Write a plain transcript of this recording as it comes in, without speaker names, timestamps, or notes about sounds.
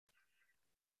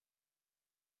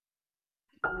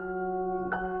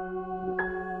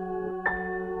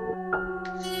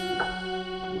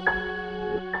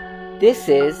This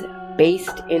is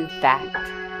Based in Fact,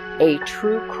 a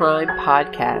true crime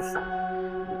podcast.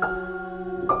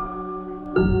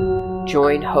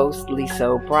 Join host Lisa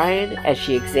O'Brien as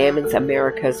she examines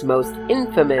America's most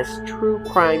infamous true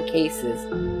crime cases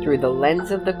through the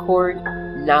lens of the court,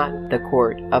 not the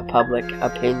court of public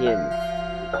opinion.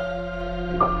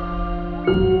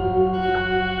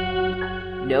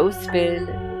 No spin,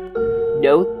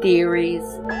 no theories,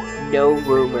 no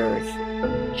rumors,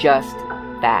 just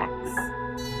facts.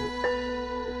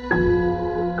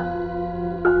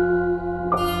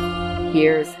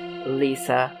 Here's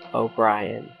Lisa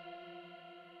O'Brien.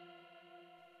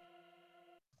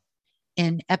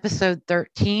 In episode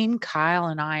 13, Kyle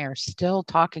and I are still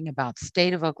talking about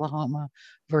State of Oklahoma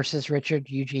versus Richard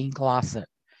Eugene Glossip.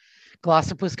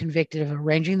 Glossip was convicted of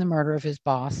arranging the murder of his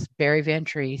boss, Barry Van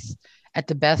Treese, at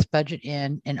the Best Budget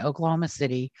Inn in Oklahoma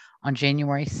City on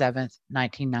January 7th,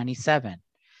 1997.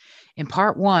 In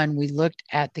part one, we looked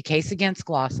at the case against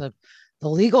Glossip, the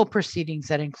legal proceedings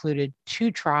that included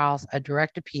 2 trials, a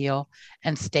direct appeal,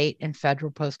 and state and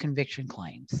federal post-conviction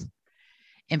claims.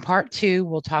 In part 2,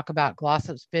 we'll talk about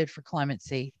Glossip's bid for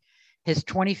clemency, his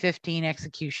 2015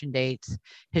 execution dates,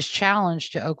 his challenge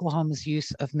to Oklahoma's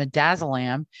use of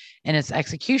midazolam in its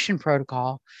execution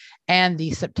protocol, and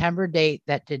the September date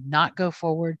that did not go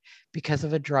forward because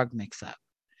of a drug mix-up.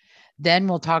 Then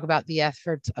we'll talk about the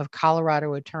efforts of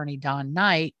Colorado attorney Don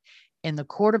Knight in the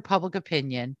court of public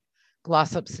opinion,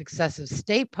 Glossip's successive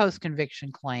state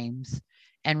post-conviction claims,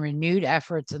 and renewed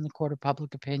efforts in the court of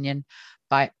public opinion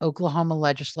by Oklahoma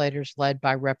legislators led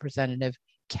by Representative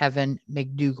Kevin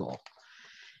McDougal.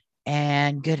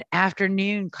 And good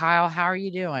afternoon, Kyle. How are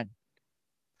you doing?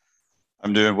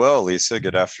 I'm doing well, Lisa.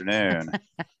 Good afternoon.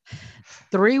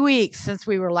 3 weeks since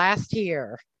we were last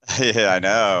here. Yeah, I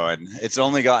know. And it's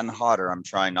only gotten hotter. I'm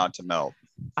trying not to melt.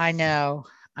 I know.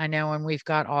 And we've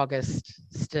got August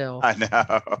still. I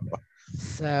know.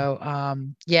 So,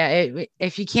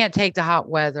 if you can't take the hot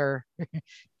weather,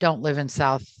 don't live in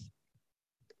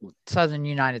southern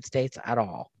United States at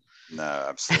all. No,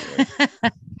 absolutely.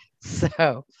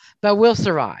 But we'll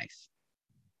survive.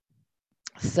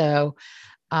 So,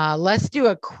 let's do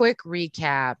a quick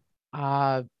recap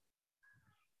of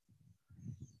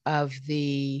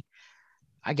the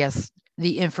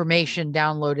information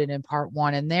downloaded in part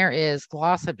one. And there is,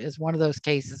 Glossip is one of those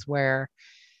cases where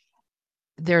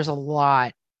there's a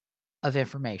lot of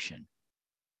information.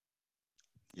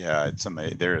 Yeah, it's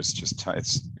amazing.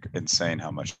 It's insane how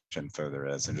much info there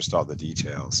is and just all the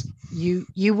details. You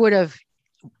would have,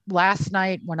 last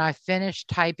night when I finished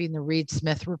typing the Reed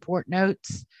Smith report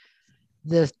notes,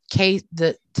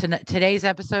 today's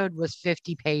episode was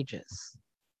 50 pages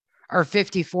or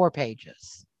 54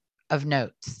 pages of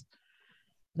notes.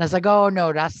 And I was like, oh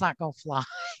no, that's not going to fly.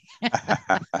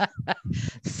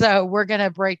 So we're going to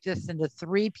break this into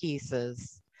 3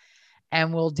 pieces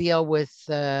and we'll deal with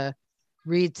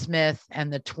Reed Smith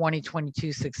and the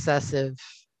 2022 successive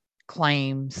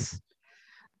claims.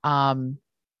 We'll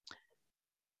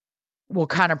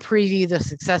kind of preview the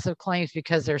successive claims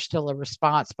because there's still a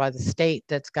response by the state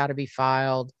that's got to be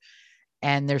filed.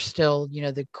 And there's still,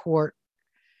 the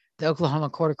Oklahoma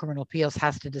Court of Criminal Appeals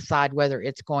has to decide whether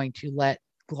it's going to let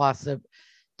Glossip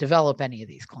develop any of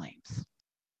these claims.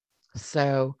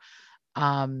 So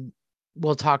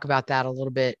we'll talk about that a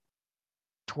little bit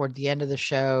toward the end of the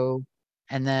show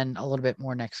and then a little bit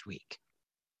more next week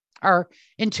or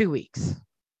in 2 weeks.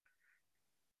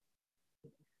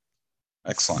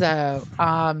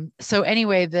 Excellent. So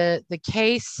anyway, the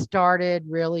case started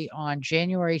really on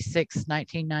January 6,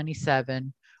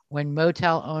 1997, when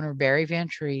motel owner Barry Van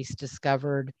Treese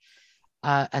discovered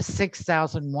a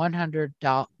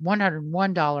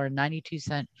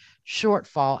 $6,101.92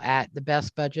 shortfall at the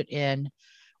Best Budget Inn,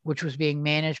 which was being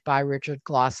managed by Richard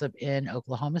Glossip in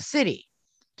Oklahoma City.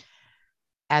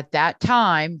 At that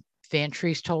time, Van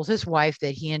Treese told his wife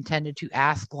that he intended to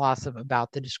ask Glossip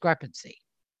about the discrepancy.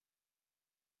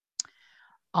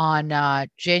 On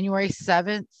January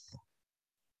 7th,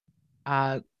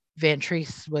 Van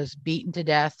Treese was beaten to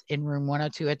death in room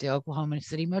 102 at the Oklahoma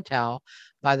City Motel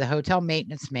by the hotel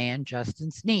maintenance man,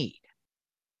 Justin Sneed.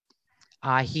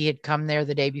 He had come there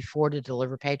the day before to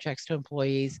deliver paychecks to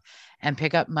employees and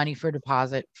pick up money for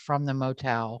deposit from the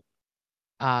motel,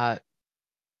 not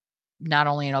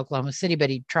only in Oklahoma City, but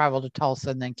he traveled to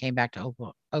Tulsa and then came back to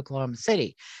Oklahoma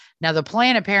City. Now, the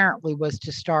plan apparently was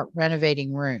to start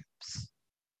renovating rooms.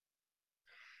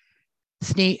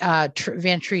 Van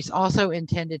Treese also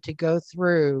intended to go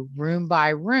through room by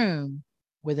room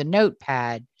with a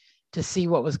notepad to see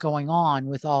what was going on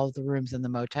with all of the rooms in the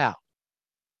motel.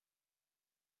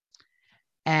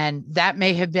 And that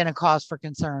may have been a cause for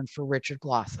concern for Richard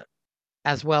Glossip,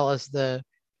 as well as the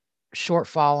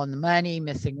shortfall in the money,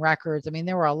 missing records. I mean,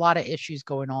 there were a lot of issues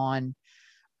going on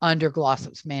under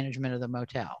Glossip's management of the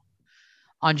motel.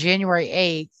 On January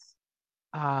 8th,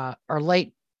 on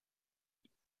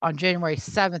January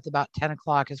 7th, about 10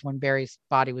 o'clock is when Barry's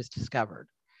body was discovered.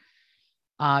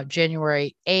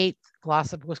 January 8th,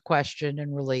 Glossip was questioned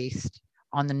and released.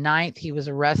 On the 9th, he was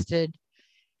arrested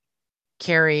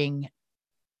carrying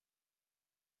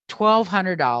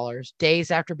 $1,200 days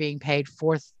after being paid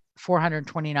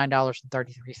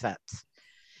 $429.33.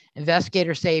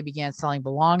 Investigators say he began selling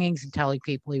belongings and telling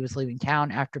people he was leaving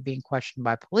town after being questioned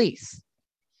by police.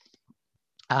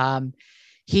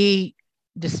 He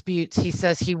disputes, he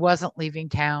says he wasn't leaving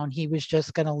town. He was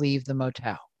just going to leave the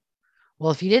motel.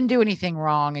 Well, if you didn't do anything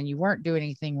wrong and you weren't doing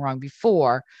anything wrong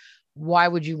before, why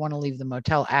would you want to leave the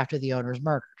motel after the owner's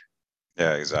murdered?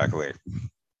 Yeah, exactly.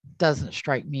 Doesn't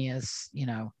strike me as,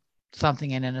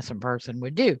 something an innocent person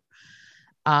would do.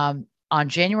 On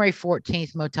January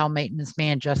 14th, motel maintenance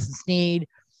man Justin Sneed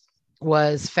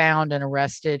was found and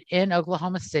arrested in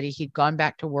Oklahoma City. He'd gone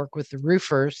back to work with the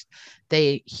roofers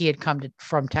he had come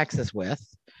from Texas with.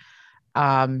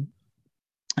 And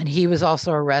he was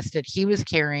also arrested. He was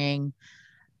carrying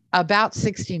about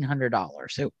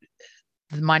 $1,600. So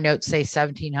my notes say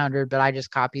 $1,700, but I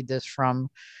just copied this from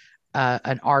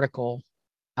an article.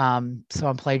 So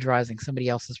I'm plagiarizing somebody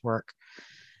else's work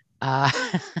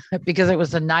because it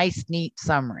was a nice, neat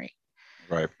summary.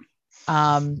 Right.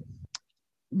 June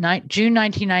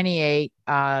 1998,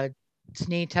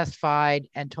 Sneed testified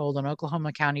and told an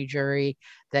Oklahoma County jury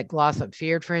that Glossip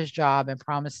feared for his job and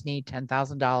promised Sneed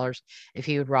 $10,000 if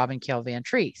he would rob and kill Van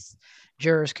Treese.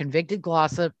 Jurors convicted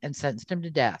Glossip and sentenced him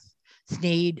to death.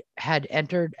 Sneed had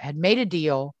made a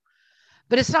deal,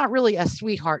 but it's not really a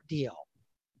sweetheart deal.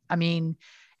 I mean,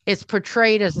 it's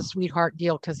portrayed as a sweetheart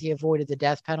deal because he avoided the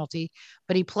death penalty,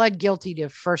 but he pled guilty to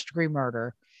first-degree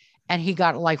murder, and he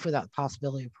got life without the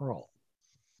possibility of parole.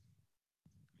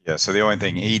 Yeah, so the only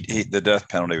thing the death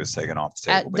penalty was taken off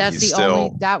the table, but that's he's the still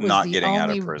only, that was not the getting only,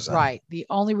 out of prison. Right, the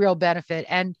only real benefit.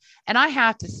 And I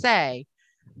have to say,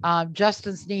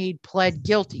 Justin Sneed pled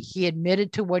guilty. He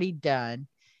admitted to what he'd done.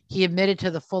 He admitted to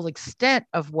the full extent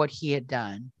of what he had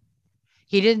done.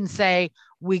 He didn't say,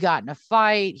 we got in a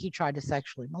fight, he tried to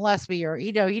sexually molest me, or,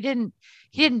 he didn't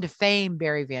defame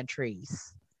Barry Van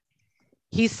Treese.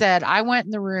 He said, I went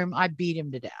in the room, I beat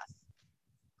him to death.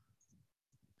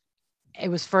 It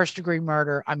was first-degree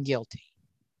murder, I'm guilty.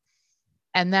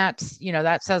 And that's,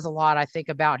 that says a lot, I think,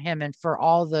 about him. And for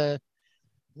all the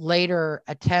later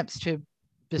attempts to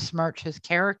besmirch his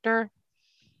character,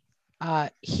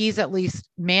 he's at least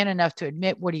man enough to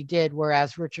admit what he did,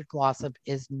 whereas Richard Glossip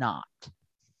is not.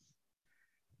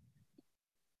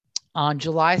 On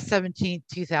July 17,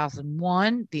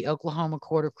 2001, the Oklahoma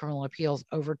Court of Criminal Appeals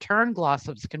overturned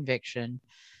Glossip's conviction,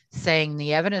 saying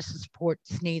the evidence to support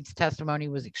Sneed's testimony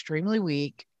was extremely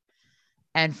weak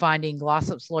and finding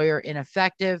Glossip's lawyer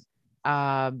ineffective.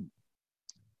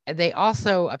 They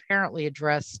also apparently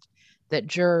addressed that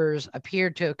jurors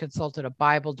appeared to have consulted a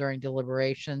Bible during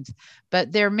deliberations,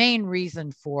 but their main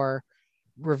reason for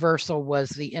reversal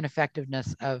was the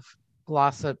ineffectiveness of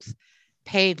Glossip's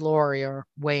paid lawyer,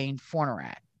 Wayne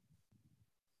Fornerat,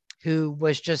 who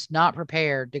was just not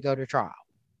prepared to go to trial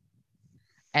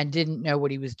and didn't know what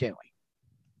he was doing.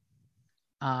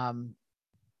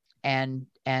 And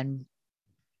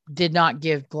did not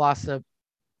give Glossip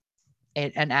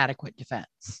an adequate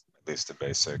defense. At least a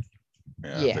basic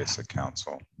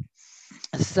counsel.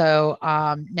 So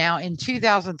now in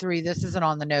 2003, this isn't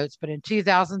on the notes, but in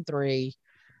 2003,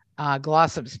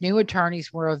 Glossip's new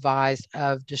attorneys were advised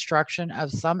of destruction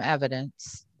of some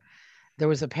evidence. There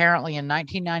was apparently in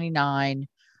 1999,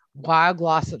 while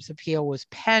Glossip's appeal was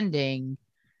pending,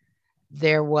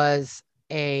 there was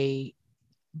a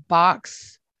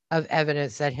box of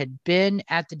evidence that had been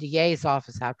at the DA's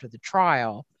office after the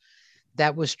trial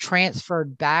that was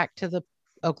transferred back to the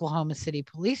Oklahoma City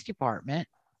Police Department.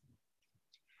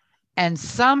 And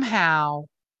somehow,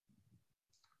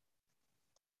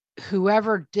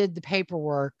 whoever did the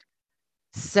paperwork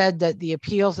said that the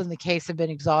appeals in the case had been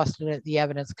exhausted and the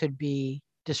evidence could be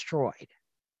destroyed.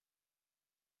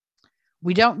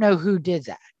 We don't know who did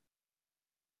that.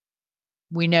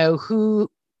 We know who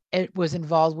it was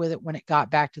involved with it when it got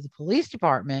back to the police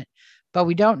department, but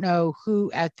we don't know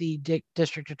who at the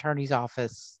district attorney's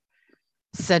office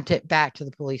sent it back to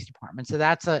the police department. So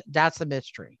that's a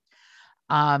mystery.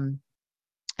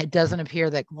 It doesn't appear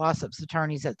that Glossip's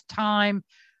attorneys at the time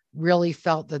really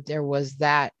felt that there was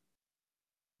that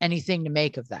anything to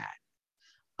make of that.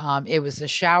 It was a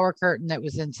shower curtain that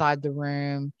was inside the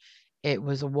room. It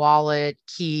was a wallet,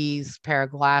 keys, pair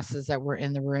of glasses that were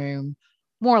in the room,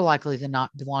 more likely than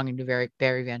not belonging to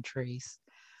Barry Van Treese.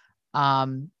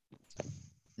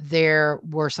 There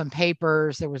were some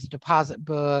papers, there was a deposit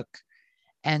book,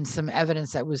 and some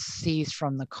evidence that was seized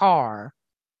from the car.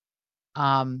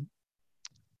 And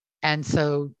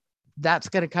so that's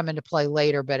going to come into play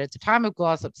later, but at the time of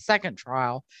Glossip's second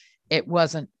trial, it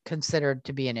wasn't considered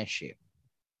to be an issue.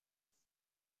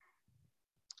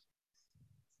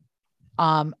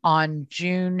 In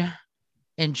June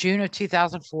of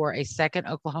 2004, a second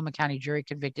Oklahoma County jury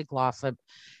convicted Glossip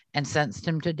and sentenced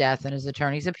him to death in his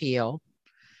attorney's appeal.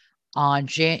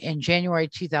 In January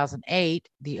 2008,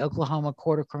 the Oklahoma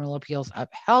Court of Criminal Appeals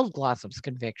upheld Glossip's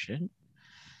conviction.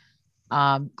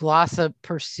 Glossip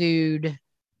pursued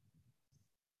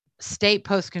state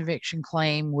post-conviction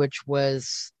claim, which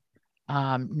was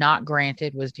not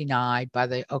granted, was denied by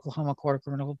the Oklahoma Court of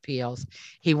Criminal Appeals.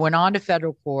 He went on to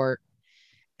federal court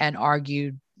and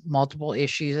argued multiple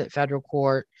issues at federal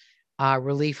court.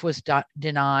 Relief was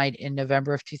denied in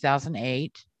November of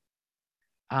 2008.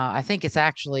 I think it's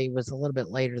actually was a little bit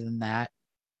later than that.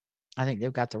 I think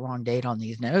they've got the wrong date on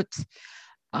these notes.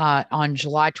 On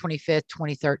July 25th,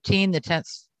 2013, the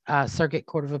 10th Circuit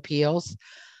Court of Appeals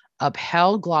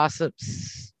upheld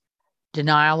Glossip's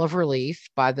denial of relief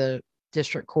by the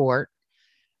district court,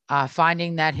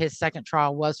 finding that his second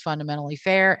trial was fundamentally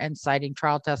fair and citing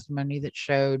trial testimony that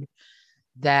showed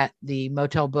that the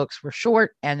motel books were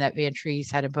short and that Van Treese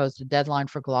had imposed a deadline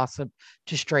for Glossip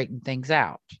to straighten things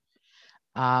out.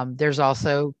 There's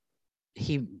also,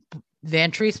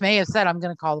 Van Treese may have said, I'm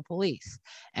going to call the police.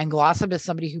 And Glossip is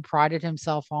somebody who prided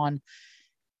himself on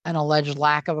an alleged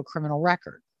lack of a criminal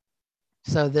record.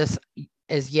 So this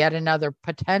is yet another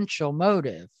potential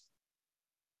motive,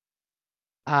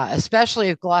 especially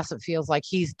if Glossip feels like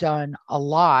he's done a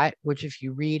lot, which if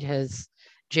you read his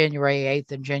January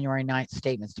 8th and January 9th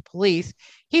statements to police,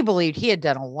 he believed he had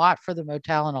done a lot for the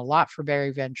motel and a lot for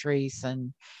Barry Van Treese,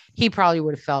 and he probably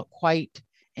would have felt quite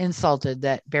insulted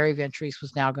that Barry Van Treese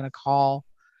was now going to call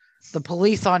the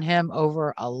police on him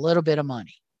over a little bit of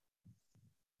money.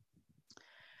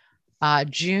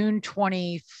 June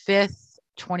 25th,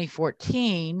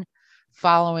 2014,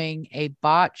 following a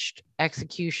botched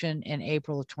execution in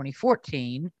April of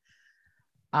 2014,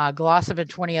 Glossip and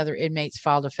 20 other inmates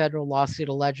filed a federal lawsuit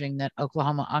alleging that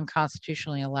Oklahoma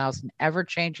unconstitutionally allows an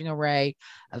ever-changing array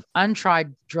of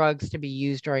untried drugs to be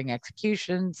used during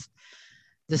executions.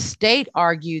 The state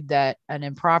argued that an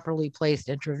improperly placed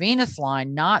intravenous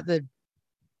line, not the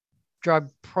drug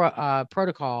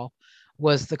protocol,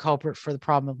 was the culprit for the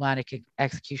problematic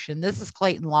execution. This is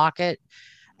Clayton Lockett,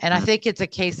 and I think it's a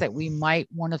case that we might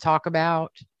want to talk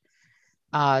about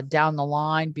down the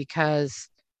line because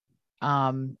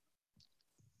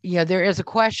there is a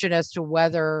question as to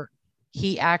whether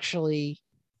he actually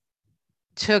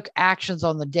took actions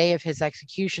on the day of his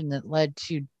execution that led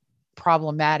to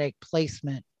problematic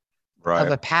placement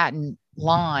of a patent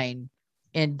line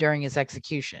during his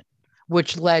execution,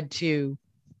 which led to,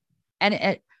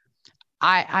 and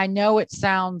I know it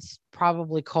sounds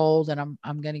probably cold, and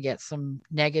I'm going to get some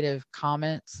negative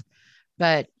comments,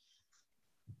 but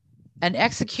an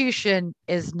execution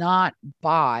is not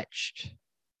botched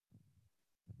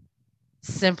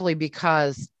simply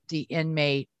because the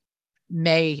inmate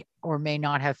may or may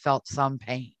not have felt some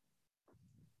pain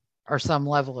or some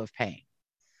level of pain.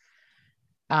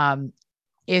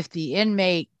 If the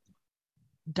inmate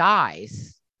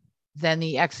dies, then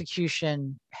the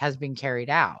execution has been carried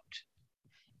out.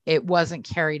 It wasn't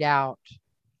carried out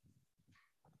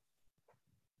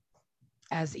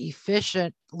as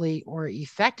efficiently or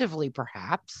effectively,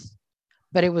 perhaps,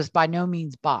 but it was by no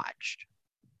means botched.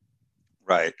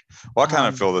 Right. Well, I kind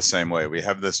of feel the same way. We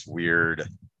have this weird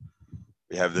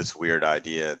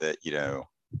idea that,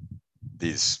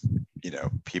 these,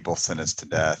 people sentenced to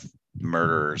death,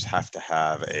 murderers have to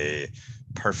have a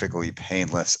perfectly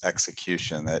painless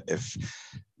execution, that if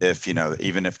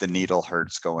even if the needle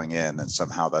hurts going in, then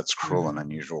somehow that's cruel and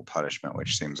unusual punishment,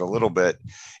 which seems a little bit,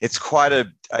 it's quite a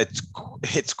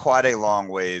long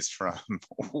ways from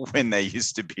when they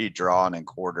used to be drawn and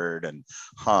quartered and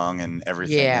hung and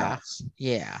everything else.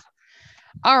 Yeah.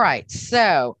 All right.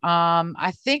 So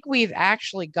I think we've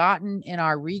actually gotten in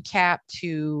our recap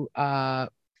to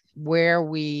where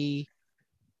we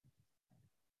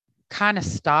kind of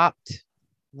stopped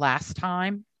last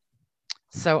time.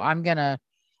 So I'm gonna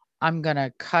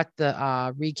cut the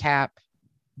recap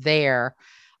there.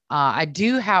 I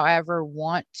do, however,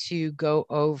 want to go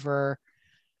over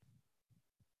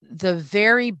the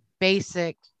very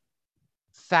basic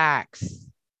facts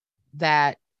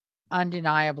that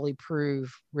undeniably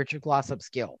prove Richard Glossip's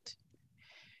guilt.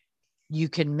 You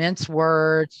can mince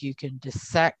words, you can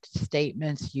dissect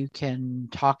statements, you can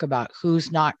talk about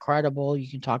who's not credible, you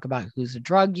can talk about who's a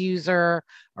drug user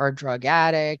or a drug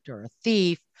addict or a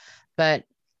thief, but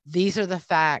these are the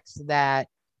facts that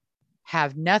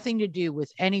have nothing to do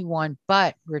with anyone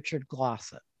but Richard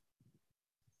Glossip.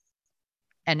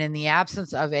 And in the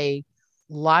absence of a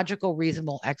logical,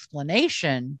 reasonable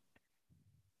explanation,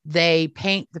 they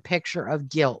paint the picture of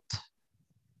guilt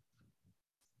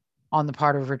on the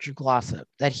part of Richard Glossip,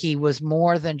 that he was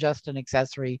more than just an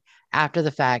accessory after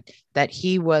the fact, that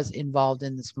he was involved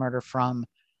in this murder from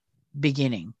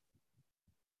beginning.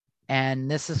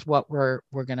 And this is what we're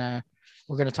gonna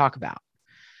talk about.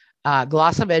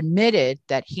 Glossip admitted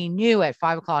that he knew at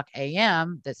 5:00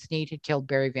 a.m. that Sneed had killed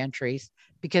Barry Van Treese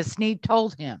because Sneed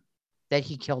told him that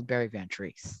he killed Barry Van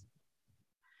Treese.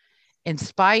 In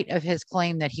spite of his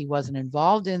claim that he wasn't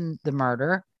involved in the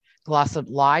murder, Glossip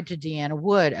lied to Deanna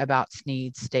Wood about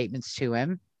Sneed's statements to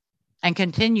him and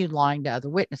continued lying to other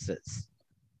witnesses.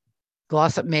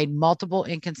 Glossip made multiple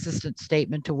inconsistent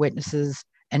statements to witnesses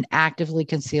and actively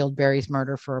concealed Barry's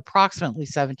murder for approximately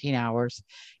 17 hours,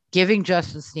 giving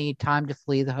Justin Sneed time to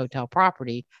flee the hotel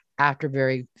property after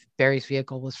Barry's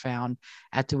vehicle was found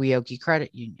at the Weoki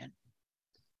Credit Union.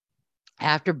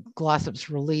 After Glossip's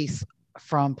release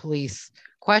from police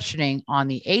questioning on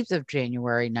the 8th of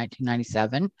January,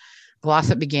 1997,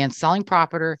 Glossip began selling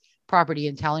property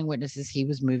and telling witnesses he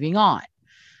was moving on.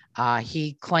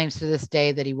 He claims to this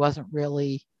day that he wasn't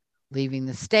really leaving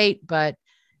the state, but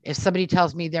if somebody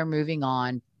tells me they're moving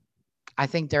on, I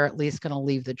think they're at least going to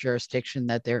leave the jurisdiction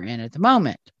that they're in at the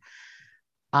moment.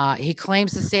 He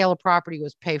claims the sale of property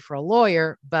was paid for a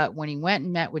lawyer, but when he went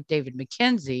and met with David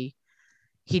McKenzie,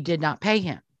 he did not pay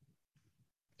him.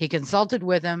 He consulted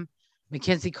with him.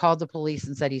 McKenzie called the police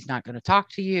and said he's not going to talk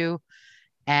to you.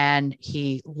 And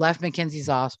he left McKenzie's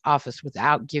office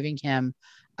without giving him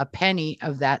a penny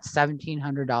of that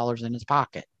 $1,700 in his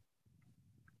pocket.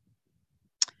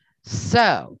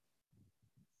 So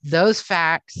those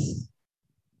facts,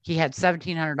 he had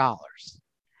 $1,700.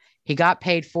 He got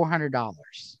paid $400.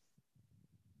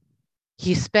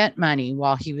 He spent money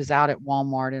while he was out at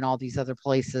Walmart and all these other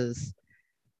places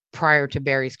prior to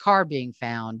Barry's car being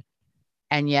found.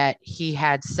 And yet he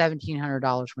had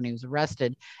 $1,700 when he was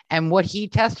arrested. And what he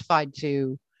testified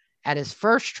to at his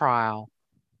first trial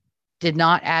did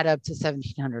not add up to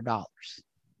 $1,700.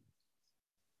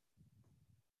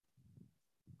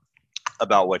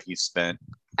 About what he spent.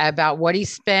 About what he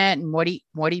spent and what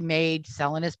he made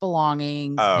selling his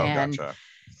belongings. Oh, and,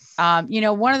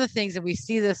 gotcha. One of the things that we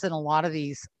see this in a lot of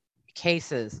these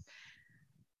cases,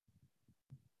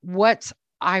 what's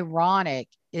ironic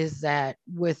is that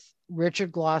with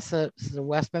Richard Glossip's The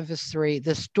West Memphis 3,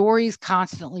 the story's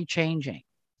constantly changing.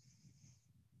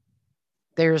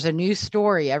 There's a new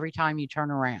story every time you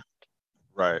turn around.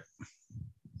 Right.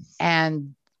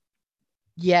 And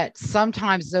yet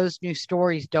sometimes those new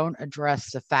stories don't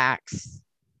address the facts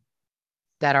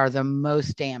that are the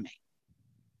most damning.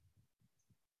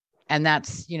 And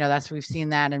that's we've seen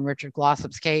that in Richard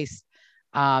Glossip's case.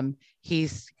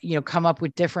 He's, come up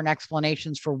with different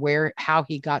explanations for how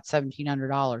he got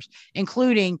 $1,700,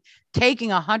 including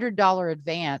taking $100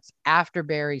 advance after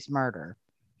Barry's murder.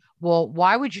 Well,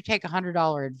 why would you take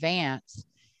 $100 advance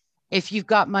if you've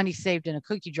got money saved in a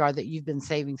cookie jar that you've been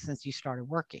saving since you started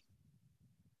working?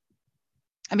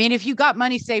 I mean, if you got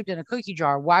money saved in a cookie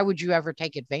jar, why would you ever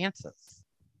take advances?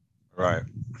 Right.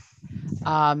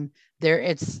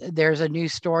 There's a new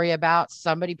story about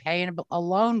somebody paying a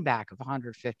loan back of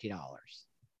 $150.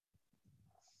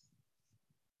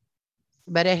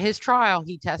 But at his trial,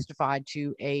 he testified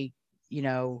to a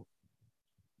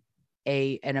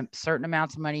certain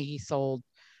amounts of money he sold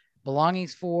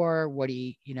belongings for, what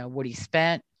he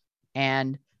spent,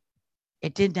 and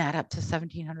it didn't add up to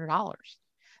 $1,700.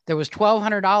 There was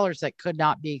 $1,200 that could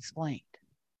not be explained.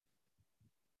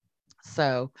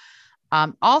 So,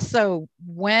 also,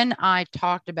 when I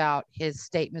talked about his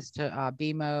statements to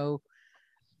BMO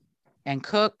and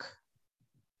Cook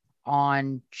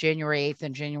on January 8th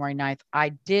and January 9th, I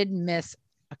did miss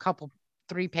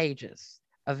 3 pages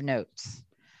of notes.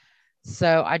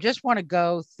 So I just want to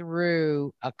go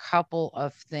through a couple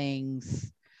of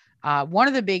things. One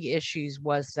of the big issues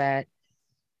was that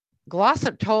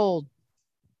Glossip told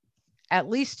at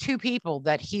least 2 people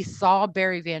that he saw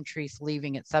Barry Van Treese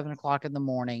leaving at 7:00 in the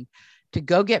morning to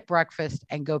go get breakfast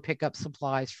and go pick up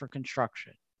supplies for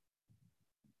construction.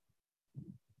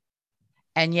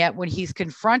 And yet when he's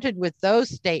confronted with those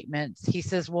statements, he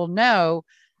says, well, no,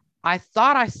 I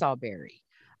thought I saw Barry.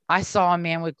 I saw a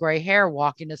man with gray hair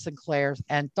walk into Sinclair's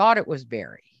and thought it was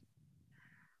Barry.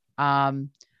 And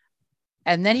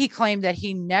then he claimed that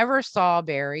he never saw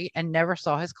Barry and never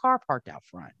saw his car parked out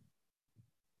front.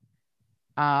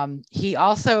 He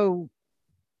also,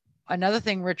 another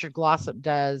thing Richard Glossip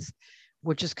does,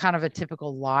 which is kind of a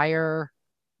typical liar,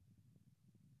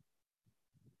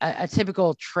 a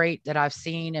typical trait that I've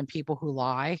seen in people who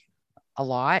lie a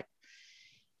lot.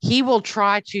 He will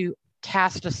try to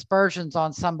cast aspersions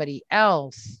on somebody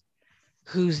else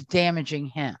who's damaging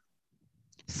him.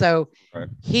 So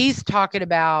he's talking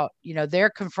about,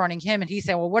 they're confronting him and he's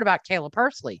saying, well, what about Kayla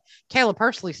Pursley? Kayla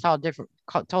Pursley's told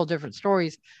different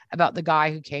stories about the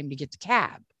guy who came to get the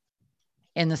cab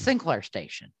in the Sinclair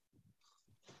station.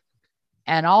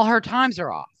 And all her times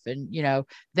are off. And,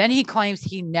 then he claims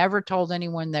he never told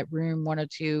anyone that room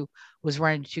 102 was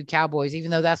rented to cowboys,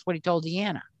 even though that's what he told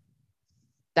Deanna.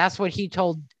 That's what he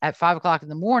told at 5 o'clock in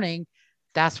the morning.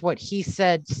 That's what he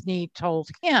said Sneed told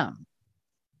him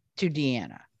to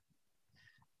Deanna.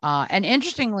 And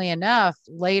interestingly enough,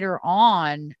 later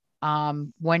on,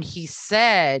 when he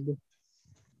said,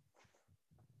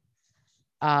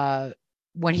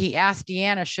 when he asked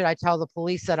Deanna, should I tell the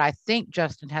police that I think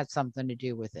Justin had something to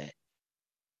do with it?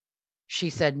 She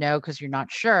said no, because you're not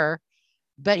sure.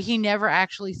 But he never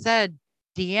actually said,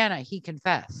 Deanna, he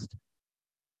confessed.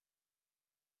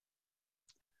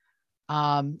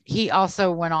 He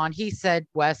also went on, he said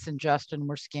Wes and Justin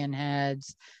were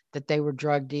skinheads, that they were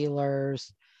drug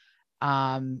dealers.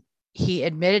 He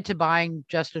admitted to buying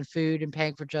Justin food and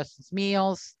paying for Justin's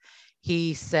meals.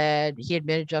 He said he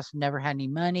admitted Justin never had any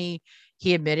money.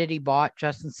 He admitted he bought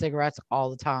Justin cigarettes all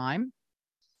the time.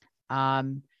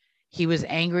 He was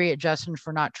angry at Justin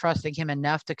for not trusting him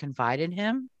enough to confide in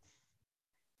him.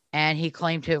 And he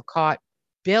claimed to have caught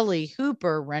Billy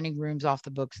Hooper renting rooms off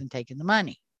the books and taking the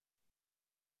money.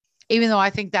 Even though I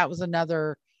think that was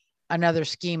another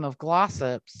scheme of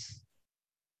Glossip's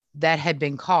that had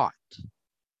been caught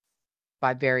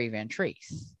by Barry Van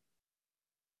Treese.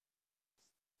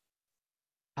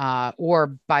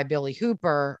 Or by Billy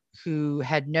Hooper, who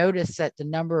had noticed that the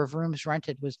number of rooms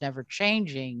rented was never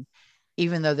changing,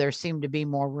 even though there seemed to be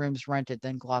more rooms rented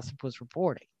than Glossip was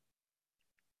reporting.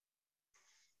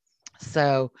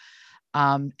 So,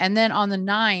 and then on the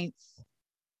 9th,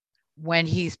 when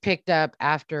he's picked up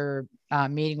after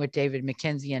meeting with David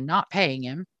McKenzie and not paying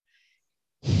him,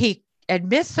 he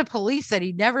admits to police that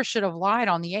he never should have lied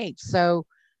on the 8th. So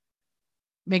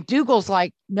McDougal's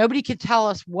like, nobody could tell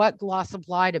us what Glossip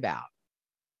lied about.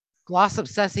 Glossip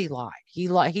says he lied.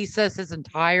 He says his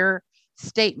entire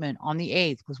statement on the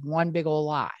 8th was one big old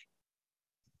lie.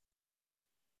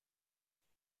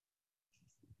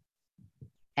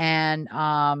 And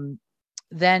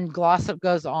then Glossip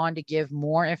goes on to give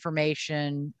more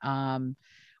information,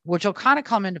 which will kind of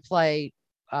come into play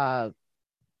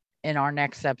in our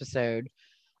next episode,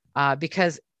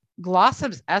 because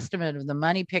Glossip's estimate of the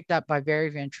money picked up by Barry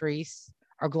Van Treese,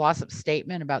 or Glossip's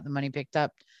statement about the money picked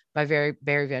up by Barry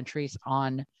Van Treese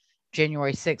on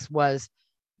January 6th, was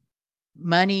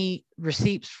money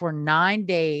receipts for 9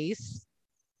 days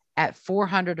at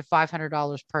 $400 to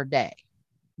 $500 per day,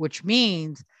 which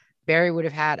means Barry would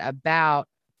have had about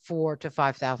 $4,000 to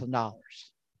 $5,000,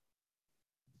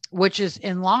 which is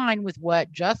in line with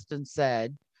what Justin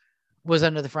said was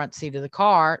under the front seat of the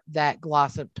car that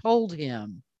Glossip told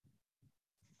him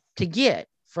to get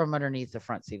from underneath the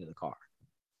front seat of the car.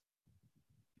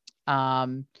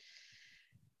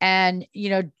 And,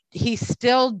 he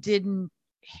still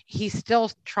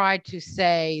tried to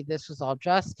say this was all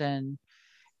Justin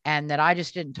and that I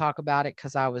just didn't talk about it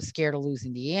because I was scared of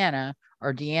losing Deanna,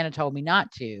 or Deanna told me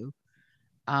not to.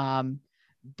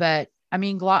 But I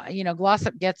mean,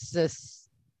 Glossip gets this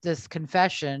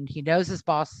confession. He knows his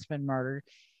boss has been murdered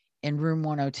in room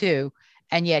 102,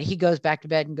 and yet he goes back to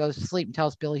bed and goes to sleep and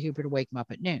tells Billy Hooper to wake him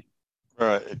up at noon.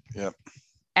 Right. Yep.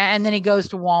 And then he goes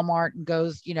to Walmart and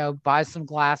goes, buys some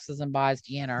glasses and buys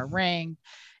Deanna a ring.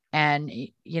 And,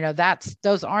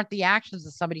 those aren't the actions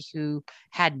of somebody who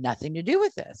had nothing to do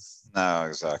with this. No,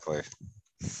 exactly.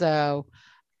 So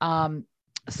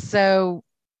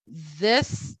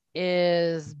this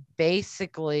is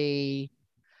basically,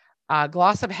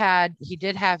 Glossip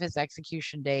did have his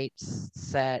execution dates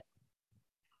set.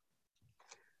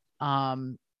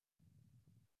 I'm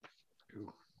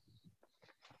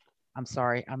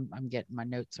sorry, I'm getting, my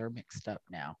notes are mixed up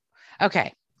now.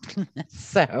 Okay.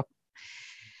 So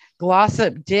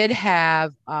Glossip did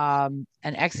have an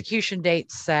execution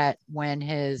date set when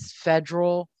his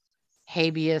federal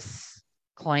habeas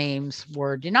claims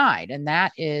were denied. And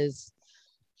that's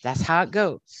how it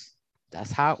goes.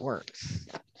 That's how it works.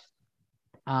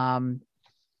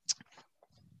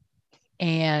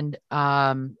 And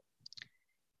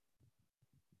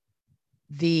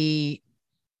the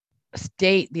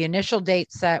initial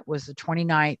date set was the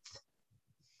 29th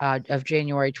of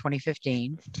January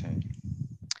 2015.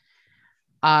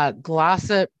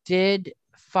 Glossip did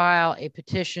file a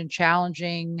petition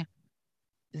challenging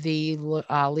the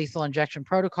lethal injection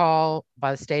protocol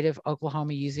by the state of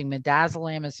Oklahoma using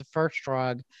midazolam as the first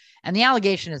drug. And the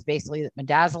allegation is basically that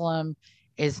midazolam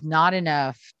is not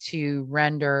enough to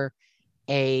render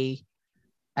an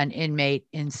inmate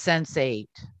insensate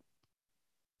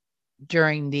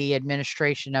during the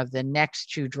administration of the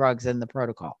next two drugs in the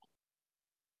protocol.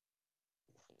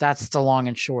 That's the long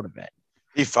and short of it.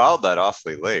 He filed that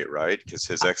awfully late, right? Because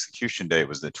his execution date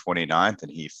was the 29th,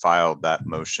 and he filed that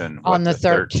motion on the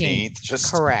 13th.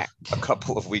 Just correct. A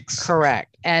couple of weeks.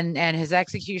 Correct. And his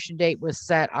execution date was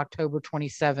set October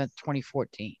 27th,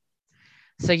 2014.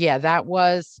 So yeah, that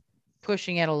was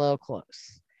pushing it a little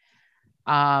close.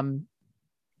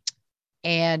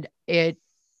 And it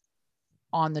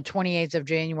on the 28th of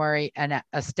January, and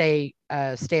a stay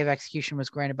of execution was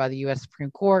granted by the U.S.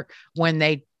 Supreme Court when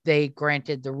they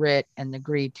granted the writ and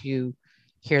agreed to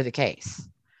hear the case.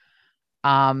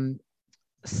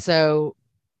 So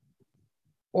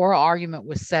oral argument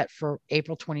was set for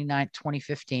April 29th,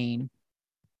 2015.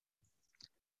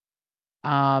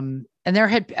 And there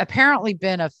had apparently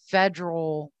been a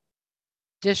federal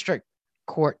district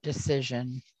court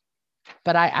decision,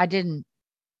 but I didn't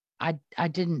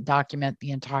document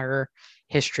the entire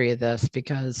history of this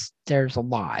because there's a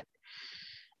lot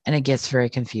and it gets very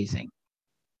confusing.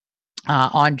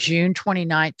 On June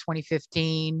 29th,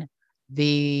 2015, the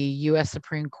U.S.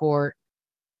 Supreme Court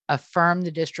affirmed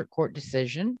the district court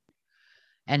decision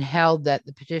and held that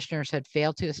the petitioners had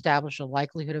failed to establish a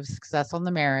likelihood of success on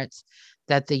the merits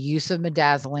that the use of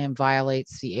midazolam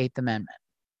violates the Eighth Amendment.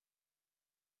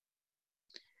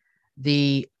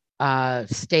 The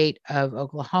state of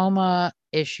Oklahoma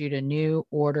issued a new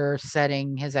order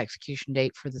setting his execution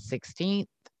date for the 16th.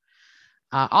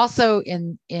 Also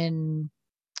in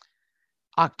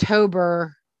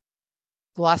October,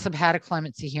 Glossip had a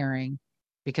clemency hearing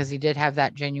because he did have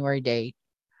that January date.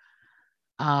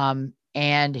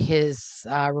 And his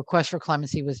request for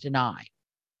clemency was denied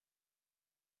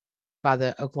by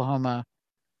the Oklahoma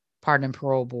Pardon and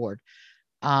Parole Board.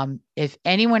 If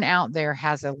anyone out there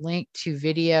has a link to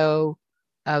video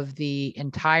of the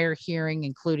entire hearing,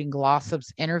 including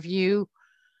Glossip's interview,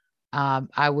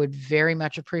 I would very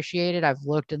much appreciate it. I've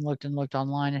looked and looked and looked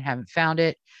online and haven't found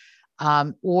it.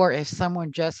 Or if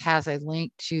someone just has a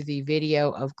link to the video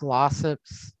of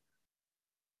Glossip's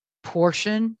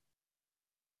portion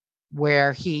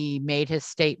where he made his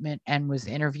statement and was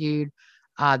interviewed,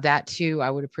 that too,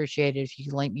 I would appreciate it if you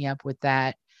could link me up with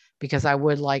that, because I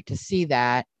would like to see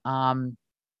that.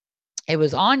 It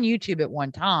was on YouTube at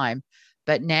one time,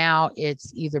 but now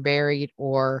it's either buried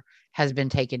or has been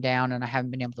taken down and I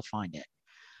haven't been able to find it.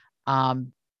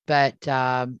 But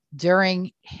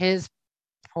during his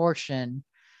portion,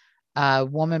 a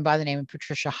woman by the name of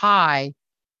Patricia High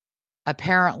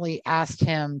apparently asked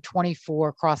him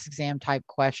 24 cross-exam type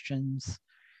questions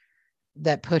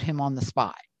that put him on the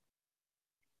spot,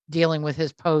 dealing with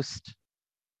his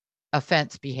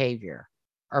post-offense behavior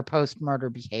or post-murder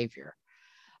behavior.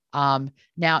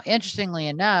 Now, interestingly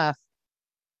enough,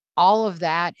 all of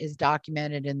that is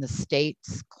documented in the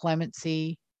state's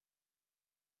clemency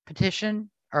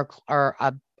petition or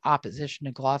opposition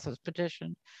to Glossip's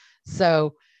petition.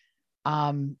 So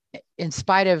in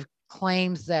spite of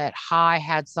claims that High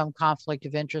had some conflict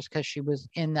of interest because she was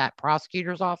in that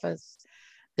prosecutor's office,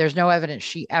 there's no evidence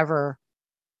she ever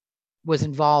was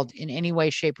involved in any way,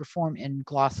 shape, or form in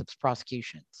Glossip's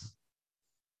prosecutions.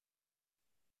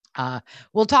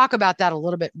 We'll talk about that a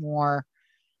little bit more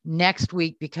next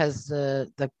week because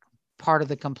the part of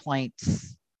the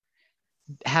complaints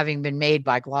having been made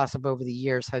by Glossip over the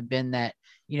years have been that,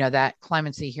 you know, that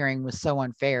clemency hearing was so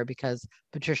unfair because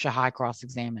Patricia High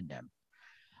cross-examined him.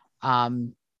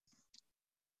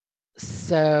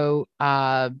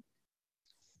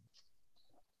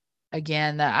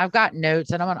 Again, I've got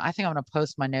notes, and I think I'm going to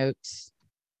post my notes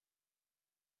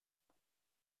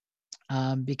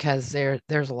because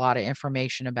there's a lot of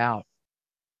information about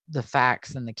the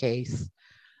facts in the case.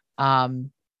 The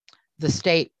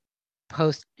state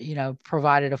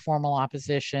provided a formal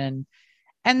opposition,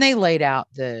 and they laid out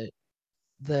the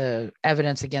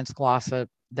evidence against Glossip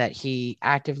that he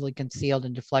actively concealed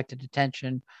and deflected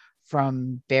attention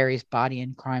from Barry's body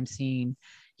and crime scene.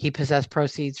 He possessed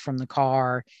proceeds from the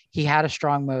car. He had a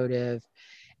strong motive.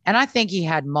 And I think he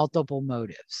had multiple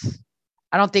motives.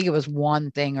 I don't think it was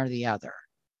one thing or the other.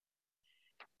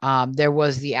 There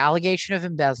was the allegation of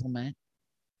embezzlement.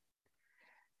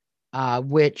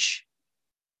 which,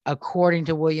 according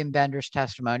to William Bender's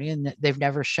testimony, and they've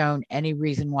never shown any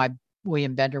reason why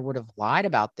William Bender would have lied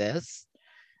about this.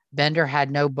 Bender had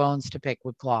no bones to pick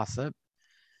with Glossip.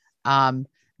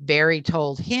 Barry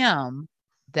told him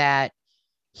that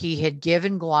he had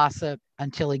given Glossip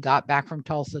until he got back from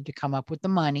Tulsa to come up with the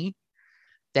money,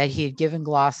 that he had given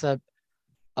Glossip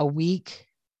a week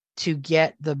to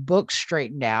get the book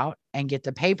straightened out and get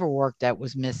the paperwork that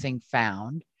was missing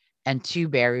found and to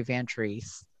Barry Van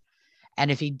Treese. And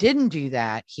if he didn't do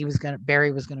that,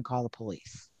 Barry was going to call the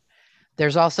police.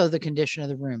 There's also the condition of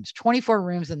the rooms. 24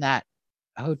 rooms in that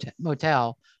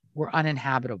motel were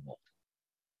uninhabitable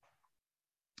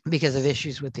because of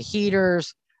issues with the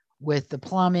heaters, with the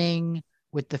plumbing,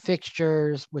 with the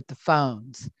fixtures, with the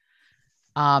phones.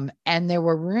 And there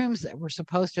were rooms that were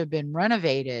supposed to have been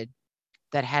renovated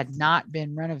that had not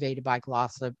been renovated by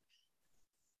Glossip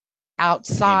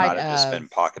outside he might have just been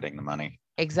pocketing the money.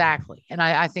 Exactly. And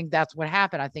I think that's what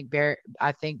happened. I think Barry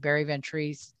Van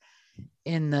Treese,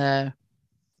 in the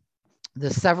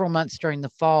several months during the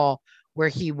fall where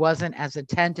he wasn't as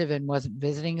attentive and wasn't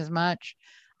visiting as much,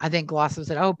 I think Glossip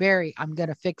said, "Oh, Barry, I'm going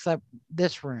to fix up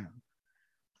this room.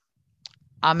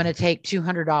 I'm going to take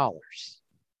 $200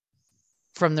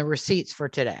 from the receipts for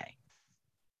today."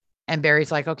 And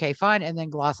Barry's like, "Okay, fine." And then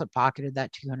Glossip pocketed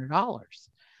that $200.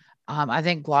 I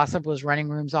think Glossip was running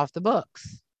rooms off the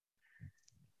books.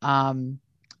 That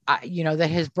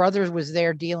his brother was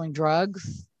there dealing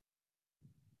drugs,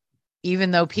 even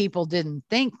though people didn't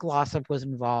think Glossip was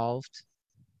involved.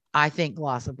 I think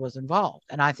Glossip was involved,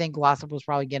 and I think Glossip was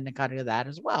probably getting a cut of that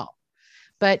as well.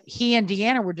 But he and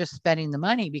Deanna were just spending the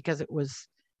money because it was,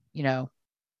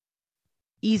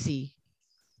 easy.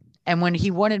 And when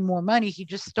he wanted more money, he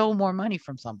just stole more money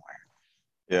from somewhere.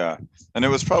 Yeah. And it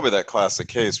was probably that classic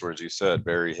case where, as you said,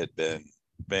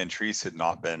 Van Treese had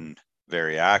not been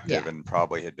very active and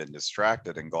probably had been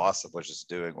distracted, and Glossip was just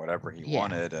doing whatever he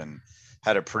wanted and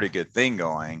had a pretty good thing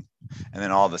going. And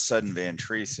then all of a sudden Van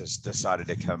Treese has decided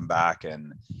to come back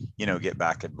and, get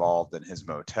back involved in his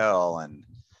motel, and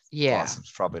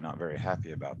Glossip's probably not very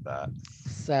happy about that.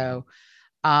 So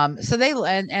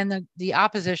the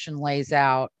opposition lays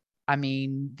out,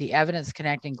 the evidence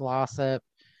connecting Glossip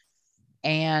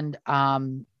and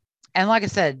like I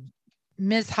said,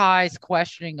 Ms. High's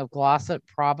questioning of Glossip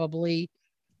probably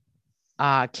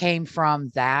came from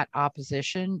that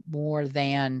opposition more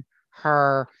than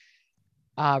her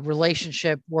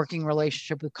working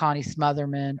relationship with Connie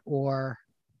Smotherman, or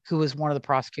who was one of the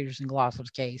prosecutors in Glossip's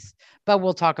case. But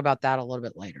we'll talk about that a little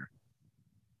bit later.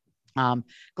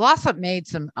 Glossip made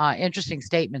some interesting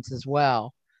statements as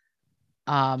well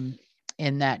in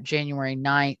that January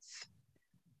 9th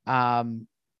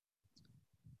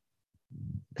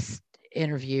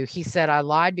interview. He said, "I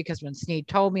lied because when Snead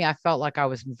told me I felt like I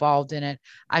was involved in it,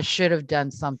 I should have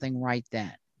done something right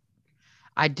then.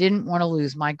 I didn't want to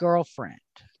lose my girlfriend.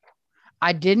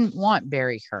 I didn't want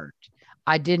Barry hurt.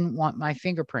 I didn't want my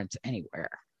fingerprints anywhere."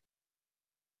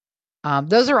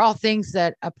 Those are all things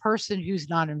that a person who's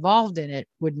not involved in it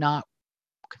would not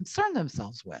concern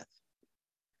themselves with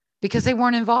because they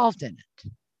weren't involved in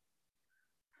it.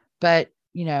 But,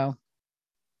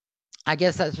 I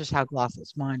guess that's just how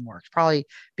Glossip's mind works. Probably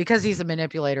because he's a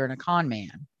manipulator and a con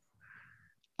man.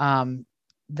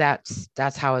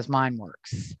 That's how his mind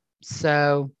works.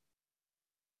 So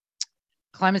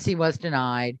clemency was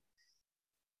denied.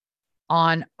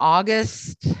 On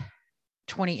August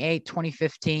 28,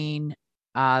 2015,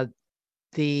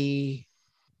 the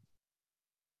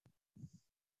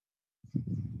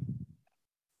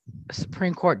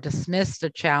Supreme Court dismissed a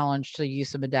challenge to the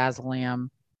use of midazolam.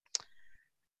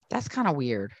 That's kind of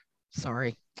weird.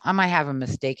 Sorry. I might have a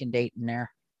mistaken date in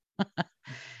there.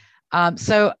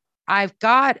 So I've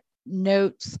got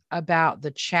notes about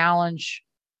the challenge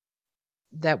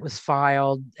that was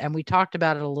filed, and we talked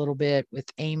about it a little bit with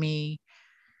Amy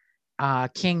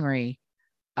Kingery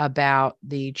about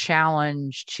the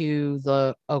challenge to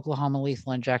the Oklahoma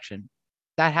lethal injection.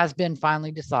 That has been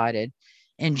finally decided.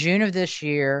 In June of this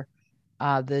year,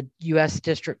 the U.S.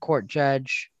 District Court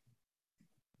judge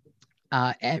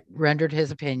rendered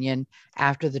his opinion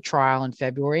after the trial in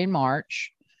February and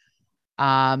March.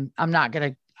 I'm not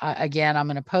going to, again, I'm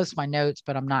going to post my notes,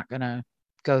 but I'm not going to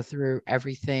go through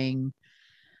everything.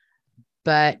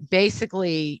 But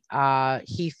basically,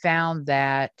 he found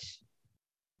that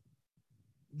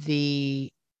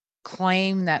the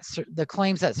claims that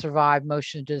survived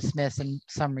motion to dismiss and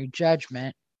summary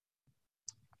judgment,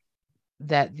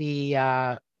 that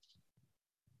the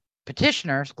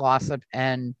petitioners, Glossip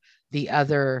and the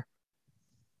other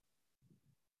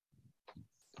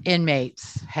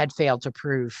inmates, had failed to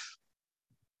prove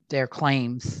their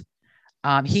claims.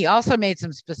 He also made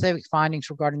some specific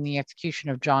findings regarding the execution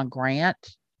of John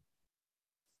Grant.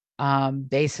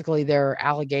 Basically, there are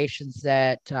allegations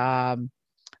that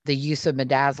the use of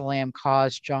midazolam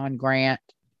caused John Grant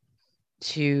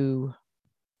to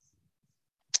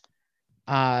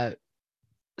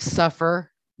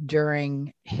suffer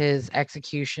during his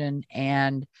execution,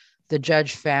 and the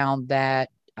judge found that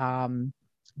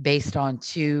based on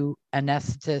two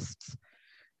anesthetists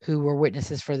who were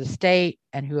witnesses for the state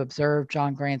and who observed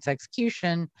John Grant's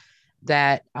execution,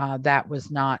 that that was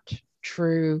not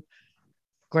true.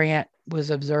 Grant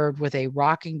was observed with a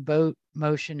rocking boat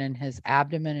motion in his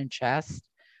abdomen and chest,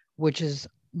 which is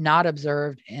not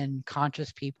observed in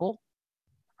conscious people,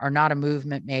 or not a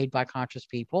movement made by conscious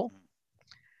people.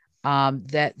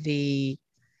 That he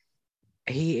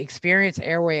experienced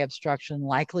airway obstruction,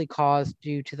 likely caused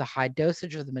due to the high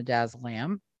dosage of the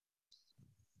midazolam,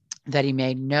 that he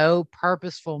made no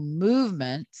purposeful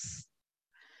movements,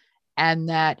 and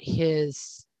that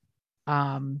his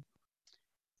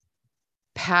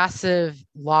passive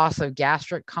loss of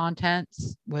gastric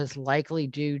contents was likely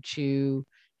due to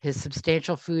his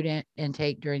substantial food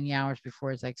intake during the hours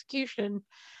before his execution,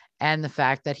 and the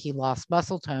fact that he lost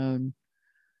muscle tone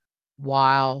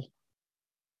while,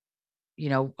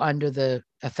 under the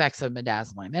effects of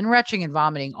midazolam. And retching and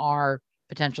vomiting are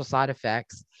potential side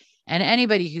effects. And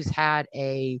anybody who's had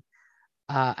an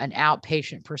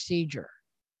outpatient procedure,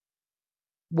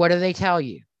 what do they tell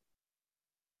you?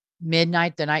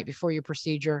 Midnight, the night before your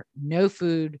procedure, no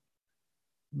food,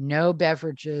 no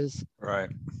beverages, right?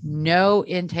 No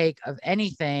intake of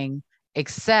anything,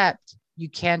 except you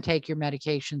can take your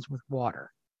medications with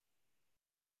water.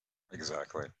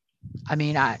 Exactly. I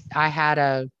mean, I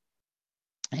had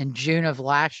in June of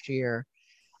last year,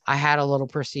 I had a little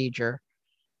procedure,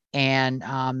 and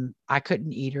I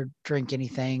couldn't eat or drink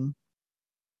anything.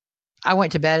 I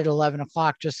went to bed at 11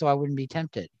 o'clock just so I wouldn't be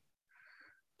tempted.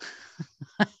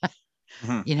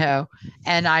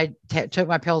 And I took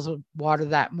my pills with water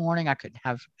that morning. I couldn't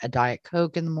have a Diet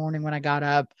Coke in the morning when I got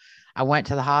up. I went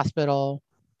to the hospital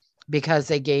because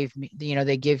they gave me,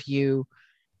 they give you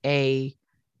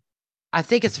I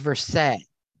think it's Versed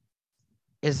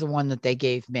is the one that they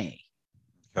gave me.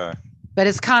 Okay. But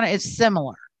it's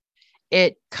similar.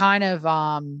 It kind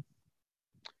of,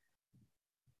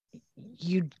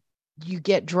 you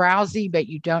get drowsy, but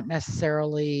you don't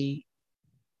necessarily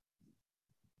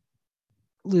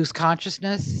lose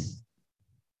consciousness.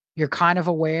 You're kind of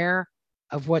aware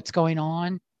of what's going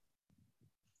on,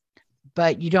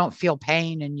 but you don't feel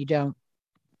pain, and you don't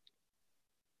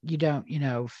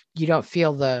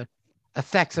feel the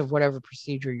effects of whatever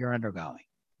procedure you're undergoing.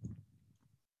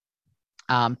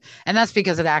 And that's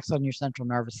because it acts on your central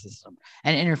nervous system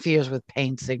and interferes with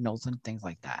pain signals and things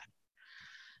like that.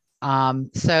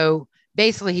 So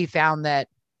basically, he found that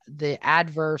the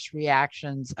adverse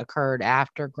reactions occurred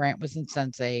after Grant was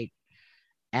insensate,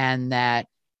 and that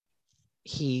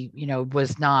he,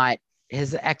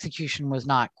 his execution was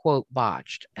not, quote,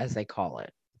 botched, as they call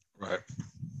it. Right.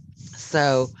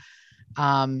 So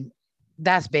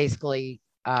that's basically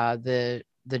the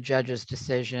judge's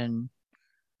decision.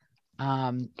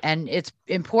 And it's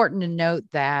important to note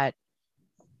that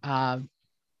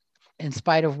in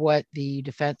spite of what the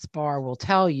defense bar will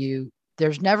tell you,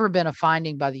 there's never been a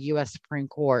finding by the U.S. Supreme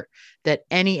Court that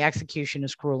any execution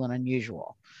is cruel and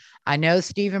unusual. I know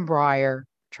Stephen Breyer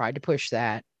tried to push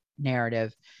that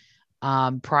narrative.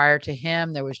 Prior to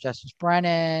him, there was Justice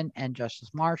Brennan and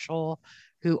Justice Marshall,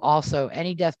 who also,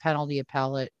 any death penalty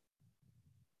appellate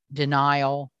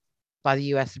denial by the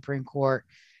U.S. Supreme Court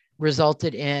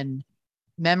resulted in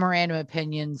memorandum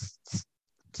opinions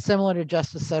similar to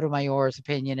Justice Sotomayor's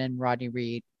opinion in Rodney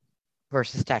Reed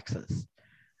versus Texas.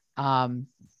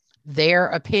 Their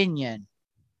opinion,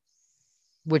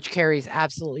 which carries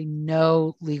absolutely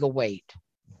no legal weight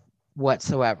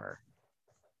whatsoever.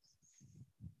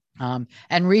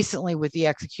 And recently, with the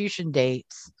execution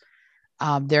dates,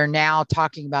 they're now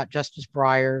talking about Justice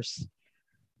Breyer's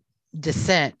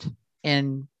dissent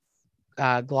in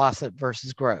Glossip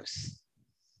versus Gross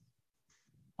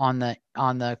on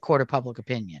the court of public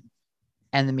opinion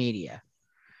and the media.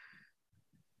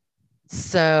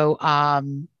 So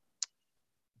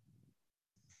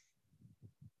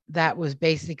that was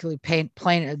basically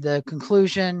the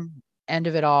conclusion. End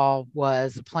of it all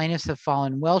was the plaintiffs have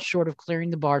fallen well short of clearing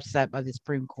the bar set by the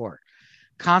Supreme Court.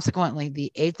 Consequently,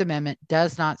 the Eighth Amendment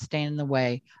does not stand in the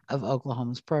way of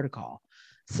Oklahoma's protocol.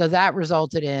 So that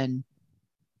resulted in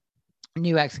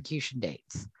new execution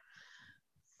dates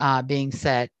being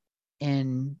set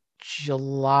in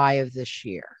July of this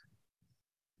year.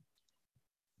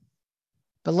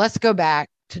 But let's go back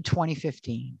to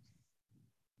 2015.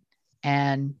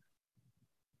 And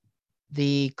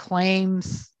the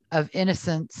claims of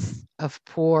innocence of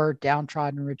poor,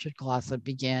 downtrodden Richard Glossip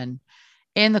began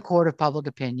in the court of public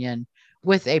opinion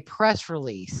with a press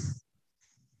release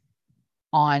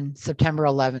on September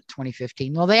 11th,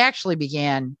 2015. Well, they actually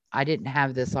began, I didn't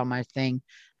have this on my thing.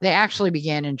 They actually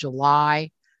began in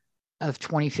July of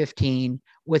 2015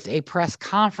 with a press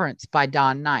conference by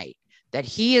Don Knight that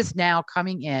he is now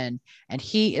coming in and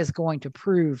he is going to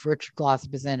prove Richard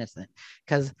Glossip is innocent,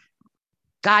 because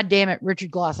God damn it,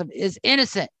 Richard Glossip is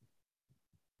innocent.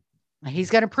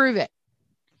 He's going to prove it.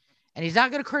 And he's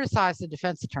not going to criticize the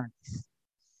defense attorneys.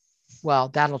 Well,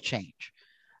 that'll change.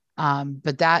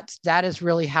 But that is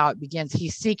really how it begins.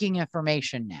 He's seeking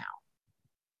information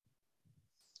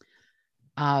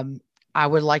now. I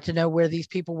would like to know where these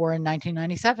people were in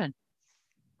 1997.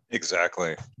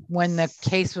 Exactly. When the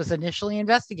case was initially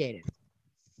investigated.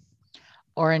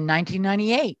 Or in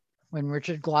 1998, when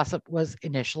Richard Glossip was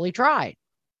initially tried.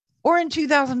 Or in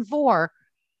 2004,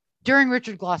 during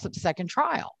Richard Glossip's second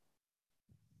trial.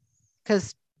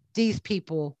 Because these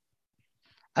people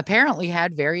apparently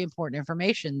had very important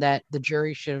information that the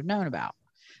jury should have known about.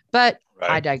 But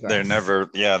right. I digress. They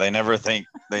never think,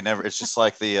 it's just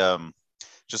like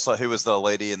just like who was the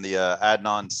lady in the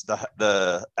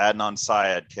the Adnan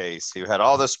Syed case who had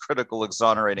all this critical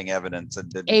exonerating evidence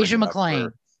and didn't Asia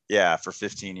McClain. For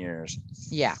 15 years.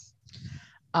 Yeah.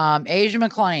 Asia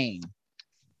McClain.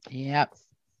 Yep.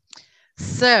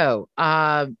 So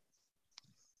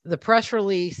the press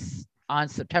release on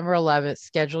September 11th,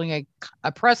 scheduling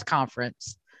a press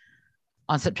conference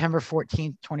on September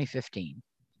 14th, 2015.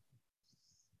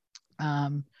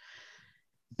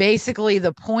 Basically,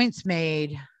 the points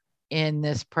made in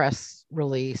this press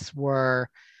release were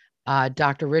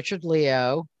Dr. Richard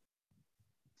Leo,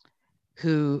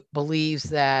 who believes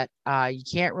that you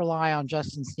can't rely on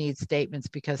Justin Sneed's statements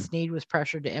because Sneed was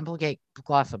pressured to implicate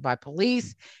Glossip by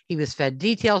police. He was fed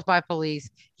details by police.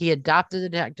 He adopted the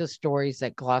detective stories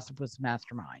that Glossip was the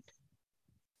mastermind.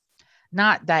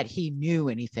 Not that he knew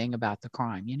anything about the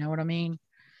crime. You know what I mean?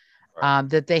 Right.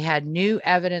 That they had new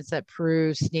evidence that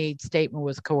proves Sneed's statement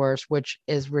was coerced, which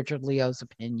is Richard Leo's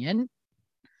opinion.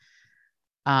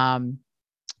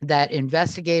 That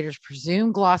investigators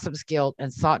presumed Glossip's guilt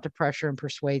and sought to pressure and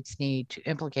persuade Sneed to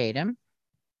implicate him.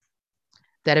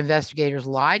 That investigators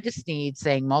lied to Sneed,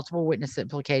 saying multiple witnesses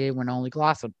implicated when only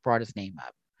Glossip brought his name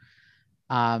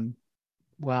up.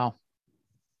 Well,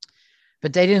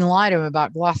 but they didn't lie to him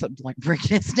about Glossip bringing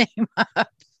his name up.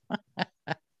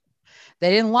 They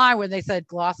didn't lie when they said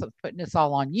Glossip's putting this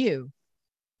all on you.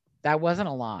 That wasn't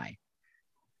a lie.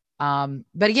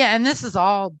 But again, and this is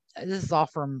all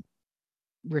from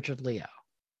Richard Leo.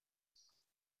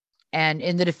 And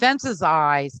in the defense's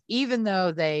eyes, even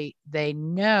though they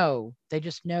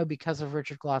just know because of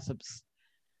Richard Glossip's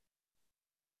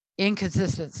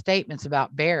inconsistent statements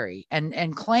about Barry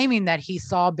and claiming that he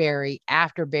saw Barry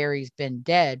after Barry's been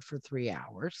dead for 3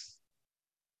 hours.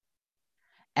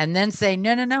 And then say,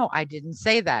 no, I didn't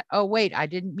say that. Oh, wait, I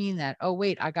didn't mean that. Oh,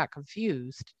 wait, I got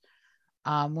confused.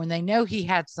 When they know he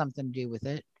had something to do with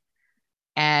it.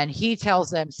 And he tells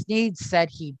them Sneed said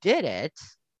he did it,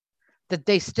 that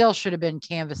they still should have been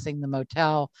canvassing the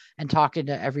motel and talking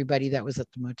to everybody that was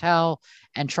at the motel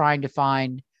and trying to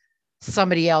find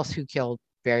somebody else who killed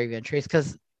Barry Van Treese.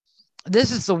 Because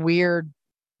this is the weird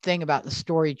thing about the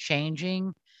story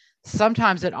changing.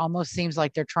 Sometimes it almost seems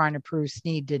like they're trying to prove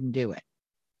Sneed didn't do it.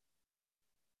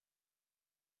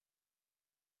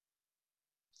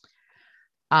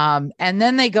 And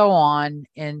then they go on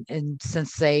and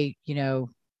since they,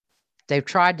 they've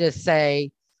tried to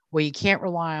say, well, you can't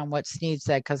rely on what Sneed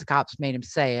said because the cops made him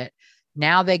say it.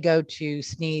 Now they go to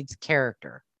Sneed's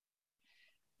character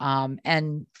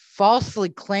and falsely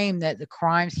claim that the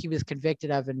crimes he was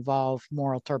convicted of involve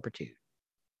moral turpitude,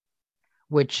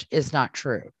 which is not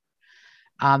true.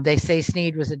 They say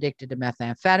Sneed was addicted to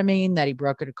methamphetamine, that he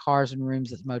broke into cars and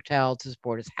rooms at the motel to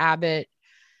support his habit.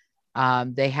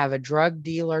 They have a drug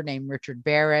dealer named Richard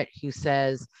Barrett who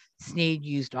says Sneed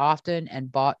used often and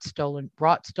brought stolen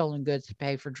goods to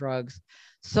pay for drugs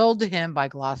sold to him by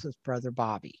Glossip's brother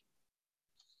Bobby.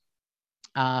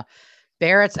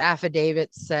 Barrett's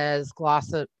affidavit says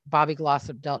Bobby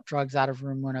Glossip dealt drugs out of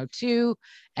room 102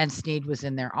 and Sneed was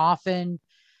in there often.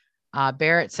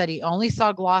 Barrett said he only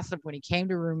saw Glossip when he came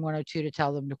to room 102 to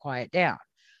tell them to quiet down.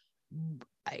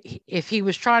 If he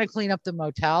was trying to clean up the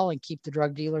motel and keep the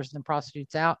drug dealers and the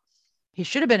prostitutes out, he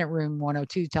should have been at room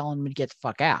 102 telling them to get the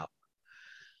fuck out.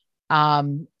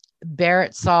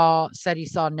 Barrett said he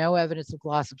saw no evidence of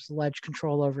Glossip's alleged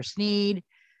control over Sneed.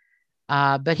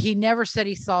 But he never said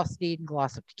he saw Sneed and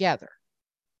Glossip together.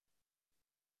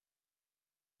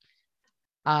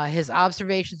 His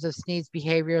observations of Sneed's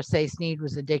behavior say Sneed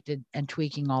was addicted and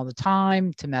tweaking all the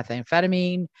time to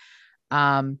methamphetamine.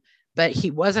 But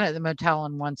he wasn't at the motel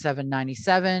on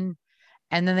 1797.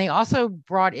 And then they also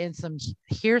brought in some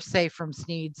hearsay from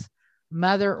Sneed's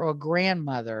mother or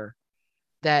grandmother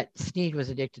that Sneed was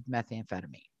addicted to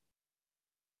methamphetamine.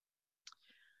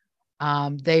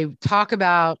 They talk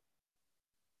about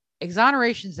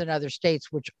exonerations in other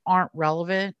states which aren't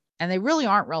relevant, and they really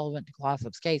aren't relevant to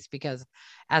Glossip's case, because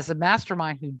as a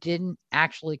mastermind who didn't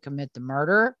actually commit the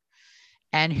murder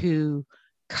and who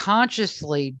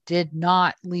consciously did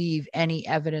not leave any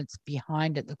evidence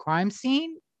behind at the crime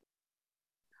scene,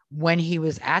 when he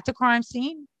was at the crime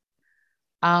scene,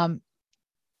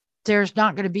 there's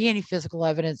not going to be any physical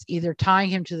evidence either tying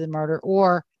him to the murder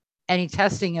or any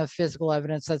testing of physical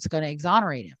evidence that's going to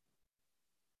exonerate him.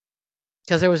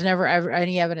 Because there was never ever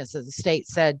any evidence that the state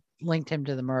said linked him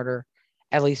to the murder,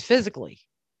 at least physically.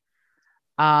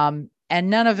 And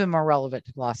none of them are relevant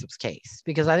to Glossip's case,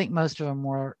 because I think most of them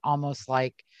were almost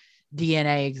like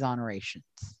DNA exonerations,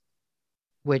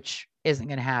 which isn't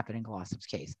going to happen in Glossip's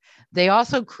case. They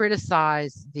also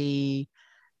criticize the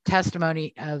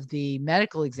testimony of the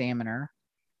medical examiner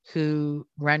who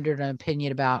rendered an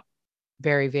opinion about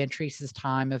Barry Van Treese's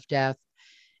time of death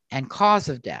and cause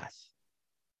of death.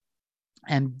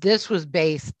 And this was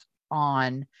based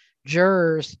on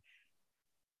jurors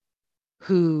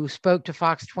who spoke to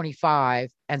Fox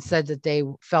 25 and said that they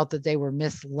felt that they were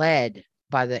misled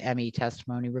by the ME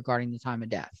testimony regarding the time of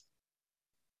death.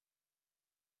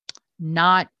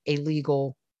 Not a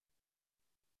legal,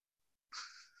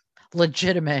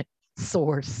 legitimate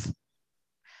source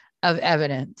of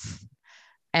evidence.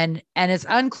 And it's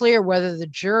unclear whether the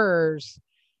jurors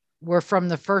were from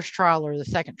the first trial or the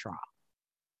second trial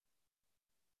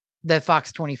that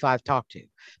Fox 25 talked to.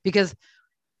 Because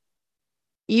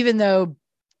even though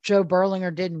Joe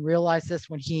Berlinger didn't realize this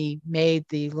when he made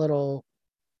the little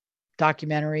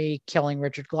documentary Killing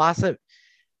Richard Glossip,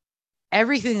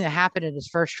 everything that happened in his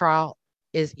first trial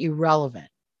is irrelevant,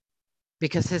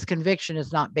 because his conviction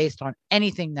is not based on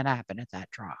anything that happened at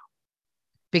that trial,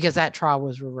 because that trial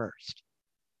was reversed.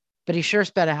 But he sure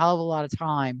spent a hell of a lot of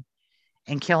time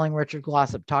in Killing Richard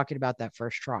Glossip talking about that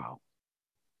first trial.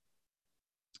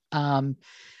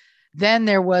 Then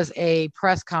there was a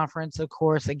press conference, of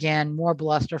course, again, more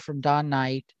bluster from Don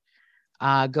Knight,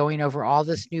 going over all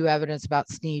this new evidence about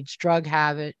Sneed's drug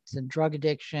habits and drug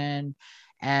addiction,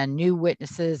 and new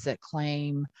witnesses that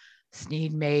claim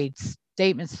Sneed made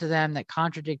statements to them that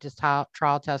contradict his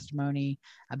trial testimony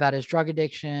about his drug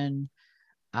addiction,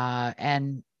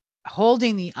 and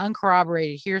holding the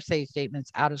uncorroborated hearsay statements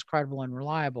out as credible and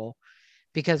reliable,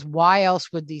 because why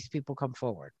else would these people come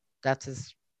forward? That's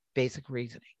his basic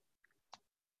reasoning.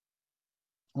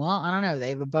 Well, I don't know. They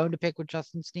have a bone to pick with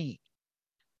Justin Sneed.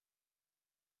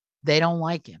 They don't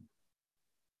like him.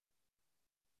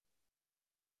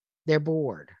 They're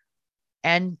bored.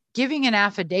 And giving an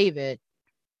affidavit,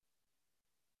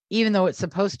 even though it's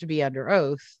supposed to be under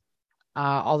oath,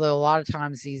 although a lot of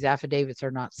times these affidavits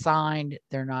are not signed,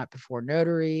 they're not before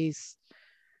notaries,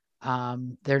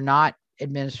 they're not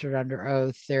administered under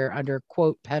oath, they're under,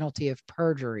 quote, penalty of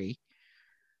perjury.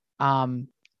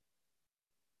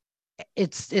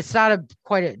 It's not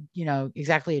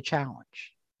exactly a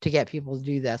challenge to get people to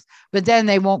do this, but then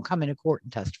they won't come into court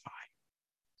and testify,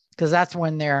 because that's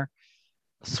when they're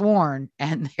sworn,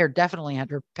 and they're definitely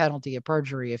under penalty of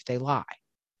perjury if they lie.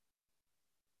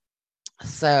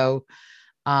 So,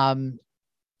 and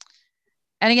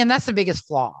again, that's the biggest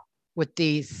flaw with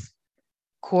these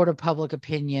court of public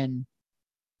opinion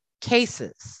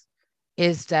cases,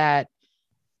 is that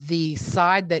the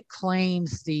side that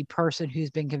claims the person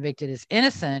who's been convicted is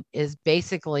innocent is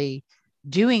basically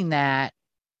doing that,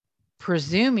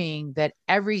 presuming that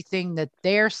everything that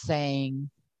they're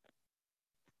saying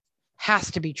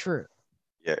has to be true.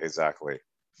 Yeah, exactly.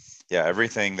 Yeah,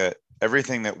 everything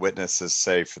that witnesses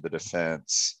say for the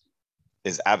defense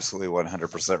is absolutely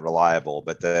 100% reliable,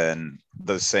 but then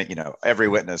those saying, every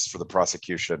witness for the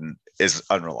prosecution is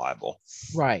unreliable.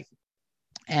 Right.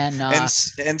 And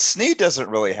Sneed doesn't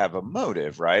really have a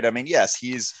motive, right? I mean, yes,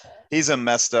 he's a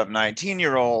messed up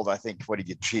 19-year-old. I think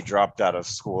he dropped out of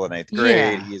school in 8th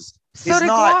grade. Yeah. He's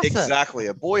not exactly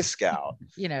a Boy Scout,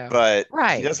 but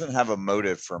right. He doesn't have a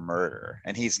motive for murder,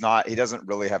 and he doesn't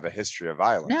really have a history of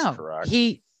violence. No, correct?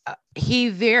 He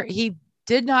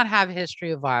did not have a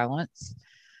history of violence.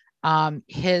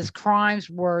 His crimes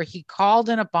were, he called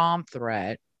in a bomb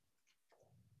threat,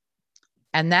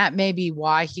 and that may be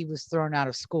why he was thrown out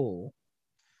of school.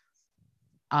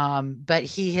 But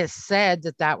he has said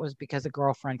that that was because a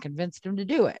girlfriend convinced him to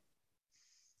do it.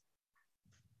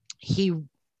 He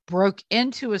broke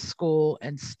into a school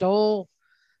and stole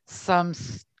some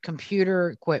computer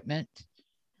equipment.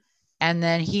 And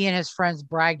then he and his friends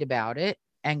bragged about it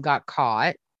and got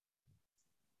caught.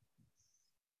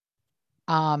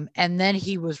 And then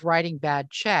he was writing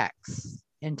bad checks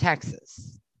in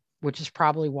Texas, which is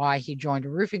probably why he joined a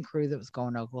roofing crew that was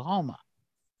going to Oklahoma.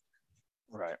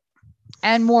 Right.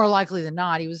 And more likely than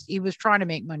not, he was trying to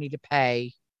make money to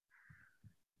pay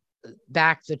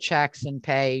back the checks and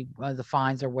pay the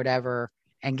fines or whatever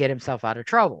and get himself out of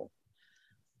trouble.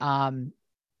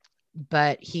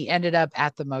 But he ended up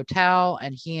at the motel,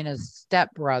 and he and his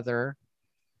stepbrother,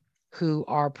 who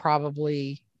are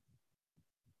probably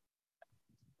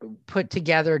put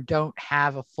together, don't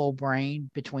have a full brain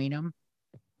between them.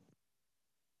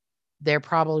 They're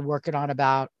probably working on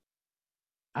about,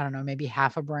 I don't know, maybe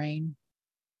half a brain,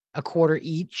 a quarter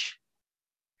each.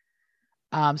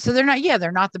 So they're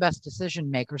not the best decision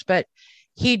makers, but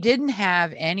he didn't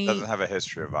have Doesn't have a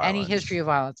history of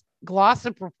violence.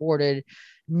 Glossip reported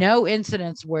no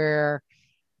incidents where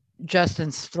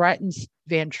Justin threatened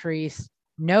Van Treese,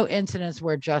 no incidents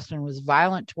where Justin was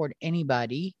violent toward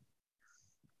anybody,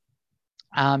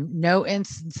 no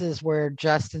instances where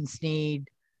Justin Sneed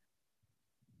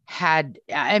had,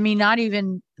 not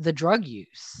even the drug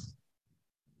use.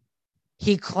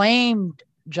 He claimed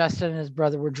Justin and his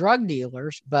brother were drug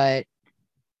dealers, but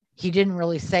he didn't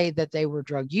really say that they were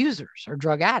drug users or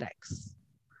drug addicts.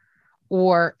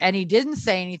 And he didn't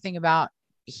say anything about,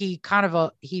 he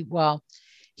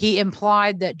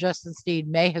implied that Justin Sneed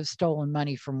may have stolen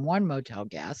money from one motel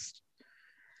guest.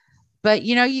 But,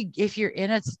 if you're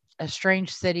in a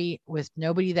strange city with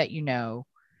nobody that you know,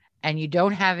 and you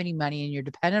don't have any money and you're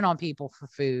dependent on people for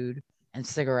food and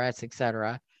cigarettes,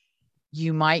 etc.,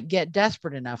 you might get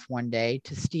desperate enough one day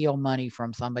to steal money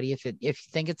from somebody if you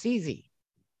think it's easy.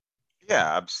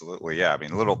 Yeah, absolutely. Yeah.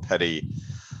 Little petty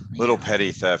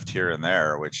theft here and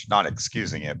there, which, not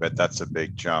excusing it, but that's a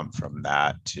big jump from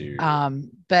that to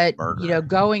but murder.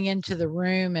 Going into the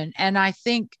room and I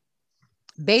think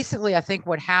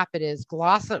what happened is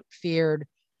Glossip feared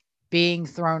being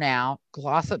thrown out.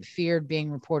 Glossip feared being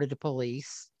reported to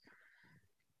police.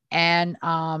 And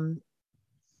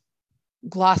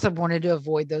Glossip wanted to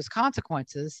avoid those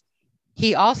consequences.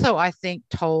 He also, I think,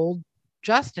 told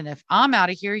Justin, if I'm out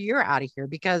of here, you're out of here,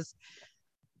 because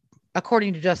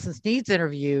according to Justin Sneed's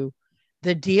interview,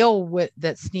 the deal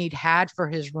that Sneed had for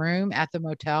his room at the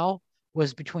motel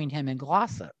was between him and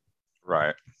Glossip.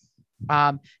 Right.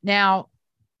 Now,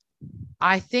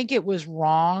 I think it was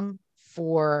wrong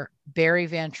for Barry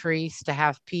Van Treese to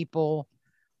have people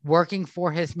working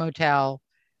for his motel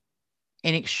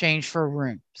in exchange for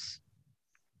rooms.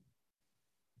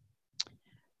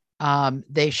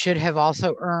 They should have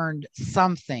also earned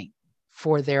something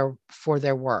for their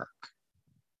work.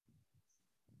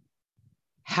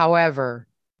 However,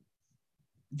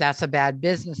 that's a bad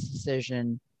business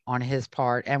decision on his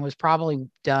part, and was probably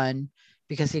done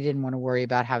because he didn't want to worry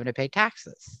about having to pay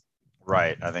taxes.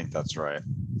 Right. I think that's right.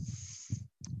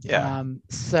 Yeah.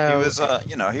 So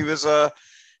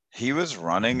he was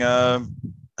running a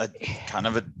kind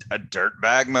of a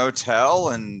dirtbag motel,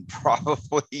 and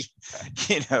probably,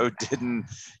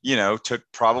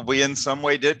 probably in some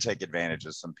way did take advantage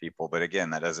of some people. But again,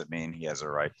 that doesn't mean he has a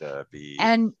right to be.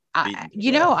 And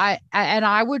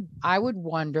I would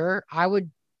wonder,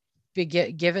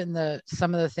 given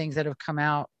some of the things that have come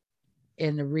out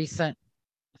in the recent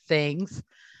things,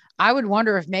 I would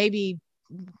wonder if maybe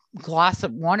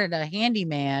Glossip wanted a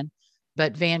handyman,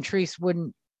 but Van Treese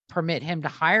wouldn't permit him to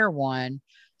hire one.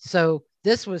 So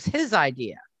this was his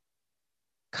idea.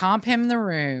 Comp him the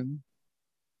room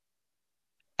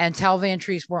and tell Van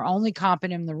Treese, we're only comping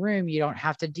him the room. You don't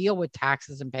have to deal with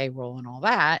taxes and payroll and all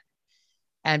that.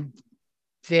 And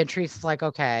Van Treese is like,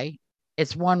 okay,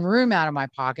 it's one room out of my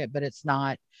pocket, but it's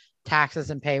not taxes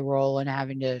and payroll and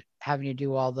having to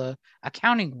do all the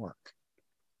accounting work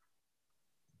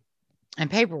and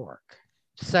paperwork.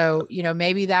 So,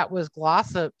 maybe that was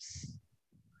Glossip's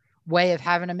way of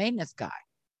having a maintenance guy.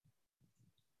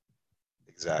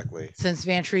 Exactly. Since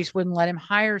Van Treese wouldn't let him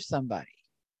hire somebody.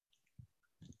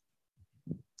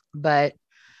 But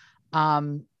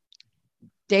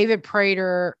David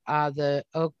Prater, the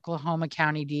Oklahoma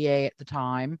County DA at the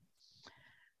time,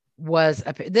 was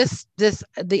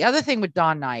the other thing with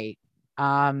Don Knight.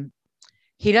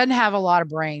 He doesn't have a lot of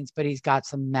brains, but he's got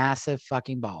some massive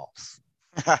fucking balls.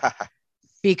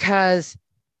 Because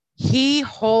he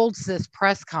holds this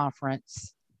press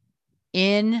conference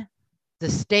in the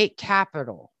state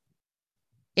capitol,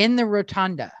 in the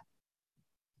rotunda,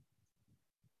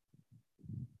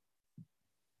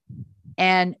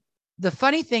 And the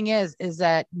funny thing is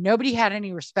that nobody had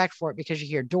any respect for it, because you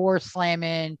hear doors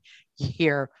slamming, you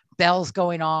hear bells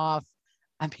going off.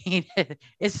 I mean,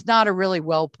 it's not a really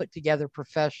well put together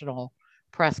professional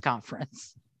press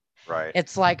conference. Right.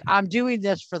 It's like, I'm doing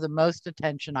this for the most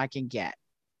attention I can get.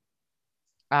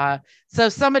 So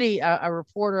somebody, a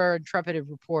reporter, intrepid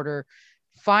reporter,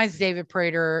 finds David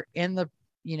Prater in the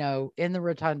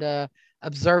rotunda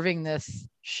observing this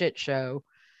shit show,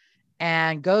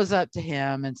 and goes up to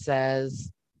him and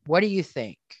says, "What do you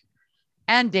think?"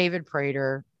 And David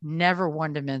Prater, never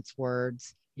one to mince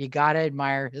words, you got to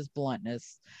admire his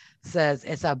bluntness, says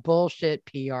it's a bullshit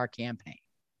PR campaign.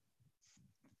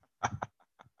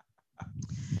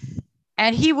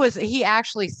 And he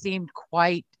actually seemed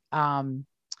quite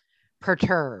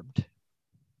perturbed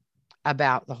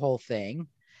about the whole thing.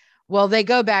 Well, they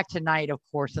go back to Knight, of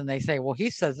course, and they say, well, he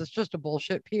says it's just a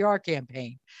bullshit PR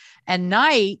campaign. And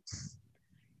Knight,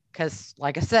 because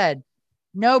like I said,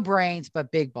 no brains,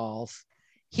 but big balls.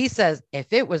 He says,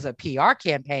 if it was a PR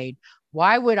campaign,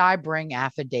 why would I bring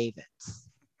affidavits?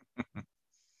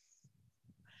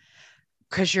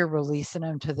 Because you're releasing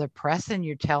them to the press and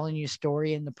you're telling your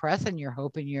story in the press, and you're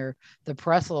hoping the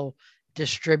press will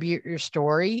distribute your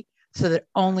story so that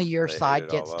only your side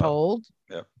gets told.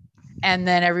 Yep. And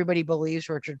then everybody believes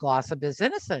Richard Glossip is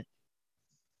innocent.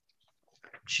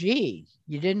 Gee,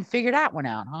 you didn't figure that one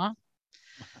out, huh?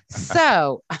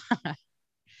 So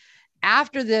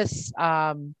after this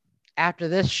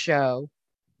show,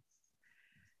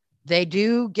 they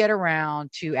do get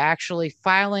around to actually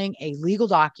filing a legal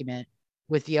document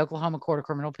with the Oklahoma Court of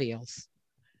Criminal Appeals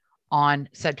on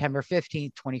September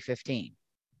 15th, 2015.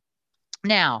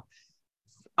 Now,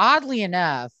 oddly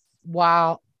enough,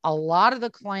 while a lot of the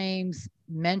claims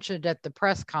mentioned at the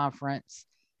press conference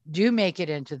do make it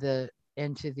into the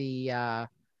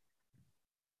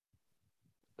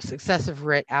successive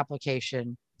writ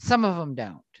application, some of them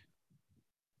don't.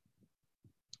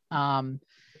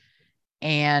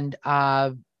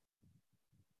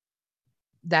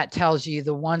 That tells you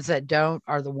the ones that don't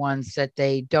are the ones that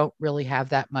they don't really have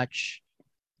that much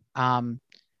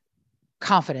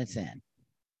confidence in,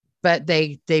 but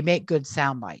they make good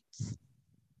sound bites.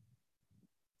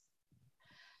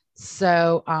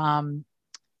 So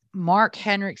Mark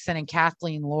Henriksen and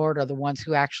Kathleen Lord are the ones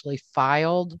who actually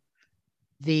filed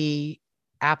the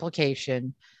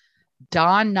application.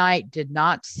 Don Knight did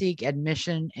not seek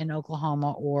admission in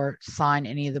Oklahoma or sign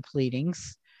any of the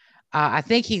pleadings. I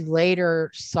think he later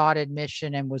sought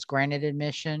admission and was granted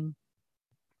admission.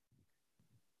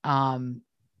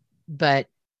 But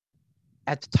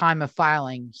at the time of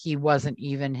filing, he wasn't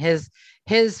even, his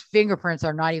fingerprints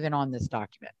are not even on this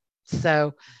document.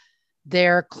 So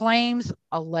their claims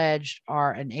alleged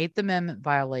are an Eighth Amendment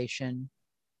violation.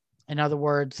 In other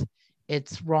words,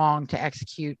 it's wrong to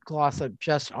execute Glossip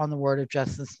just on the word of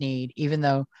Justice Sneed, even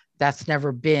though that's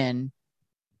never been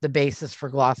the basis for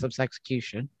Glossip's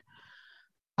execution.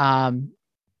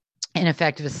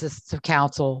 Ineffective assistance of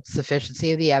counsel,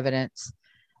 sufficiency of the evidence,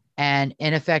 and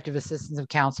ineffective assistance of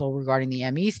counsel regarding the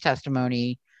ME's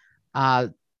testimony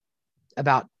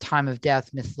about time of death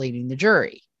misleading the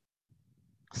jury.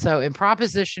 So in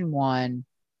Proposition 1,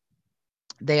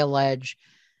 they allege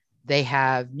they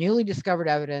have newly discovered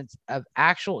evidence of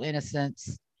actual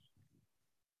innocence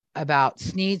about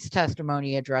Sneed's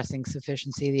testimony addressing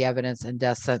sufficiency of the evidence and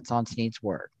death sentence on Sneed's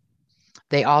word.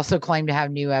 They also claim to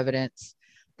have new evidence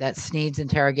that Sneed's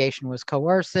interrogation was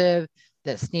coercive,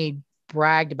 that Sneed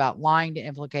bragged about lying to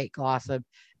implicate Glossip,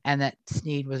 and that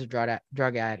Sneed was a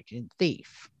drug addict and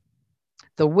thief.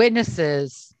 The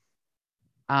witnesses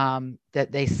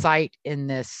that they cite in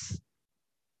this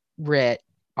writ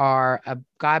are a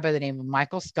guy by the name of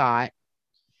Michael Scott,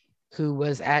 who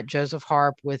was at Joseph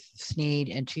Harp with Sneed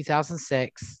in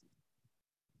 2006.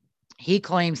 He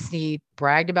claims Sneed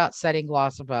bragged about setting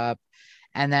Glossip up,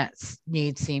 and that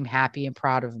Sneed seemed happy and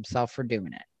proud of himself for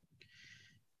doing it.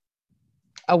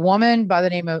 A woman by the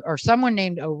name of, or someone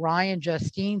named Orion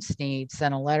Justine Sneed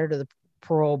sent a letter to the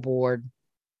parole board.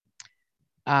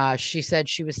 She said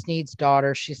she was Sneed's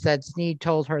daughter. She said Sneed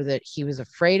told her that he was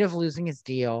afraid of losing his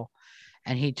deal,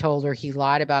 and he told her he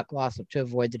lied about Glossip to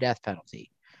avoid the death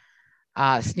penalty.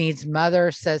 Sneed's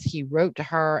mother says he wrote to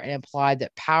her and implied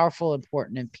that powerful,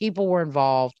 important people were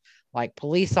involved, like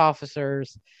police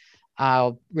officers,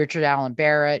 Richard Allen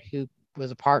Barrett, who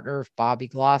was a partner of Bobby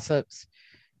Glossip's,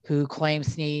 who claimed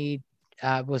Sneed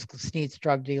was Sneed's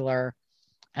drug dealer,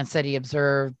 and said he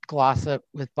observed Glossip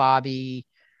with Bobby,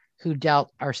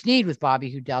 Sneed with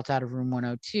Bobby, who dealt out of room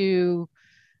 102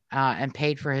 and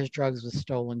paid for his drugs with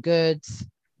stolen goods.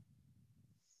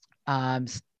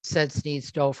 said Sneed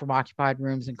stole from occupied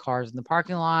rooms and cars in the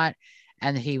parking lot,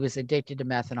 and that he was addicted to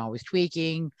meth and always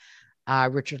tweaking.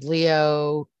 Richard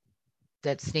Leo,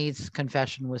 that Sneed's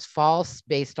confession was false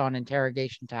based on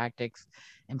interrogation tactics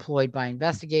employed by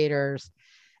investigators.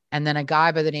 And then a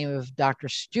guy by the name of Dr.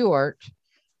 Stewart,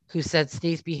 who said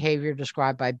Sneed's behavior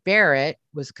described by Barrett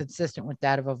was consistent with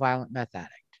that of a violent meth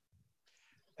addict.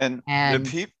 And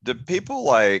the people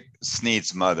like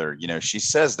Sneed's mother, she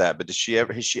says that, but has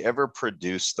she ever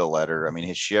produced the letter? I mean,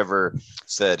 has she ever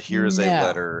said, here's a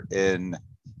letter in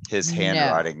his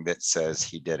handwriting that says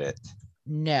he did it?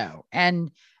 No.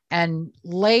 And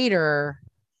later,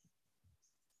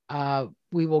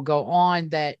 we will go on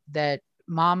that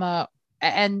Mama,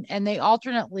 and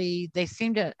they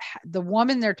seem to, the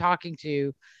woman they're talking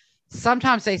to,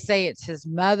 sometimes they say it's his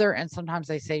mother and sometimes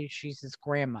they say she's his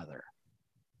grandmother.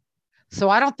 So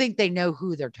I don't think they know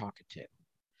who they're talking to.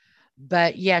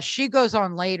 But yeah, she goes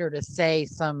on later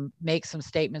to make some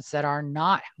statements that are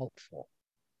not helpful.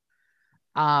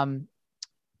 And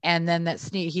then that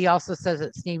Sneed, he also says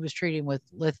that Sneed was treated with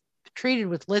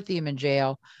lithium in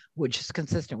jail, which is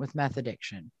consistent with meth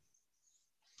addiction.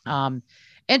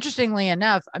 Interestingly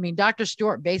enough, I mean, Dr.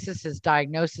 Stewart bases his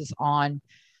diagnosis on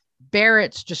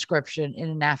Barrett's description in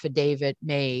an affidavit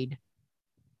made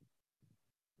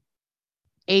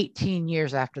 18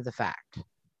 years after the fact,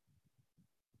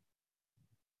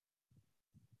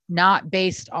 not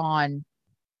based on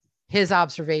his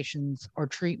observations or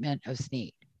treatment of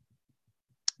Sneed.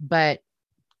 But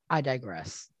I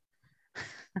digress.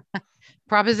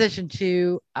 Proposition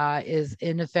 2 is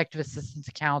ineffective assistance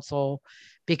to counsel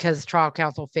because trial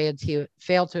counsel failed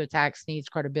to attack Sneed's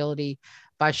credibility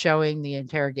by showing the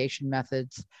interrogation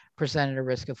methods presented a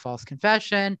risk of false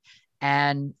confession,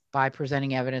 and by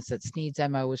presenting evidence that Sneed's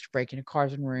MO was to break into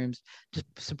cars and rooms to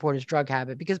support his drug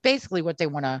habit. Because basically what they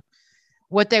want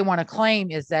to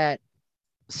claim is that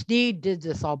Sneed did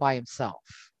this all by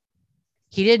himself.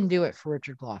 He didn't do it for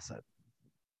Richard Glossip.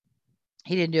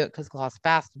 He didn't do it because Glossip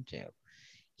asked him to.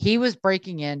 He was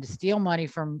breaking in to steal money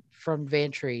from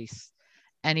Van Treese,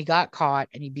 and he got caught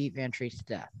and he beat Van Treese to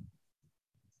death.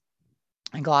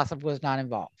 And Glossip was not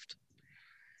involved.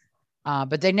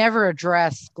 But they never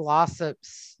addressed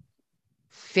Glossip's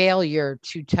failure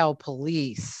to tell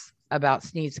police about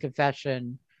Sneed's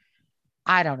confession,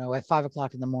 I don't know, at 5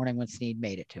 o'clock in the morning when Sneed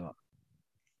made it to him.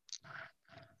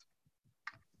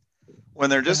 When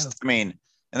they're just, I mean,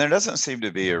 and there doesn't seem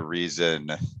to be a reason,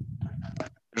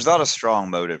 there's not a strong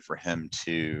motive for him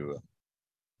to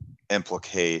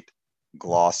implicate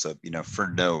Glossip, for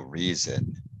no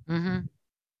reason. Mm-hmm.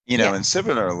 And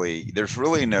similarly, there's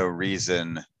really no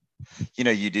reason,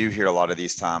 you do hear a lot of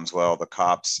these times, well, the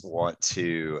cops want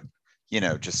to,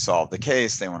 just solve the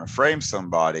case. They want to frame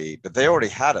somebody, but they already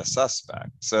had a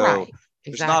suspect. So right.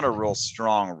 There's not a real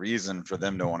strong reason for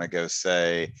them to want to go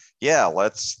say, yeah,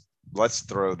 let's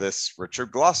throw this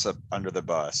Richard Glossip under the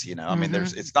bus. I mean,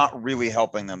 it's not really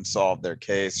helping them solve their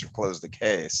case or close the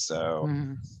case. So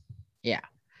yeah.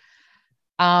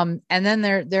 And then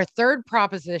their third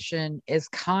proposition is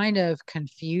kind of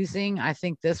confusing. I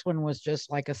think this one was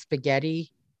just like a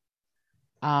spaghetti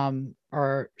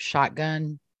or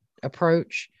shotgun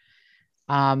approach.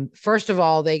 First of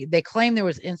all, they claim there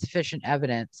was insufficient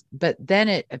evidence, but then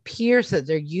it appears that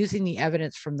they're using the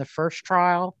evidence from the first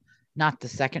trial, not the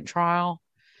second trial.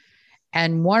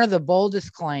 And one of the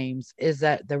boldest claims is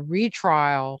that the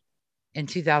retrial in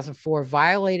 2004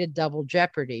 violated double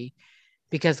jeopardy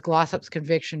because Glossip's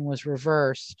conviction was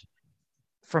reversed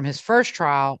from his first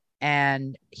trial,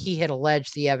 and he had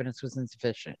alleged the evidence was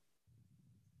insufficient.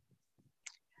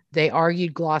 They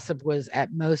argued Glossip was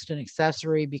at most an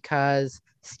accessory because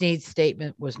Sneed's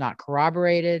statement was not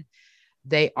corroborated.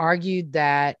 They argued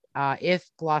that if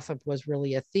Glossip was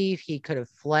really a thief, he could have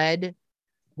fled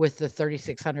with the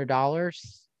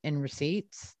 $3,600 in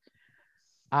receipts,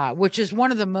 which is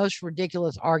one of the most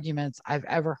ridiculous arguments I've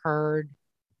ever heard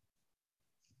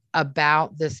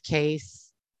about this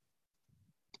case.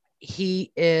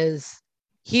 He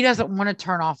doesn't want to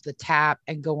turn off the tap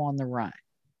and go on the run.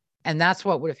 And that's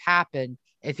what would have happened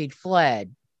if he'd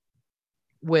fled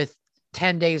with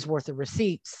 10 days worth of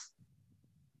receipts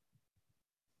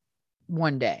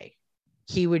one day.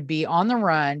 He would be on the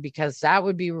run because that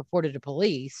would be reported to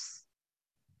police.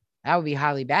 That would be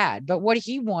highly bad. But what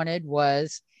he wanted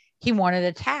was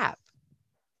a tap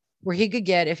where he could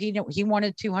get, if he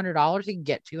wanted $200, he could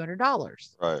get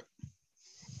 $200. Right.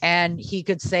 And he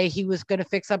could say he was going to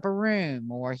fix up a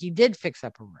room, or he did fix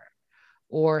up a room,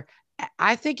 or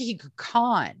I think he could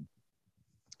con.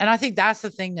 And I think that's the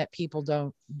thing that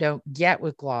people don't get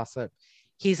with Glossip.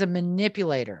 He's a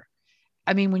manipulator.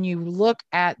 I mean, when you look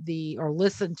at or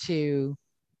listen to,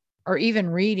 or even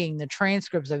reading the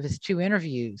transcripts of his 2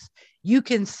 interviews, you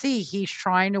can see he's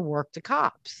trying to work the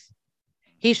cops.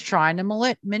 He's trying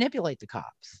to manipulate the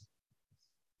cops.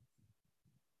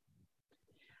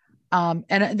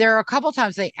 And there are a couple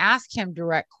times they ask him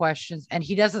direct questions and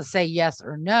he doesn't say yes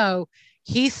or no.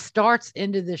 He starts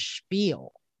into this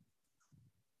spiel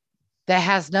that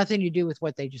has nothing to do with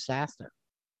what they just asked him.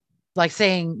 Like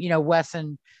saying, Wes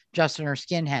and Justin are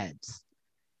skinheads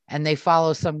and they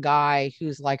follow some guy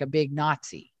who's like a big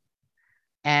Nazi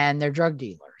and they're drug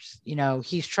dealers.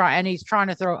 He's trying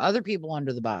to throw other people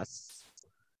under the bus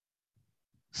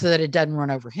so that it doesn't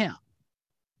run over him.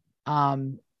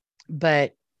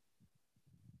 But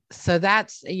so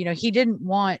that's, he didn't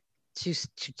want to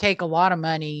take a lot of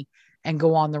money and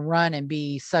go on the run and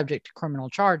be subject to criminal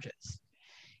charges.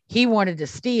 He wanted to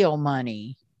steal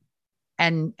money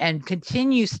and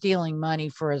continue stealing money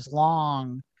for as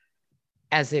long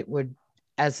as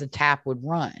the tap would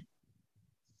run.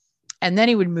 And then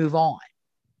he would move on.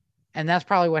 And that's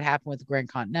probably what happened with the Grand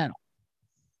Continental.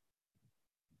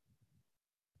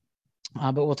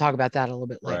 But we'll talk about that a little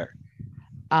bit later.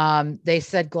 Right. They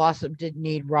said Glossip didn't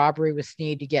need robbery with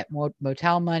Sneed to get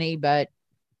motel money, but,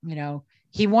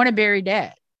 he wanted Barry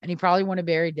dead. And he probably wanted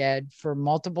Barry dead for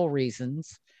multiple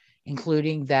reasons,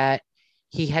 including that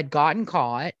he had gotten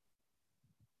caught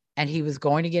and he was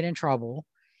going to get in trouble.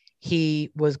 He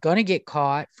was going to get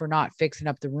caught for not fixing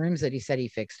up the rooms that he said he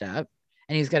fixed up.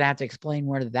 And he's going to have to explain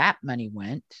where that money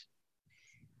went.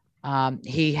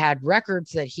 He had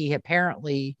records that he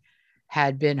apparently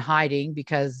had been hiding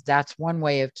because that's one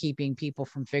way of keeping people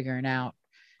from figuring out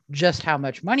just how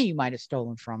much money you might have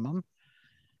stolen from them.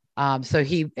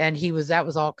 That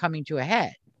was all coming to a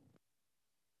head.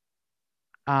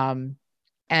 And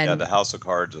the house of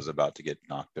cards was about to get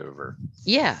knocked over.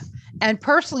 Yeah. And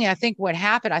personally, I think what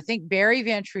happened, I think Barry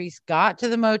Van Treese got to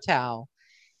the motel.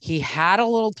 He had a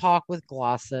little talk with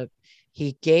Glossip.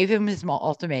 He gave him his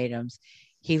ultimatums.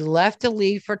 He left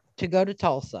to go to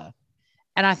Tulsa.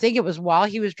 And I think it was while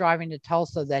he was driving to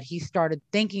Tulsa that he started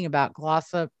thinking about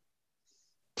Glossip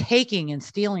taking and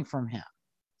stealing from him.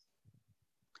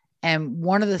 And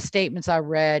one of the statements I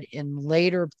read in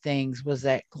later things was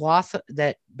that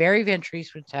Barry Van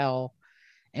Treese would tell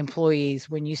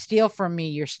employees, when you steal from me,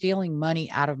 you're stealing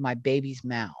money out of my baby's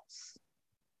mouths.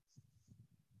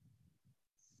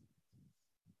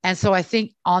 And so I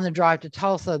think on the drive to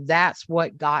Tulsa, that's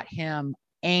what got him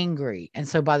angry. And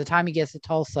so by the time he gets to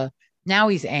Tulsa, now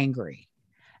he's angry.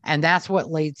 And that's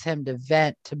what leads him to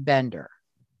vent to Bender.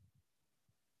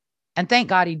 And thank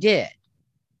God he did.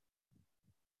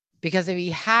 Because if he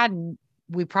hadn't,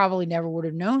 we probably never would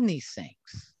have known these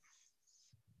things.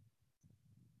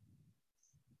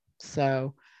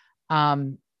 So,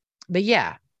 but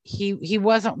yeah, he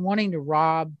wasn't wanting to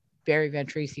rob Barry Van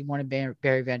Treese. He wanted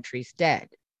Barry Van Treese dead.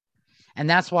 And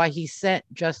that's why he sent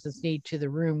Justin Sneed to the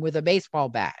room with a baseball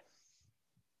bat.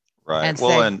 Right. And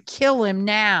said, kill him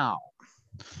now.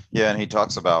 Yeah. And he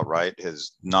talks about,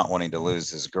 his not wanting to lose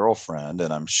his girlfriend.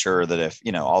 And I'm sure that if,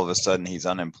 all of a sudden he's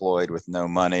unemployed with no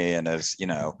money and is,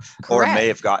 or may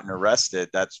have gotten arrested,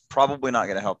 that's probably not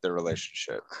going to help their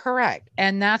relationship. Correct.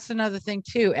 And that's another thing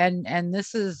too. And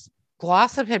this is,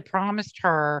 Glossip had promised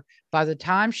her by the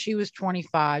time she was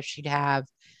 25, she'd have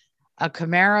a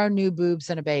Camaro, new boobs,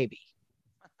 and a baby.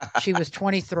 She was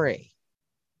 23.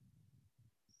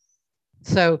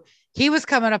 So he was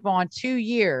coming up on 2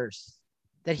 years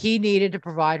that he needed to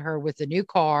provide her with a new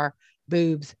car,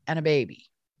 boobs, and a baby.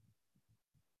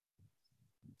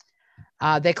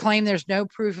 They claim there's no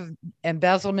proof of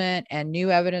embezzlement, and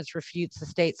new evidence refutes the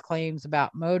state's claims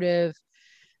about motive,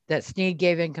 that Sneed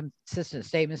gave inconsistent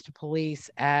statements to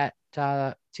police and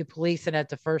at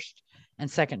the first and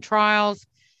second trials,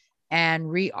 and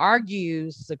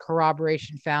re-argues the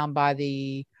corroboration found by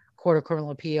the Court of Criminal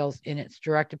Appeals in its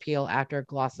direct appeal after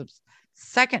Glossip's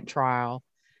second trial,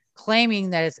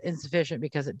 claiming that it's insufficient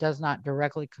because it does not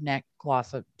directly connect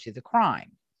Glossip to the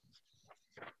crime.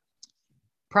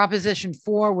 Proposition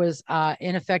 4 was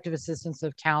ineffective assistance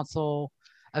of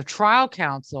trial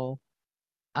counsel,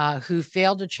 who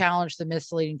failed to challenge the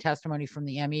misleading testimony from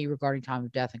the ME regarding time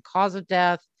of death and cause of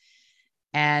death,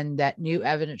 and that new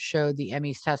evidence showed the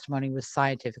ME's testimony was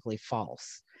scientifically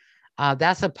false.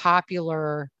 That's a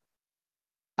popular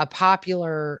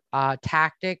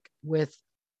tactic with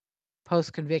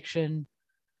post-conviction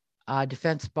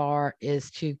defense bar,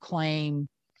 is to claim,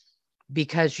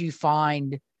 because you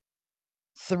find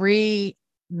 3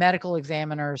 medical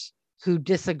examiners who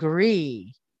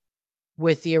disagree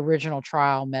with the original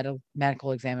trial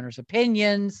medical examiner's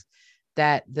opinions,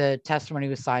 that the testimony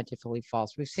was scientifically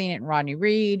false. We've seen it in Rodney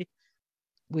Reed.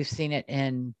 We've seen it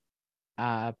in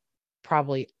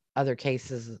probably other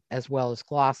cases as well as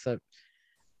Glossip.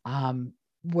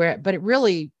 But it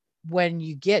really, when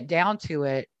you get down to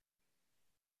it,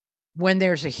 when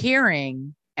there's a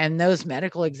hearing and those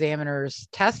medical examiners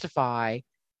testify,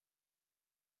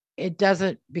 it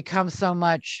doesn't become so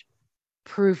much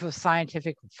proof of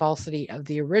scientific falsity of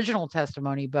the original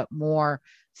testimony, but more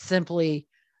simply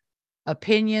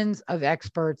opinions of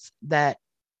experts that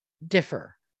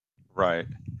differ. Right.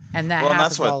 And that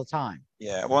happens all the time.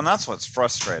 Yeah. Well, and that's what's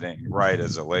frustrating, right?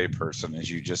 As a layperson, is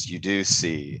you do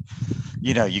see,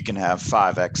 you can have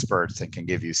 5 experts that can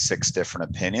give you 6 different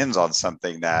opinions on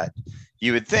something that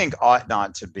you would think ought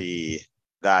not to be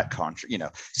that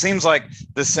seems like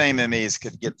the same MEs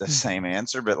could get the same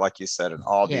answer, but like you said, in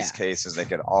all these cases, they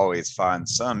could always find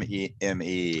some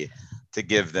ME to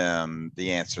give them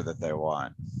the answer that they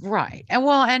want. Right. And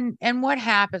what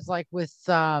happens, like with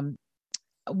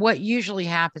what usually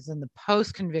happens in the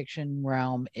post-conviction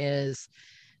realm, is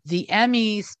the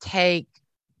MEs take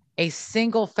a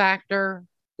single factor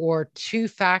or 2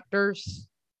 factors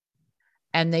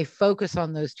and they focus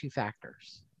on those 2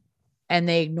 factors and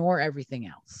they ignore everything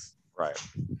else. Right.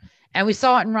 And we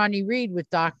saw it in Rodney Reed with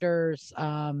doctors,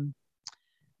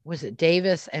 was it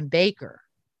Davis and Baker,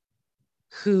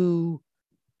 who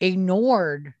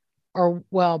ignored,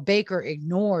 Baker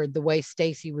ignored the way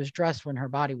Stacy was dressed when her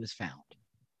body was found,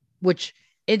 which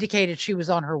indicated she was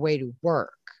on her way to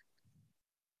work,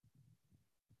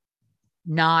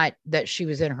 not that she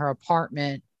was in her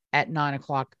apartment at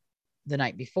 9:00 the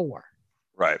night before.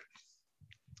 Right.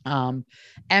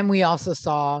 And we also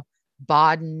saw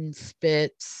Bodden,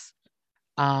 Spitz,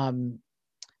 Riddick,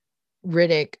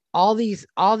 all these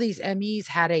MEs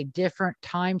had a different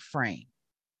time frame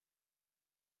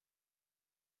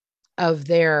of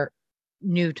their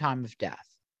new time of death.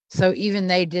 So even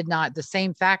they did not, the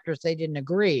same factors, they didn't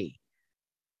agree.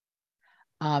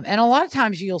 And a lot of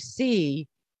times you'll see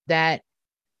that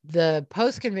the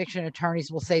post-conviction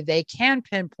attorneys will say they can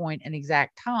pinpoint an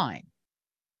exact time,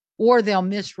 or they'll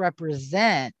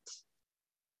misrepresent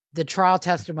the trial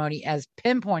testimony as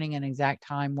pinpointing an exact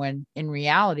time, when in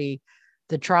reality,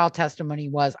 the trial testimony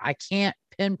was, I can't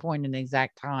pinpoint an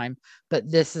exact time, but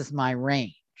this is my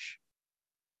range.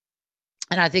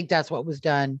 And I think that's what was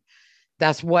done.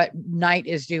 That's what Knight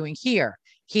is doing here.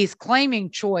 He's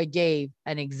claiming Choi gave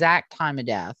an exact time of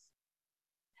death,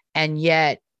 and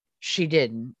yet she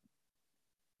didn't.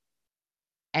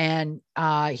 And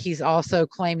he's also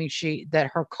claiming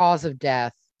that her cause of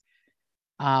death,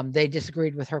 they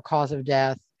disagreed with her cause of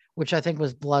death, which I think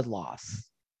was blood loss,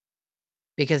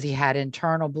 because he had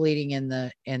internal bleeding in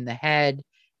the head,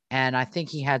 and I think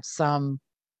he had some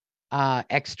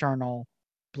external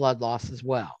blood loss as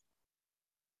well.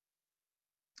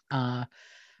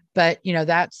 But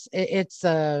that's it's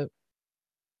a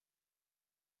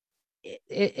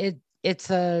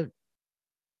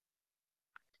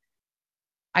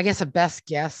I guess a best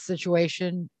guess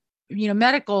situation.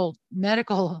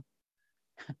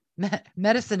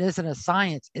 Medicine isn't a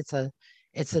science.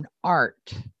 It's an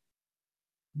art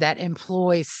that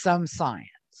employs some science,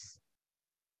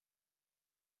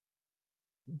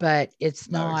 but it's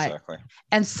not. Exactly.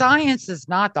 And science is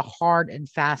not the hard and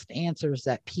fast answers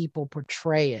that people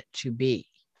portray it to be.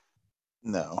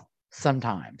 No.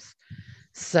 Sometimes.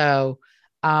 So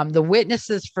the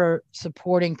witnesses for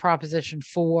supporting Proposition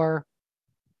 4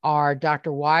 are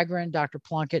Dr. Wygren, Dr.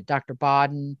 Plunkett, Dr.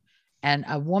 Bodden, and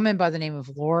a woman by the name of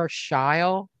Laura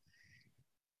Scheil.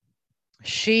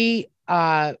 She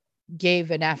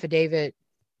gave an affidavit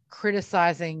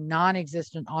criticizing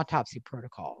non-existent autopsy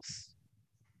protocols.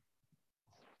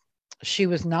 She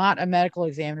was not a medical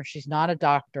examiner. She's not a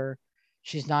doctor.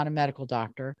 She's not a medical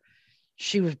doctor.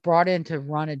 She was brought in to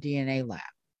run a DNA lab,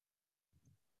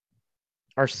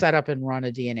 or set up and run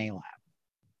a DNA lab.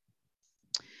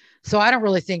 So I don't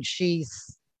really think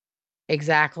she's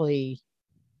exactly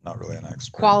not really an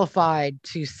expert qualified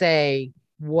to say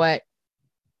what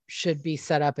should be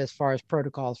set up as far as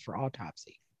protocols for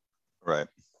autopsy. Right.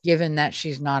 Given that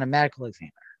she's not a medical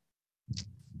examiner.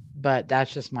 But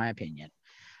that's just my opinion.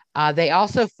 They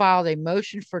also filed a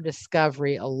motion for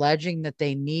discovery alleging that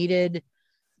they needed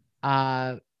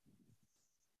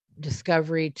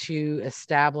discovery to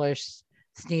establish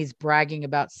Sneed's bragging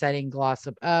about setting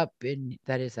Glossip up, and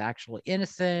that is actually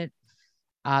innocent.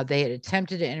 They had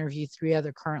attempted to interview 3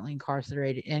 other currently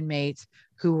incarcerated inmates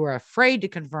who were afraid to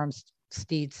confirm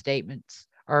Sneed's statements,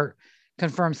 or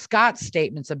confirm Scott's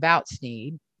statements about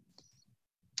Sneed.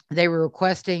 They were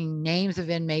requesting names of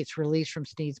inmates released from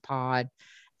Sneed's pod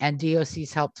and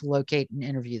DOC's help to locate and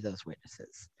interview those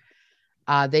witnesses.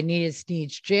 They needed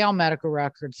Snead's jail medical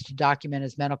records to document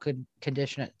his medical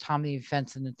condition at the time of the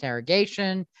offense and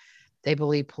interrogation. They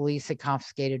believe police had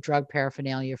confiscated drug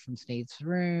paraphernalia from Snead's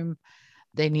room.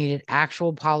 They needed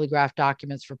actual polygraph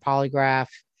documents for polygraph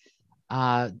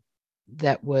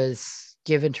that was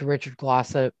given to Richard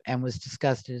Glossip and was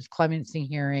discussed at his clemency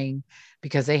hearing,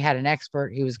 because they had an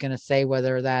expert who was going to say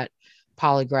whether that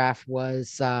polygraph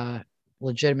was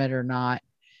legitimate or not.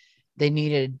 They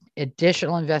needed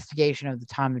additional investigation of the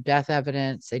time of death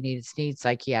evidence. They needed Snead's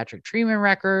psychiatric treatment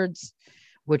records,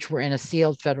 which were in a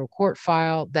sealed federal court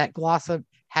file that Glossip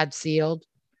had sealed.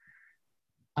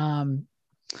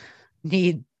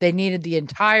 They needed the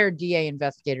entire DA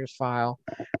investigator's file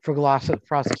for Glossip's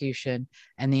prosecution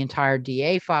and the entire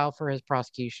DA file for his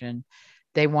prosecution.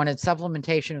 They wanted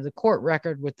supplementation of the court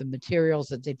record with the materials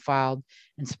that they'd filed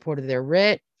in support of their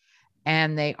writ.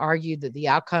 And they argued that the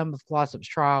outcome of Glossip's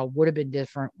trial would have been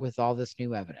different with all this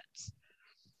new evidence.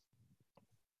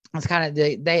 That's kind of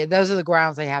those are the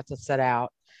grounds they have to set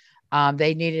out.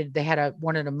 They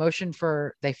filed a motion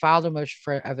for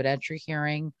evidentiary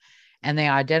hearing, and they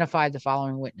identified the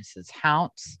following witnesses: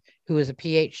 Hounts, who is a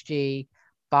PhD,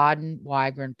 Bodden,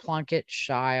 Wygren, Plunkett,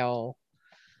 Scheil,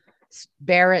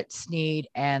 Barrett, Snead,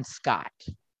 and Scott.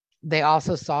 They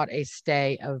also sought a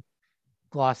stay of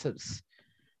Glossip's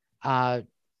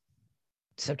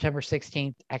September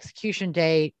 16th execution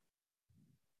date.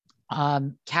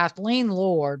 Kathleen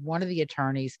Lord, one of the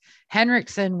attorneys,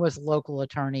 Henriksen was a local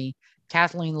attorney.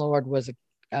 Kathleen Lord was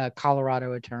a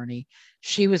Colorado attorney.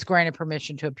 She was granted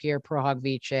permission to appear pro hoc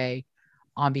vice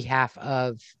on behalf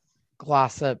of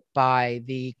Glossip by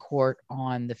the court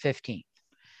on the 15th.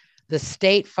 The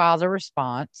state filed a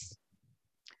response,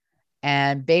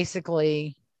 and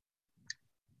basically,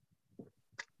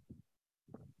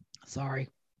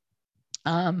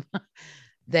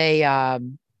 they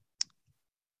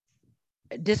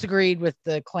disagreed with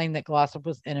the claim that Glossip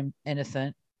was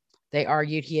innocent. They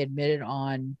argued he admitted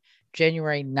on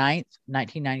January 9th,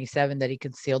 1997, that he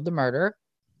concealed the murder.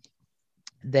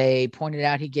 They pointed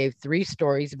out he gave 3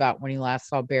 stories about when he last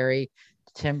saw Barry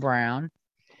to Tim Brown,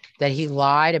 that he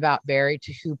lied about Barry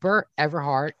to Hooper,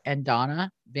 Everhart, and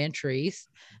Donna Van Treese,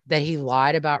 that he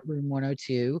lied about room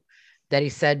 102, that he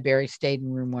said Barry stayed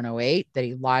in room 108, that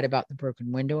he lied about the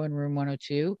broken window in room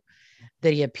 102,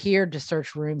 that he appeared to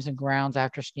search rooms and grounds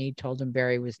after Snead told him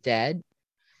Barry was dead,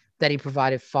 that he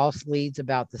provided false leads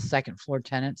about the second floor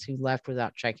tenants who left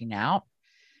without checking out,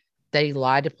 that he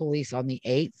lied to police on the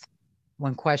 8th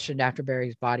when questioned after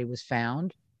Barry's body was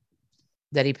found,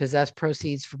 that he possessed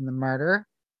proceeds from the murder.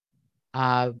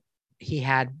 He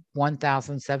had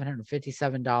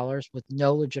 $1,757 with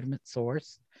no legitimate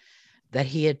source, that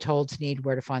he had told Snead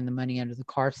where to find the money under the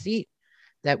car seat,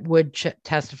 that Wood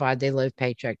testified they lived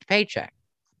paycheck to paycheck.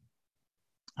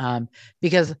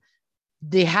 Because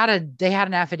they had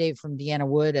an affidavit from Deanna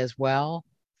Wood as well,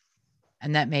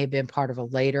 and that may have been part of a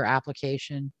later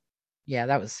application. Yeah,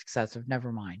 that was successive.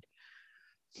 Never mind.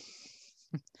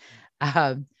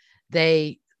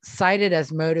 They cited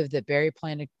as motive that Barry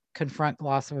planned to confront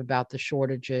Glossip about the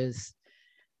shortages,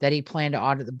 that he planned to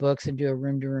audit the books and do a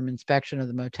room-to-room inspection of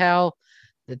the motel,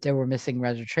 that there were missing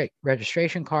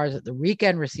registration cards, that the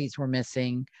weekend receipts were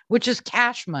missing, which is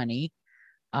cash money,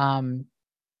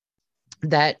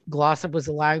 that Glossip was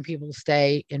allowing people to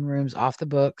stay in rooms off the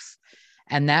books,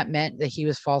 and that meant that he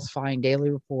was falsifying daily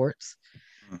reports,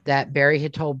 that Barry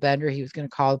had told Bender he was going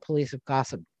to call the police if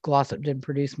Glossip didn't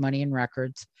produce money and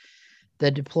records.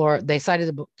 They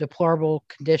cited the deplorable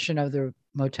condition of the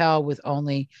motel with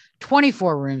only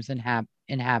 24 rooms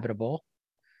inhabitable.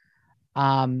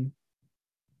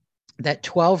 That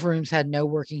 12 rooms had no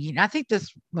working heat. I think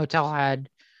this motel had,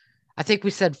 I think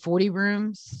we said 40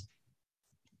 rooms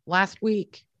last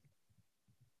week.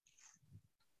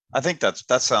 I think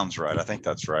that sounds right. I think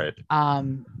that's right.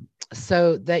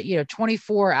 So that,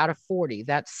 24 out of 40,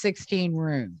 that's 16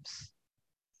 rooms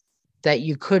that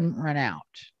you couldn't rent out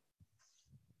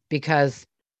because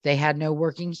they had no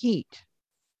working heat,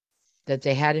 that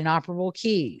they had inoperable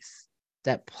keys,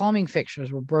 that plumbing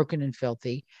fixtures were broken and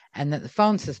filthy, and that the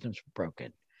phone systems were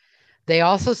broken. They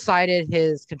also cited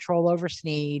his control over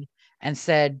Snead and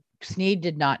said Snead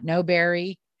did not know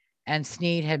Barry, and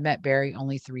Snead had met Barry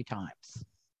only 3 times.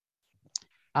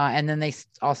 And then they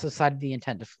also cited the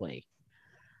intent to flee.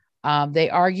 They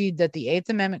argued that the 8th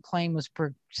Amendment claim was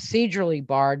procedurally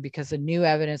barred because the new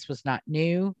evidence was not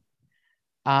new,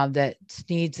 that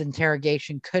Snead's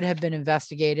interrogation could have been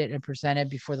investigated and presented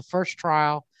before the first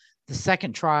trial, the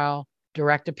second trial,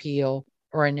 direct appeal,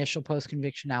 or initial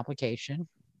post-conviction application.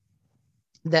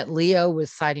 that Leo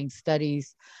was citing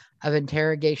studies of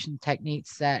interrogation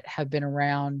techniques that have been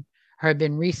around or have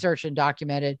been researched and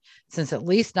documented since at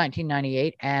least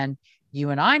 1998. And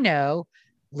you and I know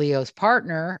Leo's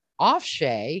partner,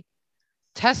 Offshay,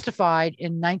 testified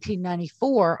in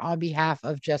 1994 on behalf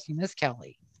of Jesse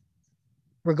Misskelley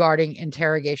regarding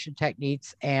interrogation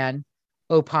techniques and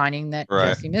opining that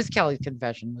Jesse Misskelley's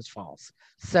confession was false.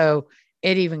 So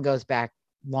it even goes back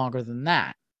longer than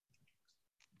that.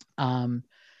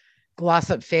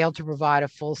 Glossip failed to provide a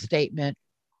full statement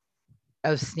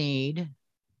of Sneed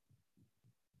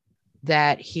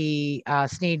that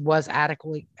Sneed was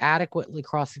adequately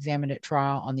cross-examined at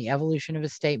trial on the evolution of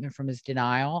his statement from his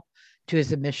denial to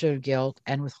his admission of guilt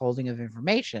and withholding of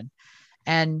information.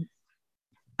 And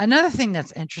another thing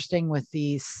that's interesting with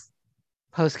these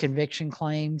post-conviction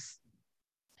claims,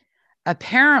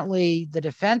 apparently the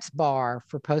defense bar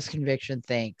for post-conviction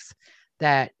thinks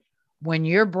that when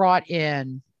you're brought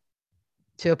in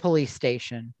to a police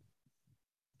station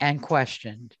and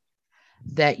questioned,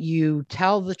 that you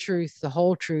tell the truth, the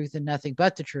whole truth, and nothing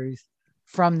but the truth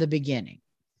from the beginning,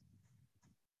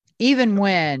 even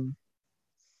when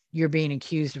you're being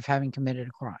accused of having committed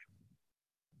a crime.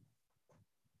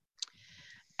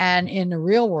 And in the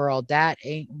real world, that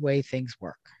ain't the way things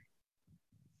work.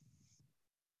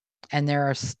 And there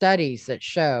are studies that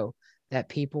show that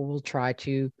people will try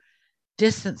to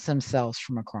distance themselves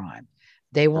from a crime.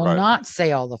 They will not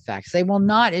say all the facts. They will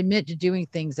not admit to doing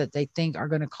things that they think are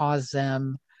going to cause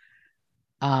them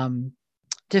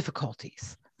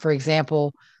difficulties. For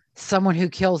example, someone who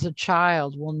kills a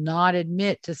child will not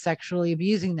admit to sexually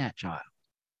abusing that child,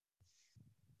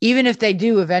 even if they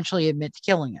do eventually admit to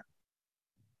killing him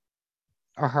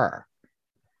or her.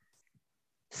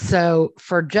 So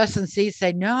for Justin C to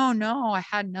say, no, I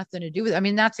had nothing to do with it. I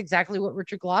mean, that's exactly what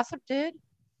Richard Glossip did.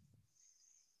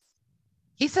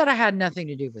 He said, I had nothing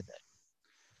to do with it.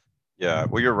 Yeah,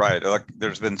 well, you're right. Like,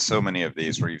 there's been so many of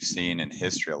these where you've seen in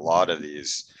history a lot of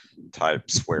these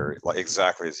types where, like,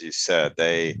 exactly as you said,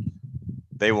 they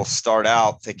will start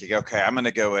out thinking, okay, I'm going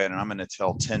to go in and I'm going to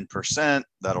tell 10%.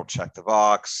 That'll check the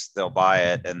box. They'll buy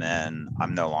it, and then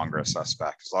I'm no longer a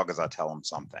suspect as long as I tell them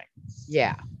something.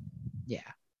 Yeah.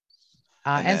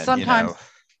 And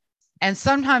then,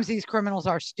 sometimes these criminals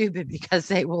are stupid because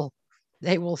they will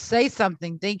say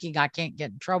something thinking I can't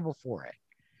get in trouble for it.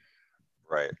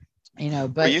 Right.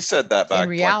 But you said that back in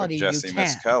reality, like with Jesse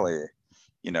Misskelley.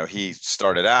 He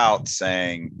started out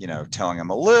saying, telling him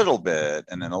a little bit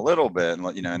and then a little bit,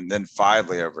 and then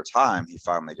finally over time, he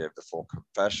finally gave the full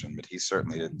confession, but he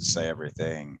certainly didn't say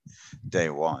everything day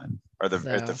one or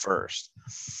at the first.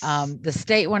 The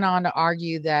state went on to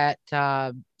argue that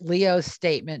Leo's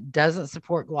statement doesn't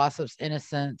support Glossip's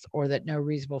innocence or that no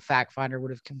reasonable fact finder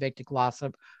would have convicted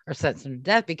Glossip or sentenced him to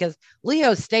death because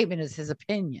Leo's statement is his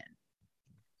opinion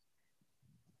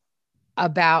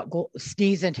about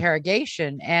Sneed's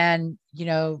interrogation. And,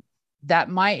 that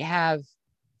might have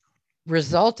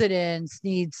resulted in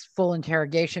Sneed's full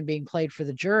interrogation being played for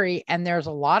the jury. And there's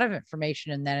a lot of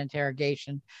information in that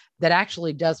interrogation that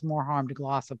actually does more harm to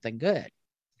Glossip than good.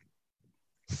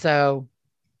 So,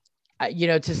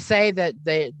 to say that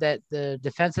the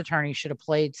defense attorney should have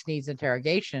played Sneed's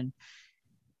interrogation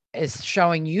is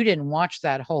showing you didn't watch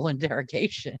that whole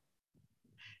interrogation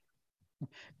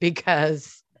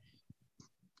because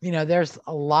there's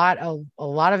a lot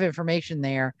of information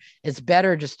there. It's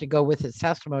better just to go with his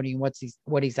testimony and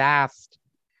what he's asked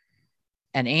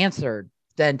and answered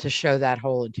than to show that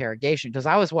whole interrogation. Because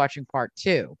I was watching part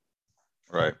 2.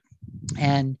 Right.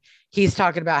 And he's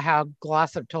talking about how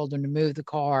Glossip told him to move the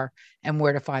car and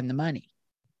where to find the money.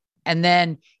 And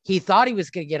then he thought he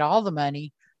was going to get all the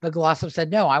money, but Glossip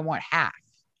said, no, I want half.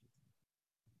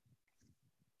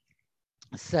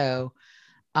 So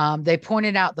they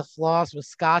pointed out the flaws with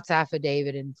Scott's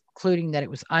affidavit, including that it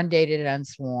was undated and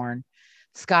unsworn.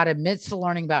 Scott admits to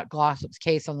learning about Glossip's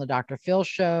case on the Dr. Phil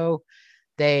show.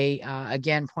 They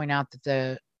again point out that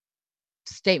the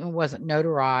statement wasn't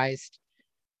notarized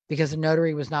because the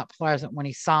notary was not present when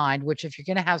he signed, which if you're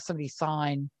going to have somebody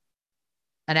sign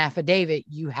an affidavit,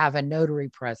 you have a notary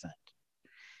present.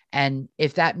 And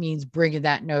if that means bringing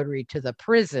that notary to the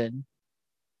prison,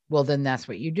 well, then that's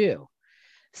what you do.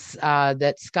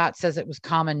 That Scott says it was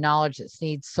common knowledge that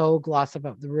Sneed sold Glossip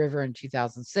up the river in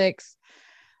 2006.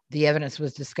 The evidence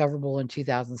was discoverable in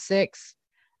 2006,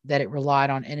 that it relied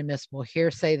on inadmissible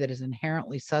hearsay that is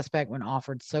inherently suspect when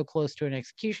offered so close to an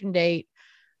execution date.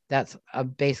 That's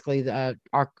basically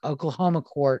our Oklahoma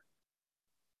court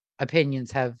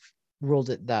opinions have ruled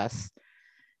it thus.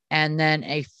 And then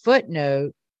a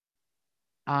footnote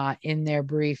in their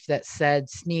brief that said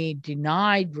Sneed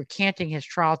denied recanting his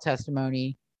trial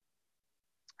testimony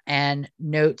and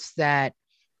notes that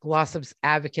Glossip's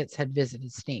advocates had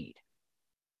visited Sneed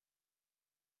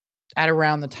at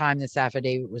around the time this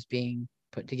affidavit was being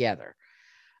put together.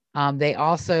 They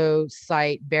also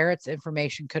cite Barrett's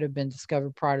information could have been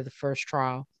discovered prior to the first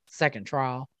trial, second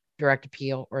trial, direct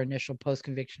appeal, or initial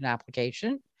post-conviction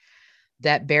application,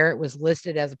 that Barrett was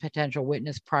listed as a potential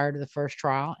witness prior to the first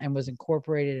trial and was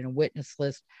incorporated in a witness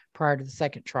list prior to the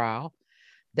second trial,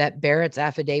 that Barrett's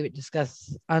affidavit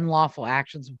discusses unlawful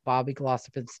actions of Bobby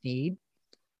Glossip and Sneed,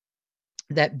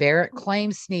 that Barrett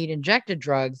claims Sneed injected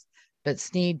drugs, but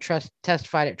Sneed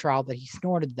testified at trial that he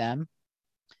snorted them.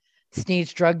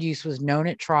 Sneed's drug use was known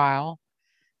at trial.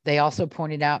 They also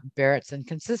pointed out Barrett's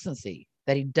inconsistency,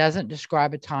 that he doesn't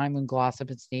describe a time when Glossip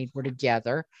and Sneed were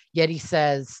together, yet he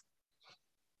says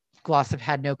Glossip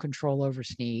had no control over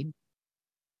Sneed,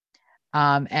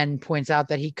 and points out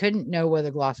that he couldn't know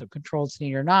whether Glossip controlled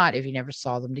Sneed or not if he never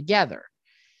saw them together.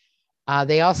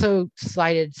 They also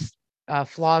cited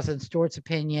flaws in Stewart's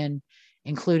opinion,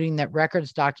 including that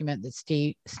records document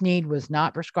that Sneed was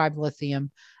not prescribed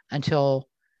lithium until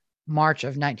March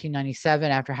of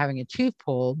 1997 after having a tooth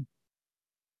pulled,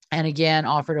 and again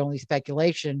offered only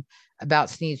speculation about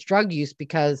Sneed's drug use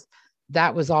because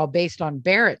that was all based on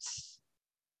Barrett's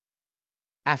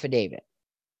affidavit.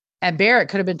 And Barrett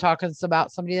could have been talking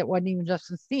about somebody that wasn't even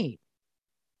Justin Sneed,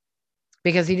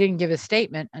 because he didn't give his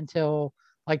statement until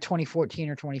like 2014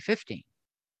 or 2015.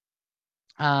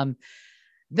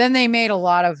 Then they made a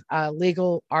lot of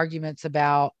legal arguments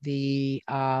about the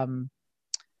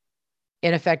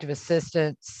ineffective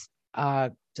assistance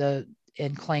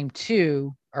in Claim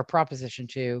 2 or Proposition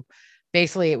 2.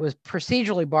 Basically, it was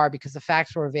procedurally barred because the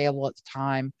facts were available at the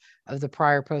time of the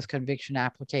prior post-conviction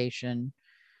application.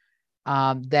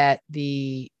 That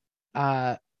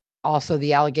also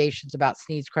the allegations about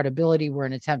Sneed's credibility were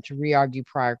an attempt to re-argue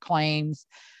prior claims,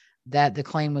 that the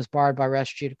claim was barred by res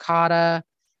judicata,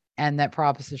 and that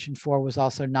Proposition 4 was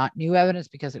also not new evidence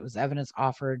because it was evidence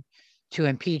offered to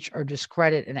impeach or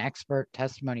discredit an expert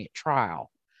testimony at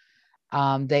trial.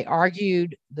 They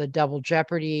argued the double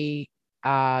jeopardy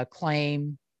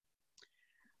claim,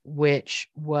 which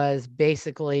was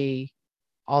basically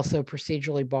also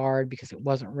procedurally barred because it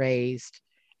wasn't raised.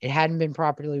 It hadn't been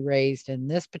properly raised in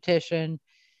this petition.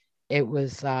 It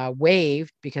was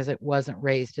waived because it wasn't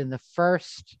raised in the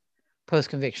first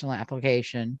post-conviction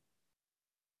application.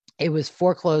 It was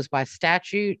foreclosed by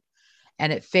statute,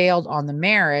 and it failed on the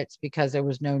merits because there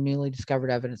was no newly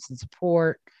discovered evidence in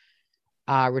support,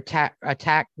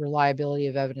 attacked reliability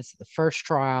of evidence at the first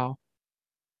trial,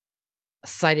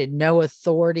 cited no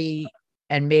authority,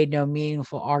 and made no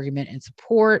meaningful argument in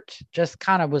support. Just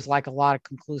kind of was like a lot of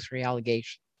conclusory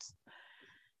allegations.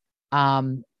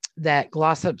 That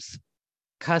Glossip's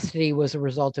custody was a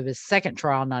result of his second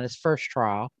trial, not his first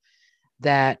trial.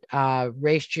 That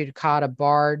res judicata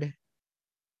barred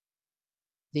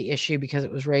the issue because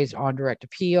it was raised on direct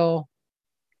appeal.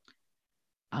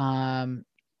 And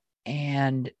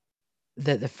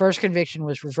that the first conviction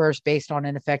was reversed based on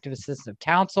ineffective assistance of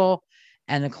counsel,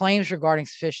 and the claims regarding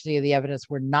sufficiency of the evidence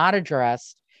were not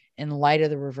addressed in light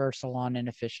of the reversal on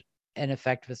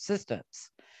ineffective assistance.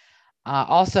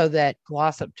 Also, that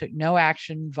Glossip took no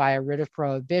action via writ of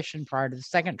prohibition prior to the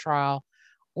second trial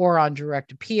or on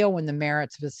direct appeal when the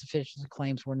merits of his sufficiency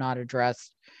claims were not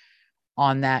addressed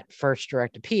on that first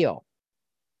direct appeal.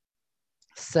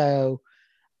 So,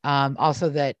 also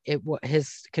that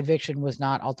his conviction was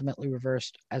not ultimately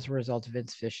reversed as a result of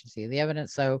insufficiency of the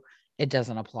evidence, so it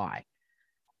doesn't apply.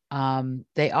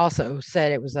 They also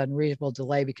said it was unreasonable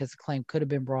delay because the claim could have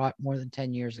been brought more than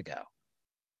 10 years ago.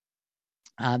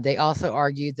 They also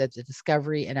argued that the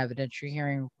discovery and evidentiary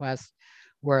hearing requests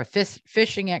were a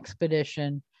fishing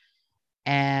expedition,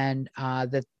 and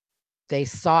that they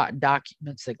sought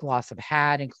documents that Glossip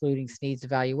had, including Sneed's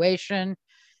evaluation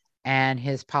and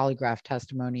his polygraph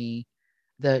testimony,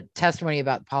 the testimony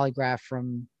about polygraph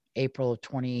from April of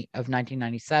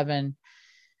 1997,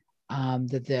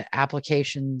 that the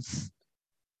allegations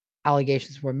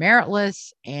were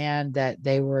meritless, and that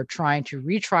they were trying to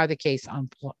retry the case on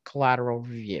collateral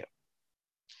review.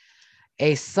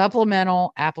 A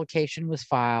supplemental application was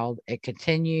filed. It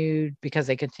continued because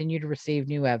they continued to receive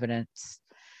new evidence.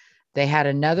 They had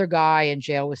another guy in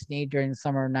jail with Sneed during the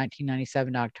summer of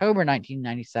 1997 to October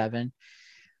 1997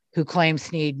 who claimed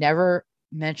Sneed never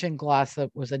mentioned Glossip,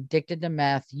 was addicted to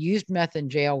meth, used meth in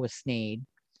jail with Sneed.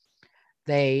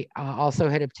 They also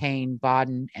had obtained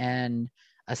Baden and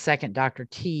a second Dr.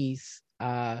 Treese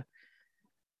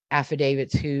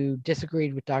affidavits who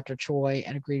disagreed with Dr. Choi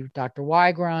and agreed with Dr.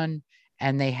 Wygron,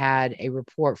 And they had a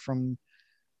report from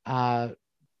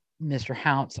Mr.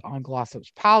 Hounce on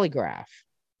Glossop's polygraph.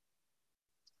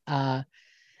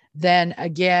 Then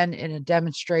again, in a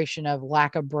demonstration of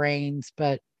lack of brains,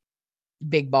 but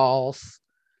big balls,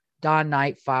 Don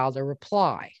Knight filed a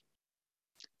reply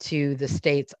to the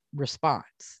state's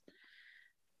response.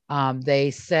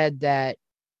 They said that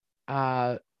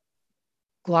Glossop's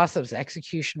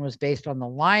execution was based on the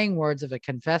lying words of a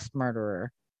confessed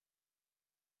murderer.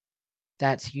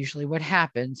 That's usually what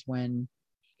happens when,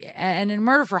 and in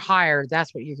murder for hire,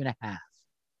 that's what you're going to have.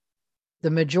 The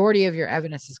majority of your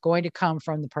evidence is going to come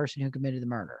from the person who committed the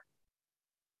murder.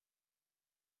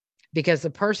 Because the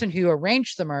person who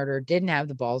arranged the murder didn't have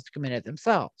the balls to commit it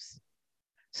themselves.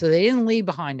 So they didn't leave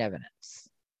behind evidence.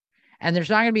 And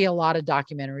there's not going to be a lot of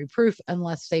documentary proof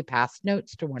unless they pass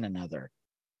notes to one another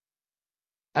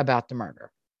about the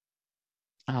murder.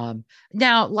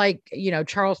 Now, like,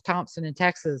 Charles Thompson in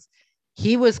Texas,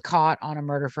 he was caught on a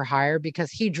murder for hire because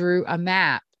he drew a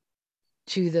map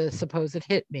to the supposed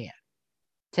hitman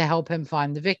to help him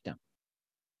find the victim.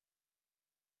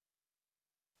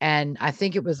 And I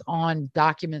think it was on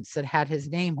documents that had his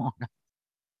name on them.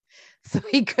 So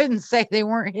he couldn't say they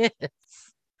weren't his.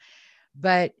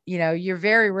 But, you're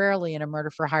very rarely in a murder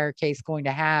for hire case going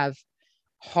to have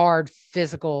hard,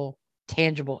 physical,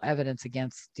 tangible evidence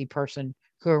against the person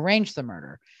who arranged the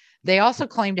murder. They also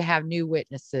claim to have new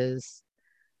witnesses.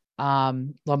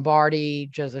 Lombardi,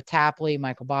 Joseph Tapley,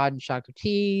 Michael Bodden, Shaka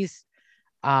Treese.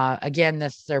 Again,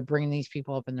 they're bringing these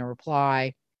people up in the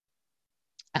reply.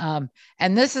 And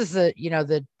this is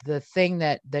the thing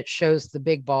that shows the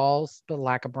big balls, the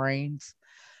lack of brains.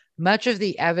 Much of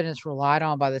the evidence relied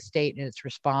on by the state in its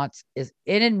response is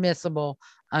inadmissible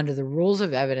under the rules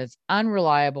of evidence,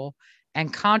 unreliable,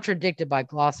 and contradicted by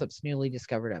Glossop's newly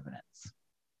discovered evidence.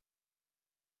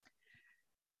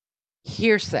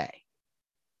 Hearsay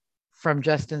from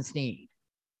Justin Sneed,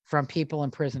 from people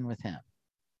in prison with him.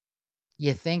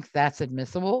 You think that's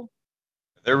admissible?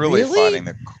 They're really fighting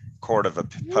the court of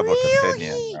public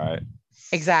opinion, right?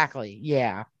 Exactly.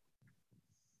 Yeah.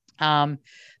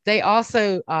 They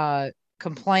also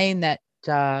complained that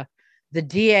the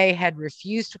DA had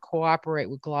refused to cooperate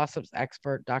with Glossop's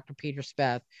expert, Dr. Peter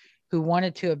Speth, who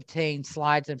wanted to obtain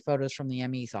slides and photos from the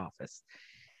ME's office.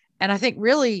 And I think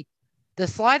really the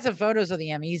slides and photos of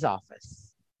the ME's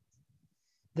office,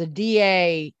 the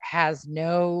DA has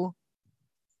no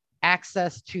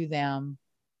access to them.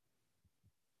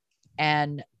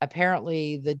 And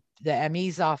apparently the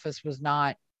ME's office was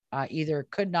not either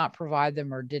could not provide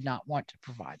them or did not want to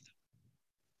provide them.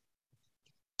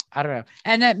 I don't know.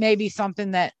 And that may be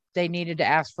something that they needed to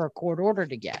ask for a court order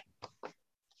to get.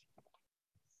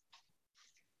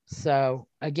 So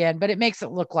again, but it makes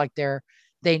it look like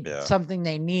something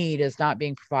they need is not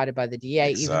being provided by the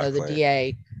DA, even though the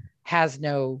DA has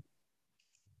no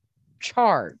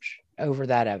charge over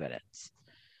that evidence.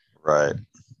 Right.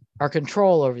 Or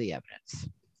control over the evidence.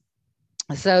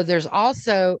 So there's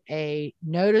also a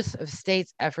notice of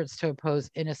state's efforts to oppose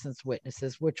innocence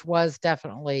witnesses, which was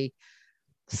definitely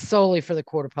solely for the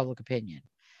court of public opinion.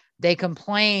 They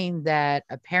complained that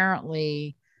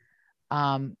apparently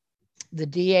the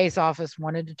DA's office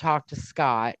wanted to talk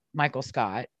to Michael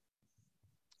Scott,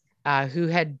 who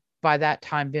had by that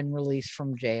time been released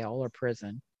from jail or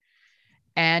prison,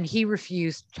 and he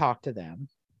refused to talk to them.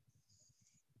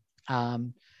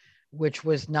 Which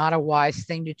was not a wise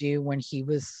thing to do when he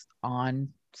was on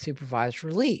supervised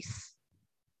release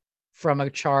from a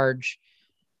charge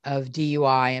of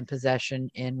DUI and possession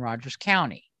in Rogers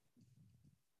County.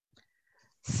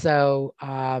 So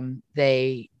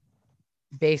they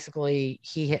basically,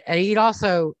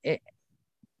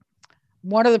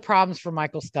 one of the problems for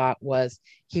Michael Scott was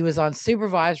he was on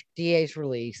supervised DA's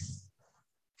release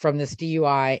from this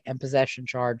DUI and possession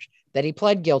charge that he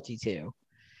pled guilty to.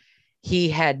 He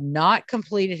had not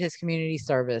completed his community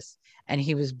service, and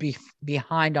he was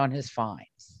behind on his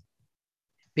fines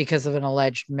because of an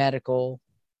alleged medical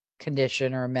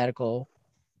condition or a medical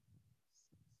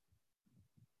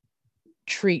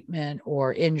treatment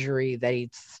or injury that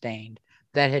he'd sustained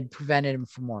that had prevented him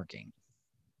from working.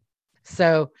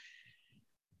 So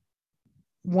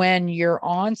when you're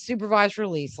on supervised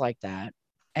release like that,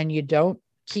 and you don't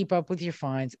keep up with your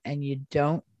fines, and you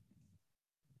don't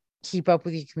keep up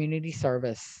with your community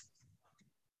service,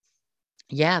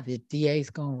 the DA is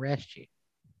going to arrest you.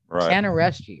 Right. Can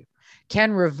arrest you,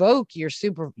 can revoke your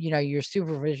supervised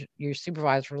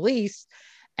release,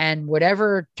 and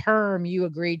whatever term you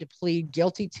agreed to plead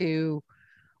guilty to,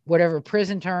 whatever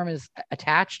prison term is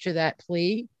attached to that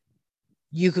plea,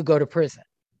 you could go to prison.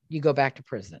 You go back to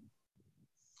prison.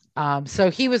 So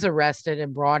he was arrested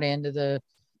and brought in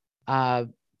by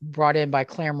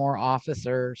Claremore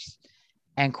officers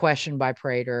and questioned by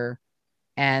Prater,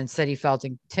 and said he felt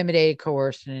intimidated,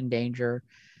 coerced, and in danger.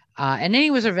 And then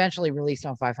he was eventually released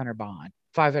on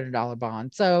 $500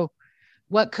 bond. So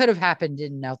what could have happened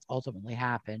didn't ultimately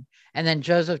happen. And then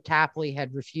Joseph Tapley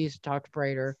had refused to talk to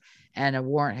Prater, and a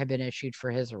warrant had been issued for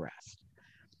his arrest.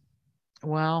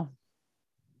 Well,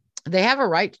 they have a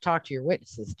right to talk to your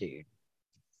witnesses, dude.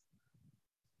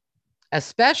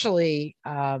 Especially,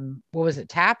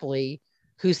 Tapley,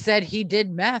 who said he did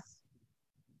meth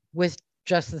with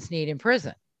Justin Sneed in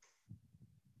prison.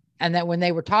 And that when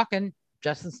they were talking,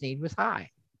 Justin Sneed was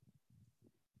high.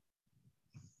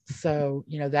 So,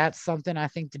 that's something I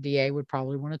think the DA would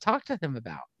probably want to talk to him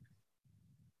about.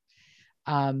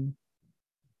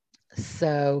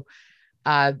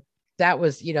 That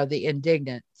was, the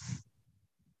indignance.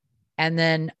 And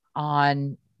then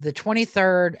on the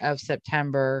 23rd of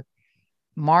September,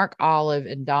 Mark Olive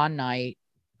and Don Knight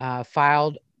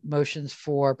filed motions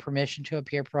for permission to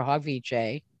appear pro hoc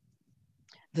vice.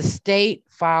 The state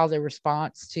filed a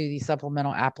response to the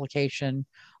supplemental application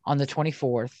on the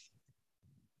 24th.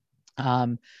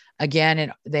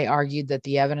 Again, they argued that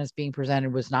the evidence being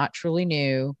presented was not truly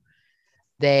new.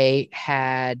 They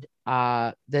had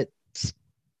that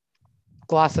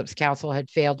Glossip's counsel had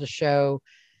failed to show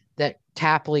that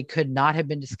Tapley could not have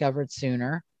been discovered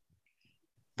sooner,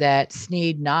 that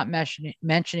Sneed not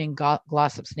mentioning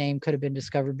Glossip's name could have been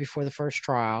discovered before the first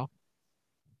trial,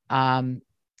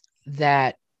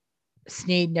 that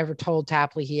Sneed never told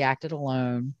Tapley he acted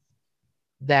alone,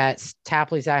 that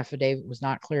Tapley's affidavit was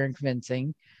not clear and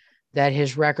convincing, that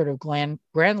his record of grand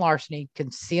larceny,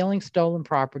 concealing stolen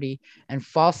property, and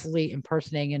falsely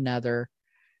impersonating another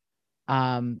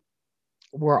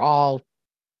were all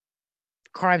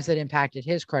crimes that impacted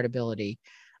his credibility.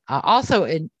 Also,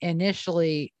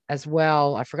 initially as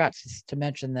well, I forgot to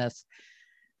mention this,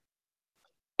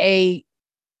 a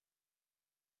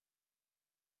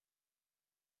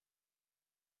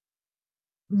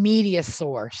media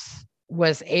source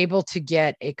was able to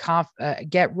get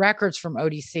get records from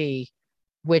ODC,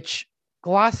 which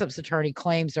Glossip's attorney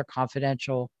claims are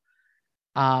confidential,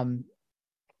 but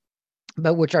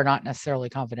which are not necessarily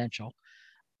confidential.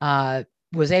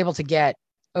 Was able to get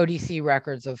ODC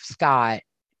records of Scott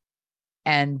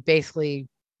and basically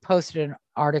posted an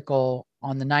article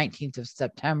on the 19th of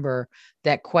September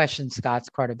that questioned Scott's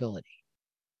credibility.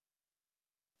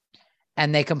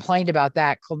 And they complained about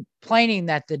that, complaining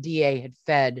that the DA had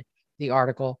fed the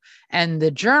article, and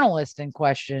the journalist in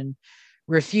question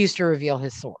refused to reveal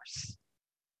his source.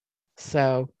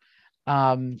 So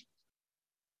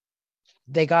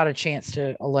they got a chance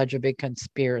to allege a big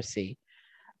conspiracy.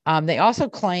 They also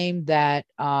claimed that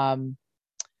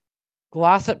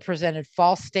Glossip presented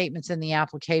false statements in the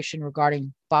application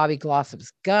regarding Bobby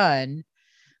Glossip's gun.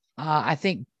 I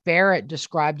think Barrett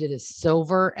described it as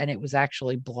silver, and it was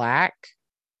actually black.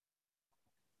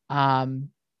 And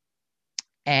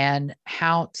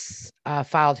Hounts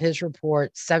filed his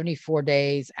report 74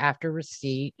 days after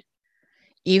receipt.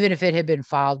 Even if it had been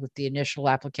filed with the initial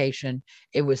application,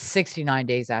 it was 69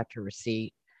 days after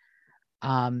receipt.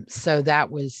 So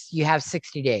you have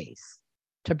 60 days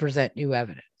to present new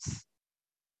evidence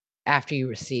after you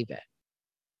receive it.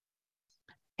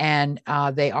 And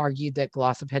they argued that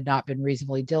Glossip had not been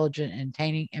reasonably diligent in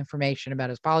obtaining information about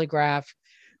his polygraph,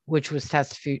 which was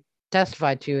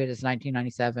testified to at his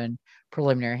 1997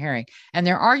 preliminary hearing. And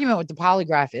their argument with the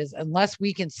polygraph is, unless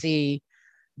we can see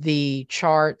the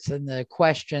charts and the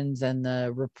questions and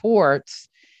the reports,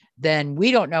 then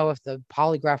we don't know if the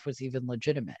polygraph was even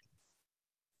legitimate.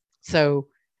 So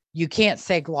you can't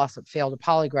say Glossip failed a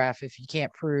polygraph if you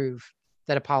can't prove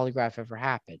that a polygraph ever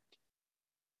happened,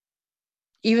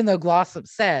 even though Glossip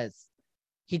says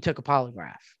he took a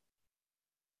polygraph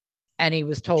and he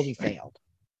was told he failed.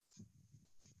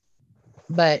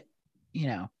 But,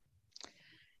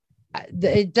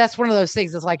 that's one of those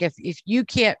things. It's like, if you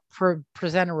can't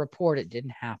present a report, it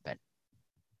didn't happen,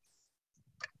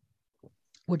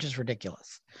 which is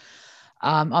ridiculous.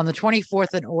 On the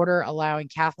 24th, an order allowing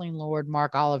Kathleen Lord,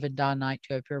 Mark Olive, and Don Knight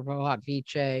to appear pro hoc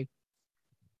vice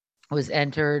was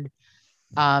entered.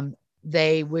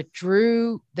 They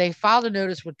filed a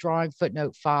notice withdrawing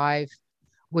footnote 5,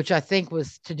 which I think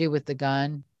was to do with the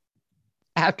gun,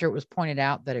 after it was pointed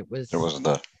out that it wasn't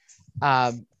the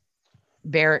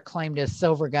Barrett claimed a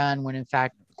silver gun when in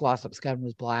fact Glossip's gun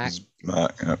was black.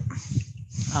 Yep.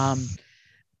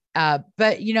 But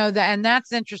and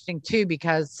that's interesting too,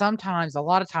 because a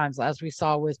lot of times, as we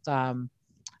saw with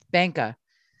Benka,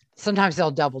 sometimes they'll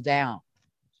double down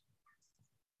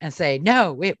and say,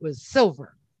 no, it was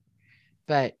silver.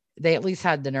 but they at least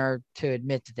had the nerve to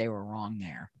admit that they were wrong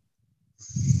there.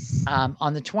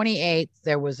 On the 28th,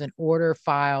 there was an order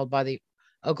filed by the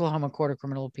Oklahoma Court of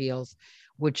Criminal Appeals,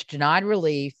 which denied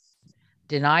relief,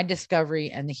 denied discovery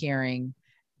and the hearing,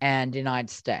 and denied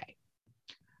stay.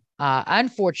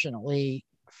 Unfortunately,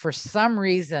 for some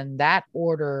reason, that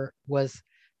order was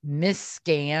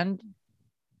misscanned,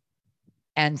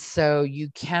 and so you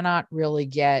cannot really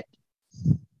get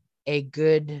a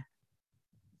good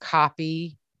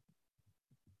copy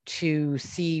to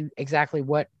see exactly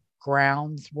what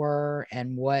grounds were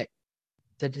and what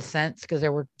the dissents, because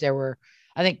there were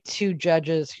I think 2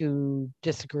 judges who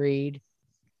disagreed,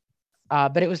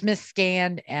 but it was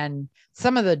misscanned, and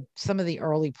some of the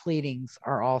early pleadings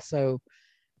are also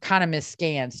kind of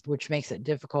misscanned, which makes it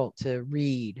difficult to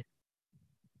read.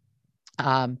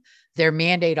 Their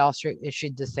mandate also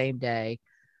issued the same day.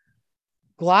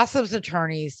 Glossip's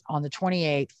attorneys on the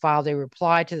 28th filed a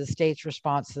reply to the state's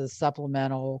response to the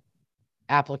supplemental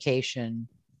application,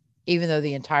 even though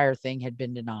the entire thing had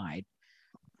been denied,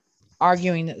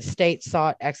 arguing that the state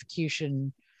sought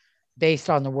execution based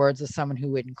on the words of someone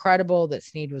who wasn't credible, that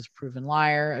Snead was a proven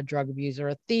liar, a drug abuser,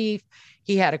 a thief.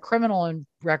 He had a criminal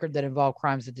record that involved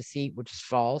crimes of deceit, which is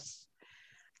false.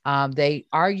 They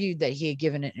argued that he had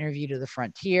given an interview to the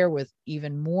Frontier with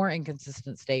even more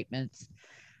inconsistent statements.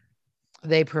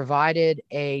 They provided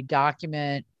a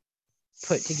document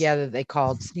put together they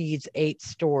called Snead's 8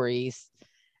 Stories,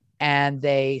 and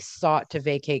they sought to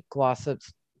vacate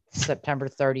Glossip's September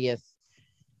 30th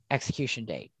execution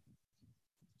date.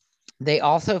 They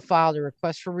also filed a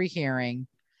request for rehearing,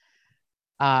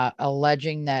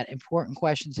 alleging that important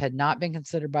questions had not been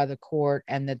considered by the court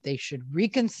and that they should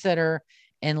reconsider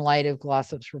in light of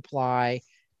Glossip's reply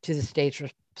to the state's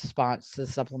response to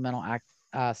the supplement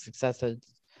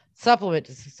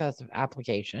to successive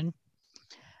application.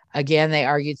 Again, they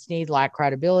argued Snead lacked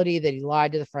credibility, that he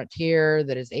lied to the Frontier,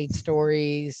 that his 8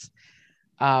 stories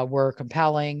were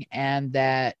compelling, and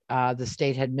that the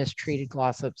state had mistreated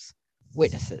Glossip's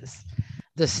witnesses.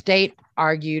 The state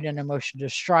argued in a motion to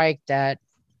strike that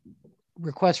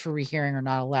requests for rehearing are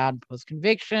not allowed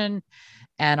post-conviction,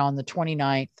 and on the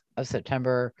 29th of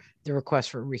September, the request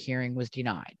for rehearing was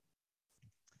denied.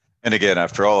 And again,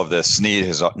 after all of this, Snead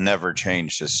has never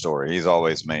changed his story. He's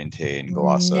always maintained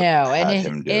Glossip had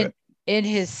him do it. In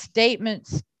his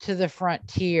statements to the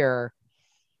Frontier,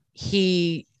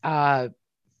 he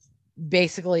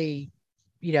basically,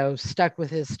 stuck with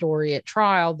his story at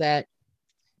trial that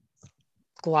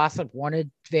Glossip wanted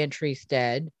Van Treese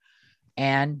dead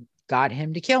and got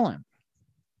him to kill him.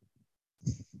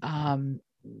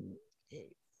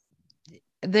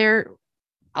 There,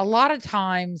 a lot of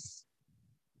times,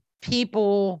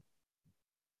 people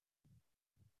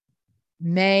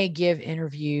may give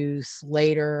interviews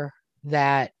later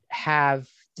that have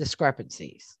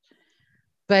discrepancies,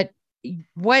 but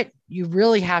what you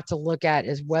really have to look at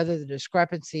is whether the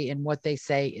discrepancy in what they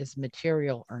say is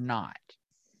material or not.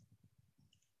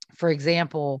 For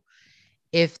example,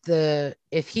 if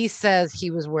he says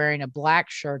he was wearing a black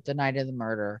shirt the night of the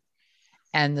murder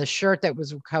and the shirt that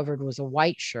was recovered was a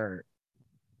white shirt,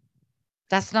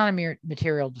 that's not a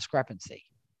material discrepancy.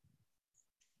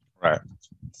 Right.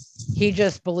 He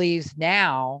just believes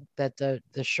now that the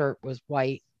shirt was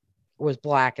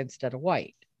black instead of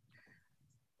white.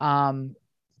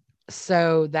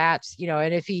 So that's,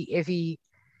 and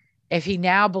if he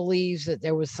now believes that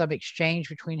there was some exchange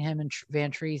between him and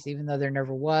Van Treese, even though there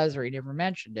never was, or he never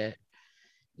mentioned it,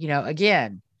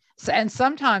 again, and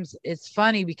sometimes it's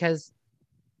funny because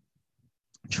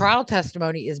trial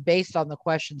testimony is based on the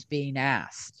questions being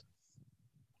asked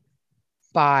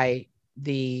by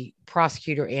the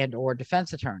prosecutor and or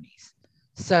defense attorneys.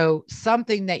 So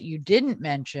something that you didn't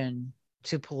mention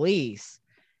to police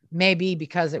may be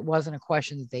because it wasn't a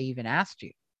question that they even asked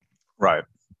you. Right.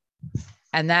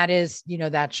 And that is,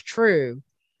 that's true.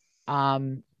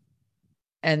 And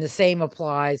the same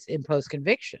applies in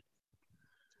post-conviction.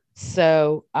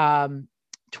 So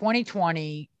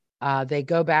 2020, they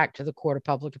go back to the court of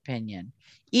public opinion,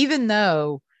 even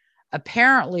though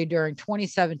apparently during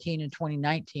 2017 and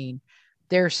 2019,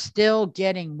 they're still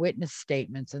getting witness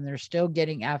statements and they're still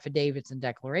getting affidavits and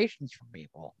declarations from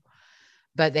people,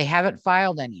 but they haven't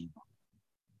filed any.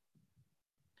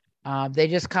 They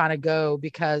just kind of go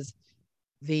because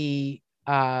of the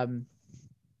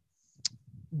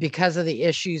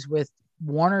issues with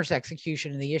Warner's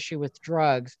execution and the issue with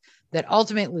drugs that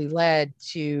ultimately led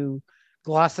to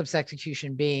Glossip's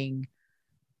execution being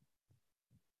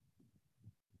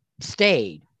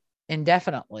stayed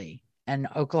indefinitely, and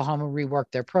Oklahoma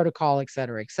reworked their protocol, et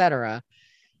cetera, et cetera.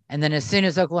 And then as soon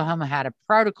as Oklahoma had a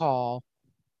protocol,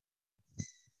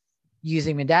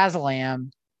 using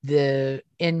midazolam, the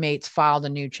inmates filed a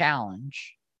new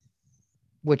challenge,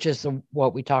 which is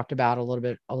what we talked about a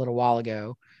little while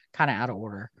ago, kind of out of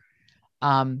order.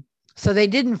 So they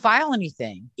didn't file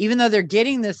anything, even though they're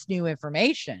getting this new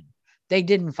information. They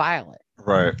didn't file it.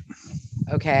 Right.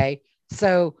 Okay.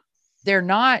 So they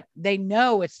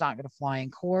know it's not going to fly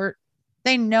in court.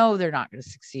 They know they're not going to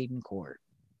succeed in court.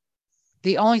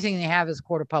 The only thing they have is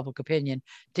court of public opinion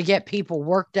to get people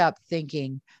worked up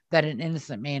thinking that an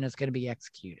innocent man is going to be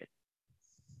executed.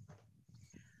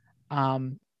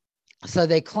 So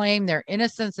they claim their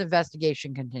innocence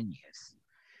investigation continues.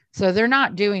 So they're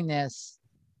not doing this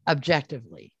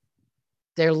objectively.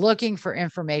 They're looking for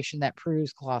information that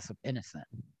proves Glossip innocent.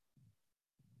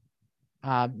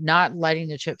 Not letting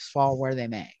the chips fall where they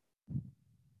may.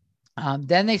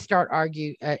 Then they start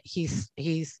arguing.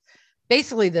 He's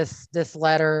basically this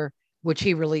letter, which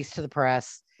he released to the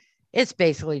press. It's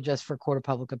basically just for court of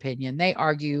public opinion. They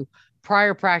argue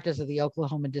prior practice of the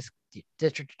Oklahoma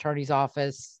District Attorney's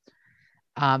Office.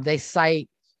 They cite,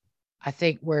 I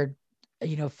think, where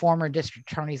former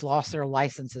district attorneys lost their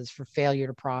licenses for failure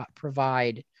to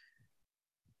provide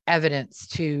evidence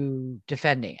to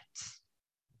defendants,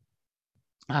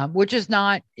 which is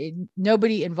not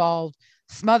nobody involved.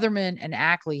 Smotherman and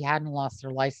Ackley hadn't lost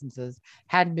their licenses,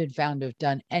 hadn't been found to have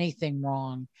done anything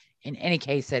wrong in any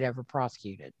case they'd ever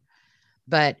prosecuted.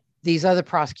 But these other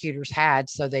prosecutors had,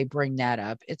 so they bring that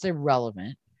up. It's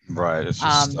irrelevant. Right. It's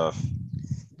just stuff.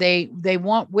 They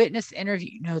want witness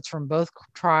interview notes from both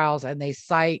trials, and they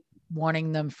cite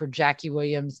wanting them for Jackie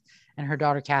Williams and her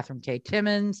daughter, Catherine K.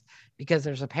 Timmons, because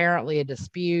there's apparently a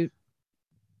dispute.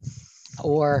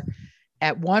 Or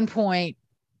at one point,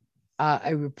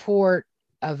 a report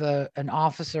of an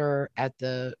officer at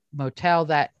the motel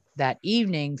that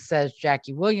evening says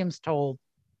Jackie Williams told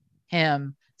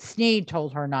him, Sneed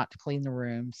told her not to clean the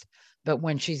rooms. But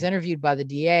when she's interviewed by the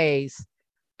DAs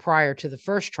prior to the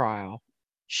first trial,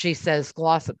 she says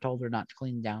Glossip told her not to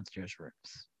clean the downstairs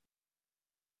rooms.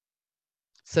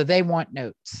 So they want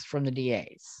notes from the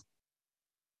DAs,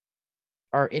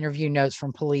 or interview notes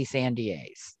from police and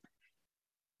DAs.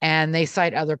 And they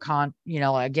cite other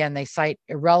again, they cite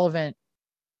irrelevant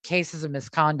cases of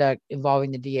misconduct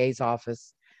involving the DA's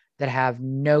office that have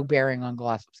no bearing on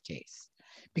Glossip's case,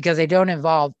 because they don't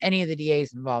involve any of the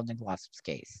DAs involved in Glossip's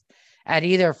case at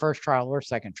either first trial or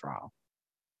second trial.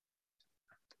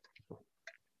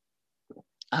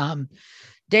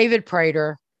 David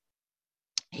Prater,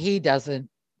 he doesn't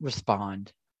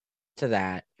respond to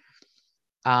that.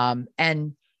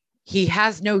 And he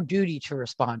has no duty to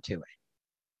respond to it,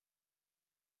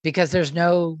 because there's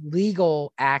no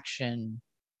legal action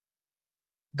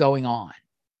going on.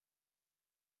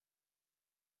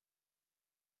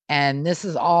 And this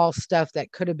is all stuff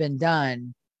that could have been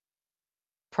done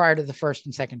prior to the first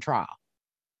and second trial.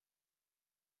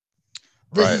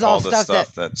 This is all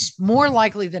stuff that's more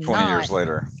likely than 20 not. years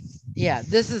later. Yeah,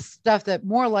 this is stuff that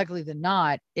more likely than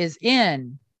not is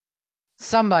in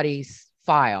somebody's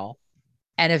file.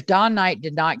 And if Don Knight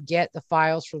did not get the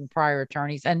files from the prior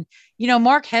attorneys, and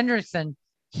Mark Hendrickson,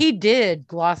 he did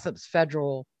Glossip's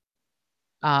federal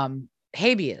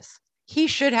habeas. He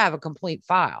should have a complete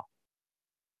file.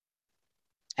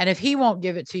 And if he won't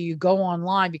give it to you, go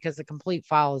online, because the complete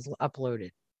file is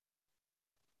uploaded.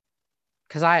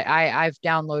 Because I've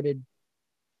downloaded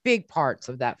big parts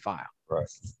of that file. Right.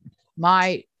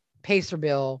 My Pacer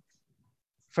bill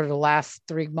for the last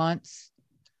 3 months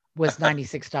was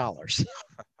 $96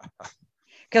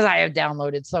 because I have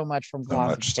downloaded so much from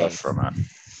Glossip's so much stuff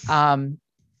from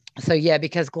it. So yeah,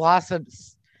 because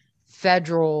Glossip's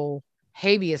federal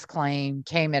habeas claim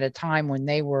came at a time when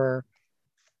they were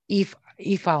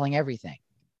e-filing everything.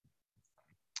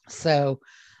 So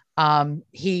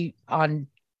he, on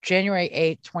January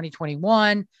 8th,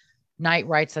 2021, Knight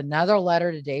writes another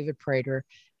letter to David Prater,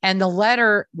 and the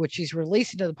letter, which he's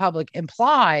releasing to the public,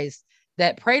 implies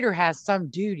that Prater has some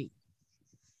duty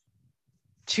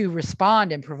to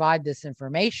respond and provide this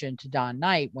information to Don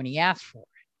Knight when he asks for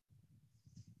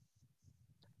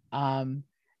it.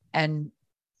 And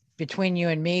between you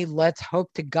and me, let's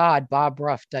hope to God Bob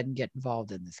Ruff doesn't get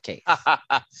involved in this case.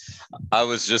 I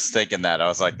was just thinking that. I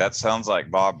was like, that sounds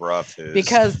like Bob Ruff.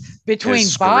 Because between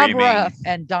Bob Ruff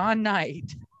and Don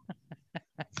Knight,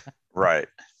 right,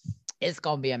 it's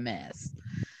going to be a mess.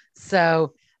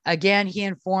 So again, he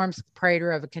informs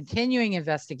Prater of a continuing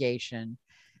investigation.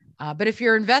 But if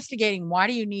you're investigating, why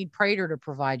do you need Prater to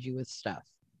provide you with stuff?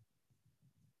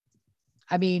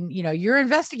 I mean, you're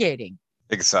investigating.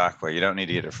 Exactly. You don't need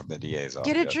to get it from the DA's office.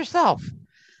 Get it yourself.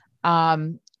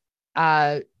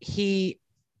 He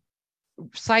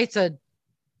cites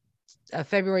a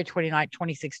February 29,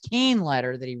 2016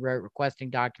 letter that he wrote requesting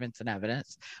documents and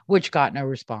evidence, which got no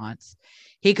response.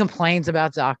 He complains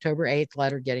about the October 8th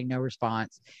letter getting no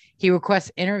response. He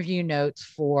requests interview notes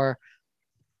for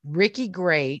Ricky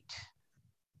Great,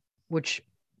 which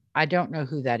I don't know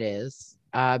who that is.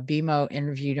 BMO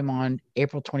interviewed him on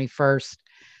April 21st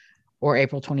or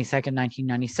April 22nd,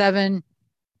 1997.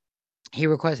 He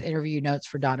requests interview notes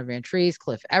for Donna Van Treese,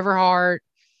 Cliff Everhart,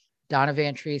 Donna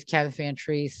Van Treese, Kevin Van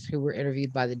Treese, who were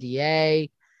interviewed by the DA,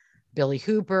 Billy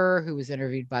Hooper, who was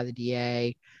interviewed by the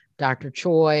DA, Dr.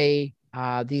 Choi.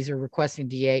 These are requesting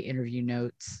DA interview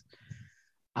notes.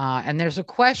 And there's a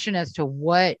question as to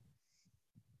what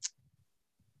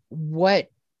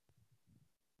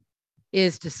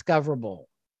is discoverable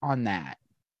on that,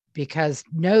 because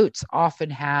notes often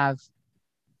have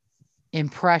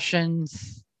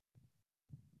impressions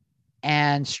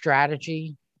and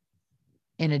strategy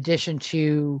in addition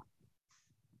to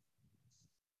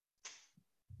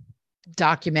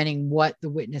documenting what the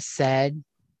witness said.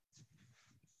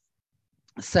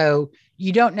 So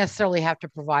you don't necessarily have to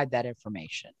provide that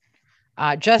information.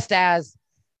 Just as,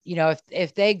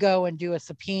 if they go and do a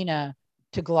subpoena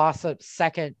to Glossip's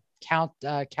second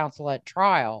counsel at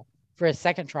trial for his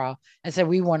second trial and said,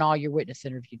 we want all your witness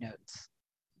interview notes.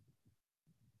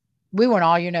 We want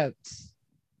all your notes.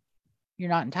 You're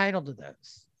not entitled to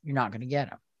those. You're not going to get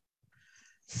them.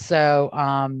 So,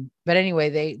 but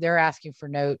anyway, they're asking for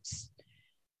notes.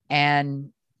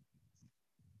 And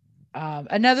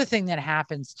another thing that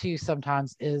happens too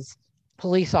sometimes is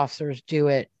police officers do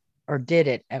it or did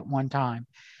it at one time.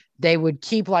 They would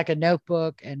keep like a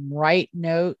notebook and write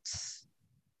notes.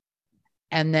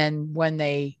 And then when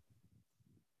they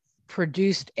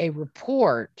produced a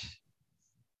report,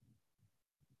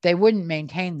 they wouldn't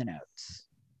maintain the notes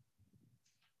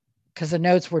because the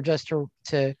notes were just to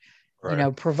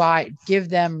right.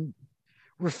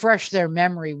 Refresh their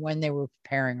memory when they were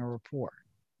preparing a report.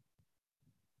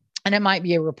 And it might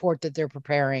be a report that they're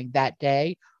preparing that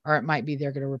day, or it might be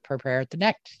they're going to prepare it the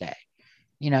next day.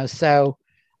 So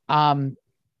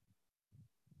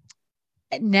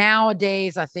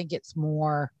nowadays, I think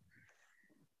more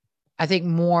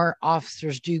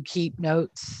officers do keep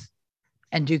notes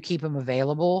and do keep them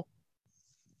available.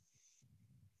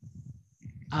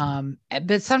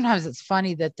 But sometimes it's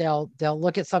funny that they'll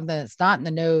look at something that's not in the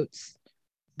notes,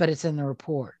 but it's in the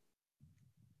report,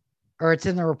 or it's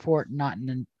in the report,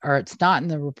 or it's not in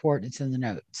the report, it's in the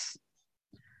notes.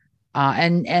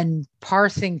 And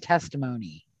parsing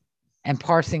testimony and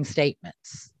parsing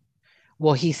statements.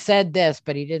 Well, he said this,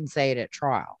 but he didn't say it at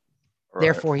trial. Right.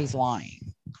 Therefore, he's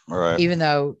lying. Right. Even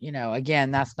though,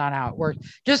 again, that's not how it works.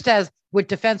 Just as with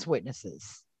defense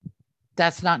witnesses,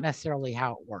 that's not necessarily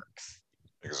how it works.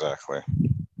 Exactly.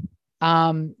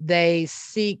 They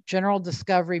seek general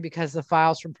discovery because the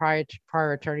files from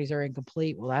prior attorneys are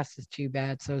incomplete. Well, that's just too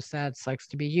bad. So sad. Sucks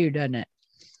to be you, doesn't it?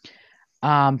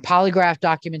 Polygraph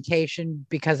documentation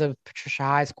because of Patricia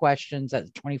High's questions at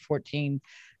the 2014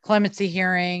 clemency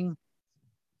hearing.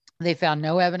 They found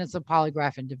no evidence of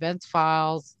polygraph in defense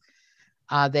files.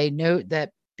 They note that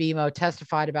BMO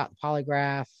testified about the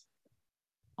polygraph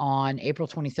on April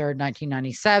 23rd,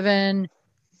 1997.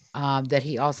 That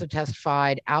he also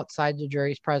testified outside the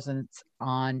jury's presence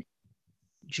on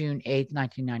June 8th,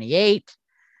 1998.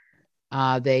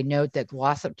 They note that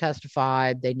Glossip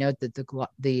testified. They note that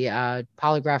the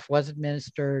polygraph was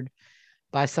administered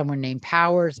by someone named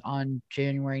Powers on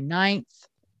January 9th.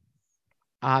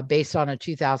 Based on a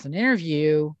 2000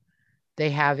 interview, they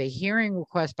have a hearing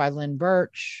request by Lynn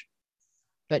Birch,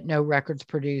 but no records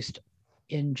produced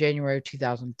in January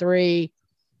 2003.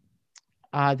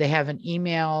 They have an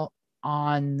email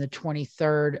on the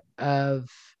 23rd of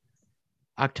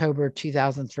October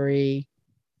 2003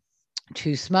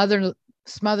 to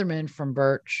Smotherman from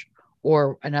Birch,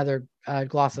 or another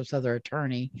Glossip's other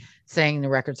attorney, saying the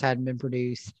records hadn't been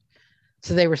produced.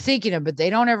 So they were seeking them, but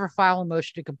they don't ever file a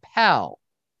motion to compel.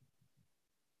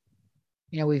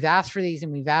 We've asked for these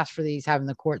and we've asked for these, having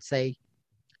the court say,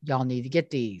 y'all need to get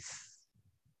these.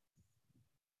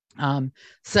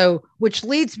 So, which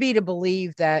leads me to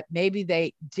believe that maybe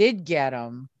they did get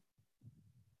them,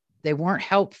 they weren't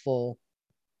helpful,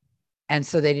 and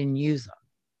so they didn't use them.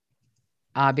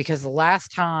 Because the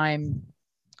last time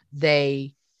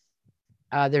there's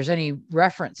any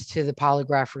reference to the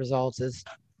polygraph results is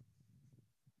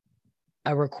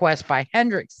a request by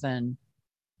Hendrickson.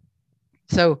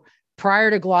 So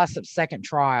prior to Glossip's second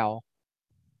trial,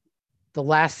 the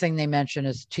last thing they mention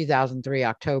is 2003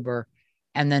 October,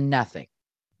 and then nothing.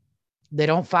 They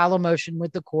don't file a motion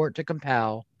with the court to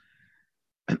compel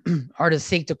or to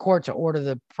seek the court to order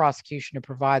the prosecution to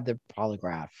provide the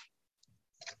polygraph.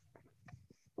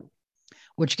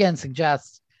 which again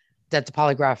suggests that the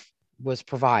polygraph was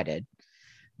provided.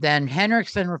 Then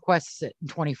Henriksen requests it in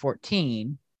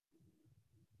 2014,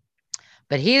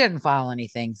 but he didn't file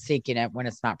anything seeking it when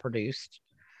it's not produced.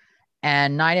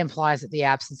 And Knight implies that the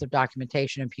absence of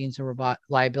documentation impugns the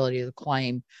reliability of the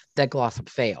claim that Glossip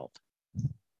failed.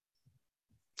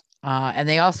 And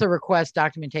they also request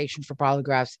documentation for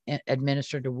polygraphs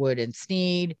administered to Wood and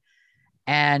Sneed.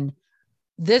 And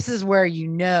this is where you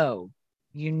know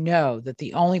that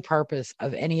the only purpose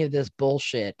of any of this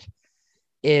bullshit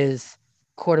is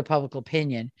court of public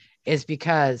opinion, is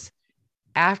because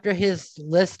after his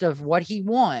list of what he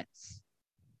wants,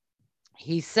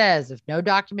 he says if no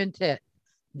documentation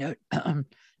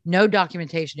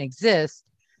exists,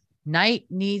 Knight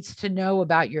needs to know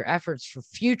about your efforts for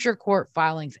future court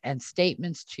filings and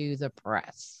statements to the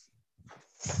press.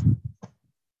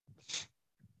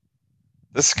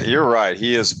 You're right.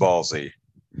 He is ballsy.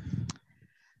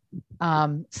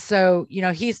 So,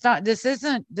 he's not, this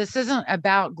isn't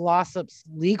about Glossip's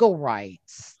legal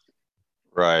rights.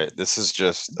 Right. This is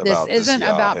just about this isn't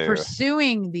about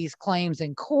pursuing these claims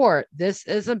in court. This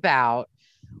is about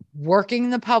working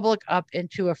the public up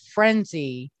into a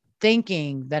frenzy,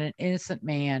 thinking that an innocent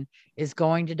man is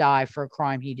going to die for a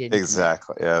crime he didn't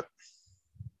exactly commit. Yep.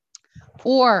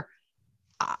 Or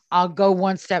I'll go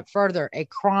one step further, a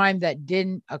crime that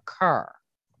didn't occur.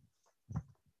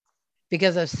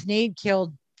 Because if Sneed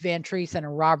killed Van Treese in a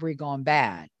robbery gone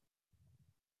bad,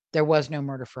 there was no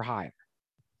murder for hire.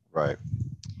 Right.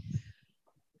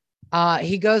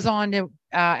 He goes on to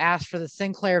ask for the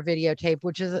Sinclair videotape,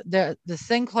 which is the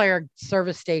Sinclair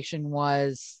service station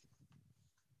was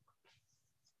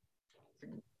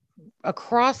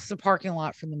across the parking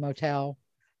lot from the motel.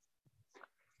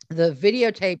 The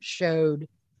videotape showed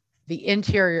the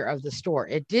interior of the store.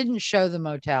 It didn't show the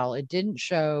motel. It didn't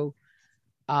show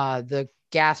the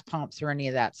gas pumps or any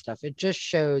of that stuff. It just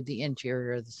showed the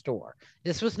interior of the store.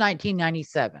 This was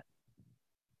 1997.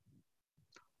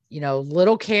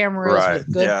 Little cameras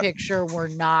with good picture were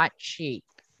not cheap.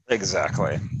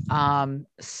 Exactly.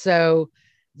 So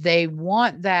they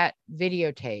want that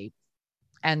videotape.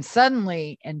 And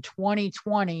suddenly in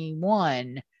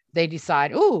 2021, they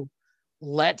decide,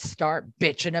 let's start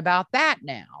bitching about that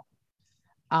now.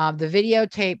 The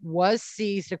videotape was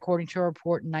seized according to a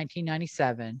report in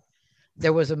 1997.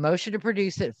 There was a motion to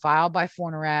produce it filed by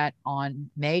Fornerat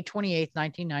on May 28th,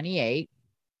 1998.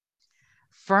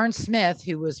 Fern Smith,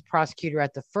 who was prosecutor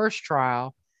at the first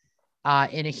trial,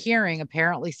 in a hearing,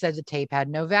 apparently said the tape had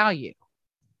no value.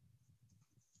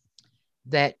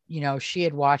 That, she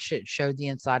had watched it, showed the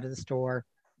inside of the store,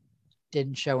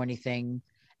 didn't show anything,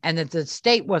 and that the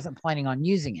state wasn't planning on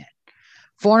using it.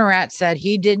 Fornerat said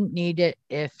he didn't need it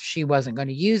if she wasn't going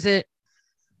to use it.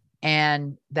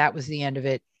 And that was the end of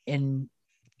it in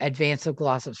advance of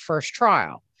Glossip's first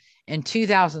trial. In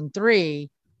 2003,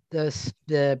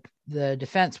 the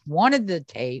defense wanted the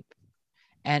tape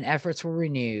and efforts were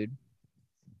renewed.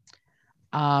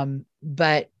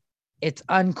 But it's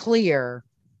unclear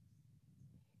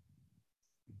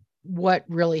what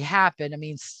really happened. I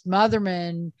mean,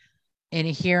 Smotherman in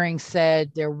a hearing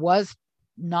said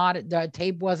the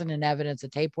tape wasn't in evidence. The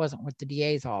tape wasn't with the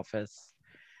DA's office.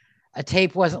 A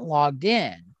tape wasn't logged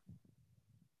in.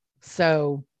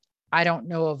 So I don't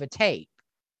know of a tape.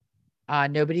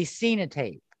 Nobody's seen a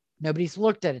tape. Nobody's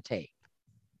looked at a tape.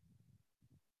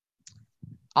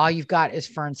 All you've got is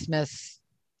Fern Smith's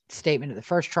statement at the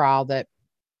first trial that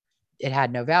it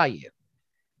had no value.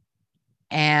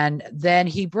 And then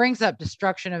he brings up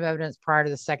destruction of evidence prior to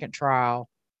the second trial,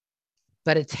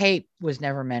 but a tape was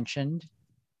never mentioned.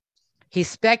 He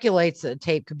speculates that a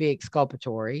tape could be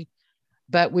exculpatory,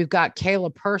 but we've got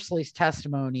Kayla Pursley's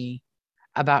testimony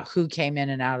about who came in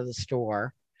and out of the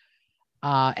store.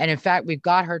 And in fact, we've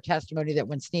got her testimony that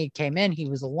when Sneed came in, he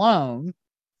was alone.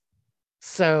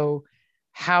 So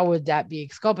how would that be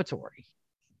exculpatory?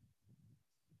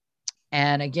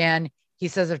 And again, he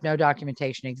says if no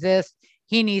documentation exists,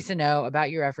 he needs to know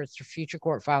about your efforts for future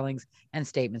court filings and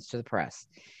statements to the press.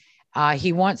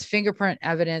 He wants fingerprint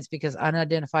evidence because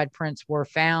unidentified prints were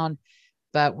found,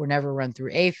 but were never run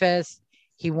through APHIS.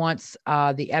 He wants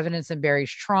the evidence in Barry's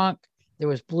trunk. There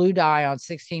was blue dye on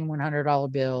 16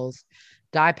 $100 bills.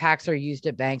 Dye packs are used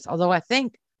at banks, although I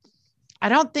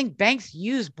don't think banks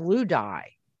use blue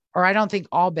dye, or I don't think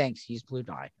all banks use blue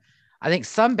dye. I think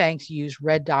some banks use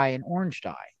red dye and orange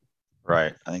dye.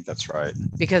 Right. I think that's right.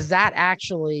 Because that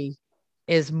actually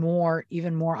is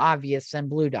even more obvious than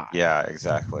blue dye. Yeah,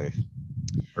 exactly.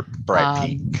 Or bright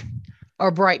pink.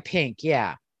 Or bright pink,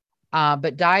 yeah.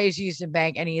 But dye is used in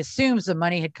bank, and he assumes the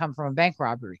money had come from a bank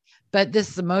robbery. But this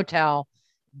is a motel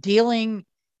dealing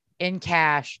in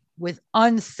cash with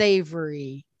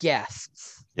unsavory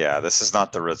guests. Yeah, this is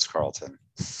not the Ritz-Carlton.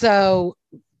 So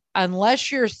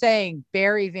unless you're saying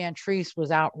Barry Van Treese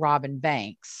was out robbing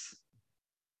banks,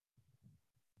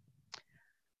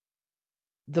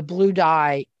 the blue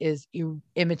dye is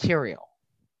immaterial.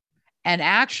 And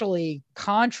actually,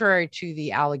 contrary to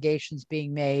the allegations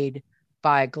being made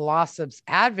by Glossip's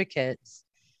advocates,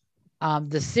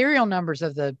 the serial numbers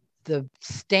of the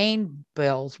stain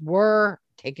bills were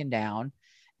taken down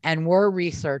and were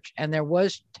researched, and there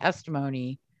was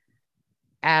testimony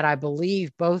at, I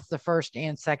believe, both the first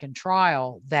and second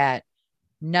trial that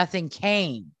nothing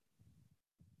came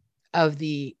of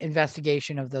the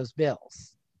investigation of those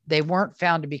bills. They weren't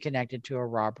found to be connected to a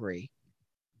robbery.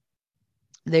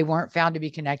 They weren't found to be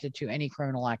connected to any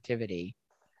criminal activity.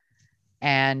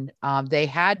 And they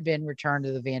had been returned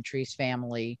to the Van Treese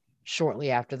family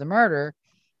shortly after the murder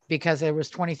because there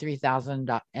was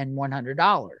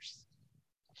 $23,100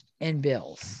 in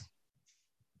bills,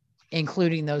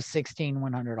 including those 16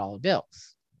 $100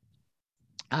 bills.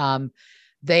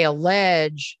 They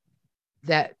allege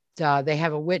that they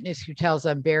have a witness who tells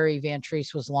them Barry Van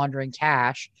Treese was laundering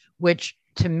cash, which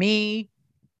to me,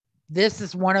 this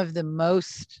is one of the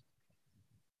most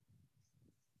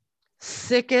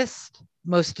sickest,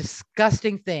 most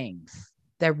disgusting things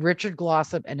that Richard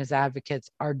Glossip and his advocates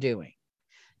are doing.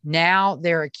 Now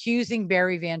they're accusing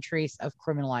Barry Van Treese of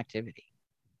criminal activity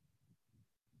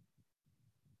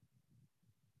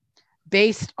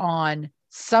based on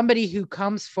somebody who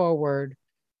comes forward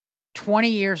 20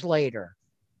 years later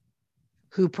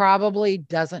who probably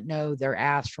doesn't know their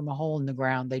ass from a hole in the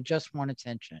ground. They just want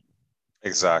attention.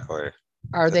 Exactly.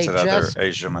 Or That's they just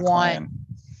Asia want,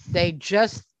 they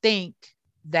just think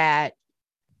that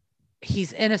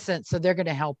he's innocent, so they're going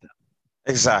to help him.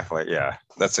 Exactly. Yeah,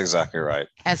 that's exactly right.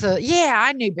 And so, yeah,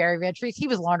 I knew Barry Van Treese. He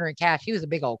was laundering cash. He was a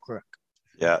big old crook.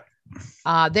 Yeah.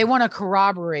 They want to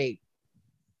corroborate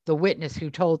the witness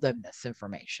who told them this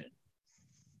information.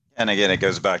 And again, it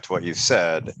goes back to what you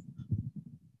said.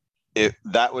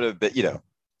 That would have been,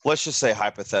 let's just say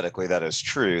hypothetically that is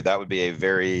true. That would be a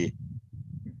very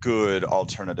good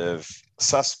alternative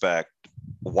suspect.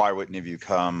 Why wouldn't have you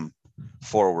come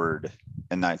forward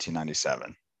in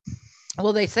 1997?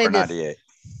 Well, they say or 98.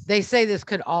 They say this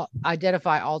could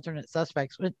identify alternate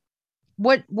suspects.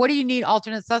 What do you need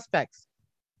alternate suspects?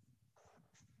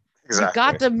 Exactly. You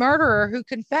got the murderer who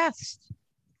confessed.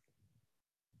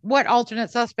 What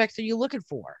alternate suspects are you looking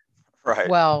for? Right.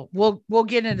 Well, we'll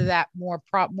get into that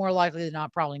more likely than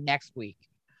not, probably next week.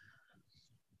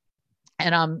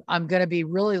 And I'm going to be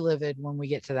really livid when we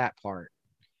get to that part.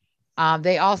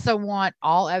 They also want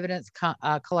all evidence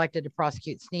collected to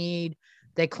prosecute Sneed.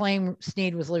 They claim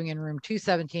Sneed was living in room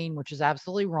 217, which is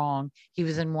absolutely wrong. He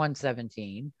was in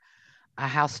 117.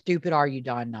 How stupid are you,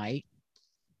 Don Knight?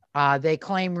 They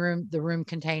claim the room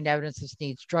contained evidence of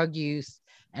Sneed's drug use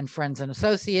and friends and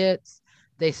associates.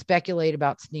 They speculate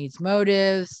about Sneed's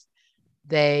motives.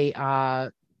 They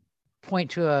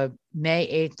point to a May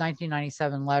 8th,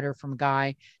 1997 letter from a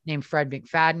guy named Fred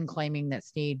McFadden claiming that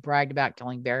Sneed bragged about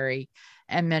killing Barry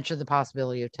and mentioned the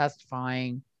possibility of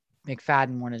testifying.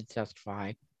 McFadden wanted to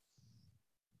testify.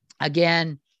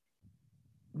 Again,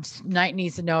 Knight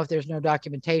needs to know if there's no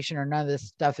documentation or none of this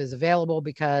stuff is available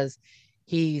because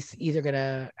he's either going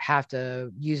to have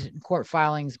to use it in court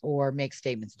filings or make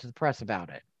statements to the press about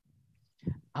it.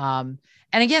 And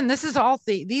again, these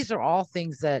are all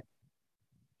things that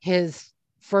his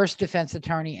first defense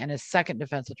attorney and his second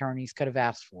defense attorneys could have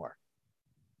asked for.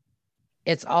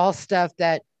 It's all stuff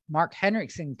that Mark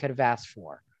Henriksen could have asked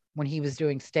for when he was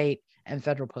doing state and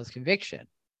federal post-conviction.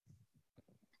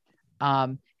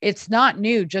 It's not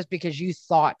new just because you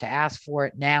thought to ask for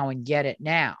it now and get it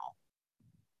now.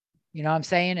 You know what I'm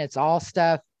saying? It's all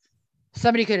stuff.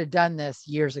 Somebody could have done this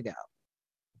years ago.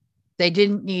 They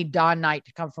didn't need Don Knight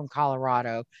to come from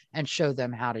Colorado and show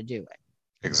them how to do it.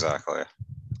 Exactly.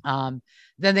 Then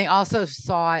they also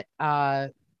sought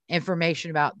information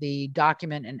about the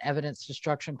document and evidence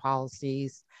destruction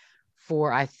policies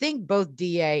for, I think, both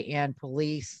DA and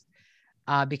police,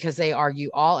 because they argue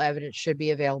all evidence should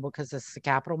be available because this is a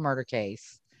capital murder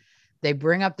case. They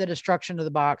bring up the destruction of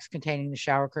the box containing the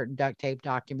shower curtain, duct tape,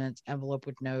 documents, envelope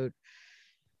with note,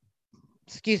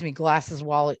 glasses,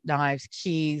 wallet, knives,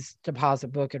 keys, deposit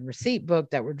book, and receipt book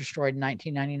that were destroyed in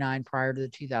 1999 prior to the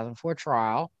 2004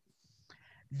 trial.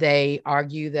 They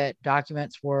argue that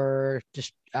documents were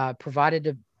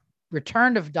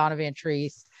returned to Donna Van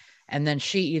Treese, and then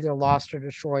she either lost or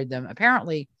destroyed them.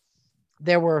 Apparently,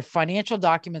 there were financial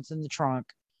documents in the trunk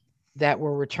that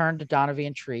were returned to Donna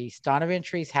Van Treese. Donna Van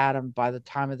Treese had them by the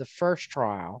time of the first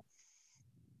trial.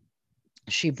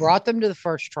 She brought them to the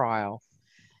first trial.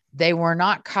 They were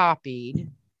not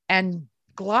copied, and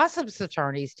Glossip's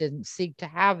attorneys didn't seek to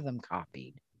have them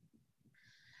copied.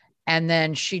 And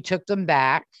then she took them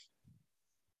back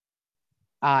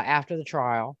after the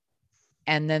trial.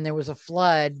 And then there was a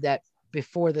flood that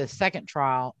before the second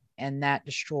trial, and that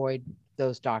destroyed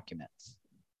those documents.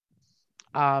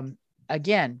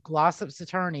 Again, Glossip's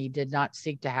attorney did not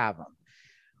seek to have them.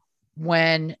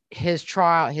 When his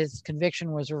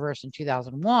conviction was reversed in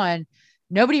 2001,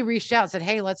 nobody reached out and said,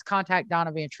 hey, let's contact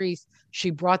Donna Van Treese. She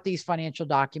brought these financial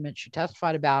documents. She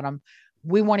testified about them.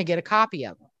 We want to get a copy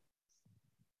of them.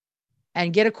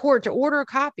 And get a court to order a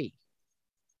copy.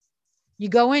 You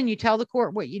go in, you tell the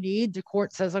court what you need. The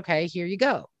court says, okay, here you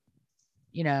go.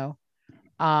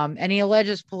 And he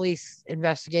alleges police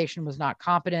investigation was not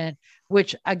competent,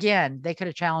 which again, they could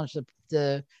have challenged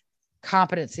the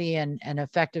competency and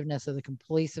effectiveness of the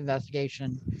police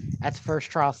investigation at the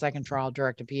first trial, second trial,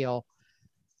 direct appeal,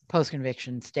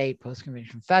 post-conviction state,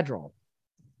 post-conviction federal,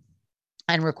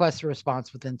 and request a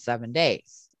response within 7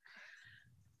 days.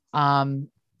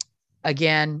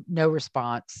 Again, no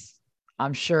response.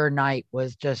 I'm sure Knight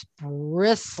was just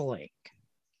bristling.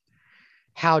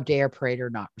 How dare Prater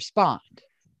not respond?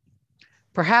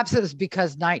 Perhaps it was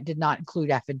because Knight did not include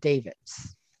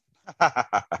affidavits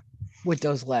with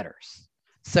those letters.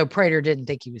 So Prater didn't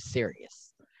think he was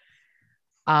serious.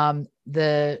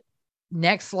 The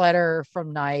next letter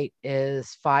from Knight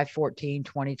is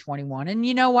 5/14/2021. And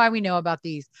you know why we know about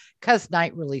these? Because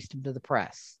Knight released them to the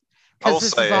press. Because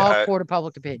this is all court of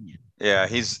public opinion. Yeah,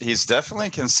 he's definitely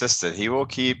consistent. He will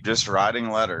keep just writing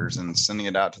letters and sending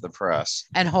it out to the press.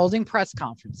 And holding press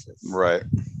conferences. Right.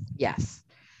 Yes.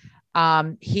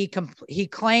 He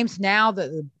claims now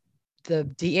that the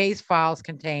DA's files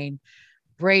contain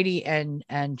Brady and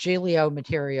Giglio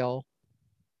material.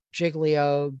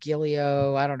 Giglio,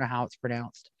 I don't know how it's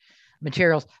pronounced,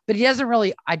 materials. But he doesn't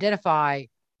really identify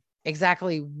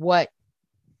exactly what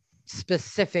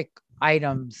specific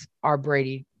items are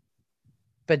Brady,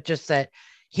 but just that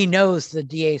he knows the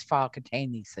DA's file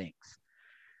contained these things.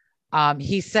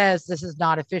 He says this is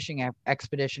not a fishing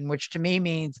expedition, which to me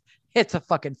means it's a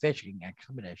fucking fishing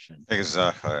expedition.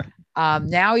 Exactly.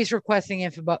 Now he's requesting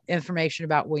information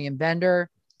about William Bender.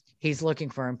 He's looking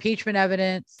for impeachment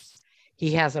evidence.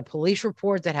 He has a police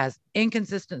report that has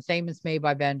inconsistent statements made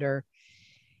by Bender.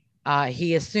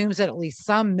 He assumes that at least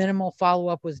some minimal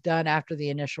follow-up was done after the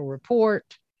initial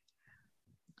report.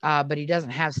 But he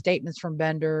doesn't have statements from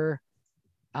Bender.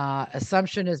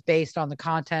 Assumption is based on the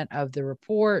content of the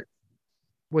report,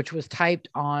 which was typed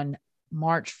on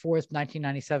March 4th,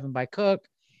 1997 by Cook.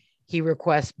 He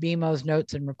requests BMO's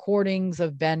notes and recordings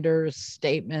of Bender's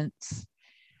statements.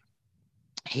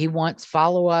 He wants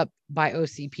follow-up by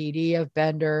OCPD of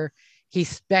Bender. He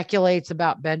speculates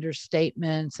about Bender's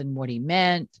statements and what he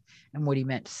meant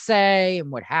to say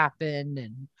and what happened.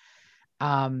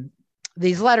 And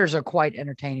these letters are quite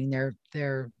entertaining.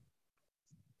 They're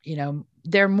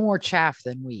more chaff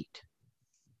than wheat.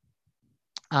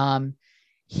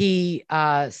 He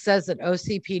says that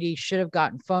OCPD should have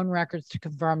gotten phone records to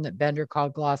confirm that Bender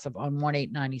called Glossip on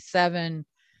 1/8/97,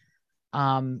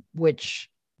 which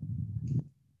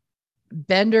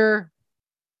Bender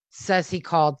says he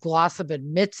called. Glossip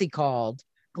admits he called.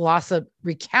 Glossip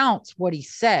recounts what he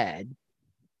said.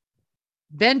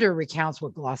 Bender recounts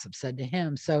what Glossip said to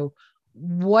him. So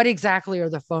what exactly are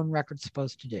the phone records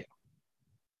supposed to do?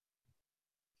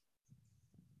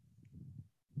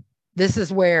 This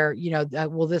is where,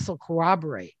 this will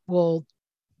corroborate. Well,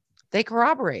 they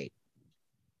corroborate.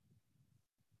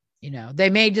 They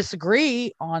may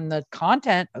disagree on the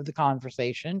content of the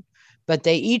conversation, but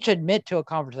they each admit to a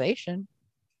conversation.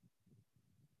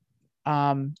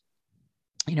 I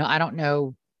don't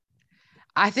know.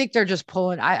 I think they're just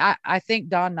pulling. I think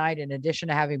Don Knight, in addition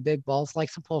to having big balls,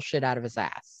 likes to pull shit out of his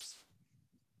ass.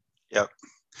 Yep.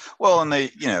 Well, and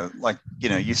they,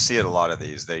 you see it a lot of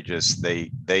these.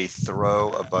 They throw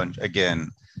a bunch. Again,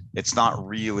 it's not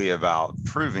really about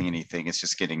proving anything. It's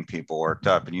just getting people worked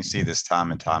up. And you see this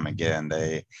time and time again.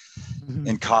 They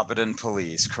incompetent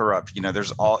police, corrupt.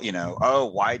 There's all. Oh,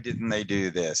 why didn't they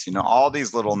do this? All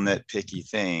these little nitpicky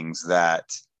things that,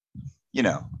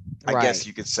 I guess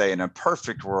you could say in a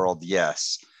perfect world,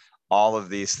 yes, all of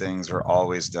these things are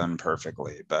always done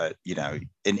perfectly. But,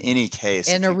 in any case,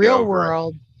 in the real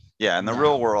world. In the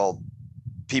real world,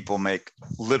 people make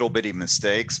little bitty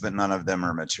mistakes, but none of them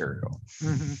are material.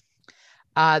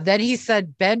 Then he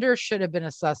said Bender should have been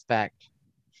a suspect,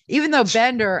 even though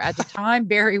Bender, at the time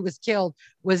Barry was killed,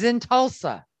 was in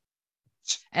Tulsa.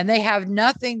 And they have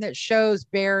nothing that shows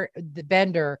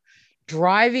Bender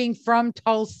driving from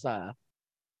Tulsa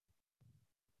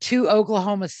to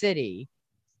Oklahoma City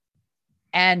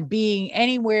and being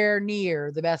anywhere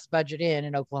near the best budget inn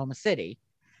in Oklahoma City,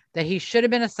 that he should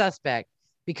have been a suspect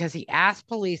because he asked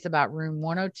police about room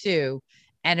 102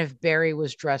 and if Barry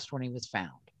was dressed when he was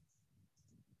found.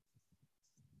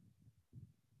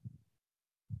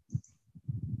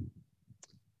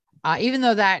 Even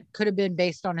though that could have been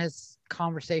based on his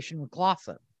conversation with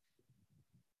Glossip.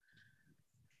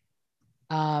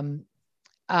 They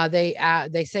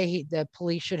say the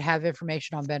police should have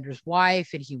information on Bender's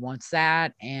wife, and he wants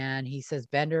that. And he says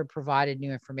Bender provided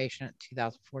new information at the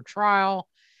 2004 trial.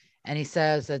 And he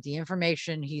says that the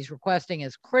information he's requesting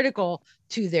is critical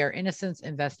to their innocence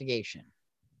investigation.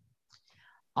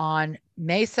 On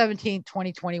May 17,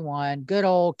 2021, good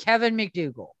old Kevin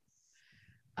McDougal.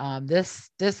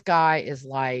 This guy is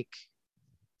like,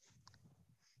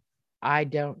 I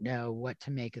don't know what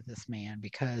to make of this man,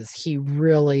 because he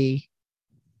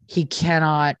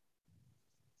cannot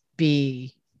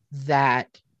be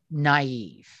that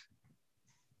naive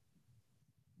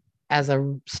as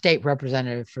a state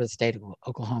representative for the state of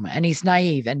Oklahoma. And he's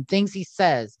naive, and things he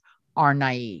says are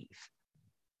naive.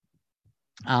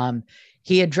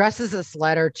 He addresses this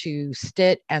letter to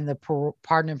Stitt and the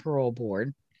Pardon and Parole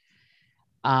Board.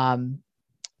 And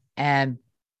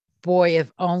boy,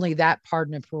 if only that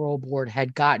Pardon and Parole Board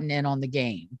had gotten in on the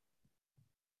game.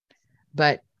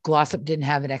 But Glossip didn't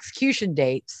have an execution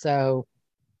date, so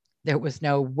there was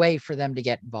no way for them to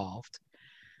get involved.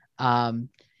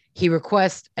 He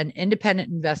requests an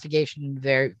independent investigation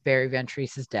into Barry Van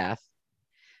Treese's death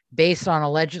based on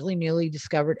allegedly newly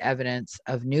discovered evidence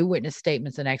of new witness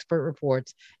statements and expert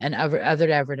reports and other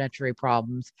evidentiary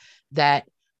problems that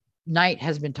Knight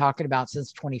has been talking about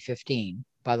since 2015,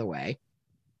 by the way.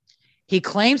 He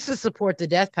claims to support the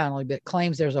death penalty, but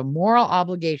claims there's a moral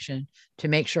obligation to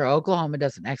make sure Oklahoma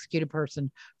doesn't execute a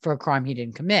person for a crime he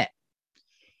didn't commit.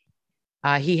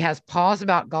 He has pause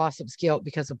about Glossip's guilt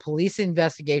because the police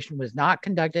investigation was not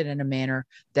conducted in a manner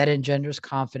that engenders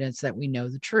confidence that we know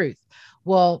the truth.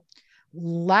 Well,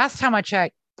 last time I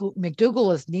checked,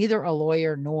 McDougal is neither a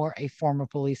lawyer nor a former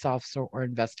police officer or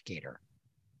investigator.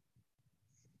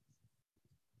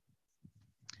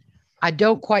 I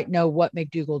don't quite know what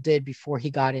McDougal did before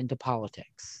he got into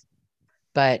politics,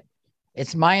 but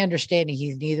it's my understanding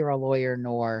he's neither a lawyer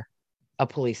nor a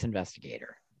police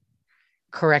investigator.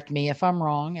 Correct me if I'm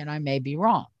wrong, and I may be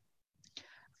wrong.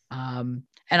 And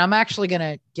I'm actually going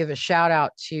to give a shout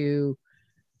out to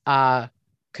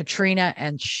Katrina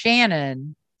and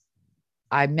Shannon.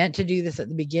 I meant to do this at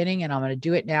the beginning, and I'm going to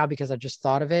do it now because I just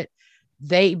thought of it.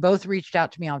 They both reached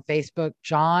out to me on Facebook.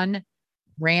 John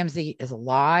Ramsey is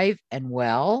alive and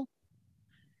well,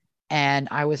 and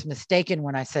I was mistaken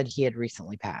when I said he had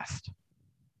recently passed.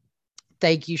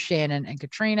 Thank you, Shannon and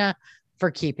Katrina,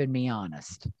 for keeping me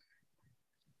honest.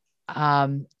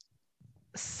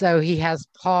 So he has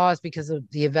paused because of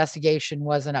the investigation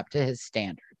wasn't up to his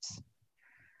standards.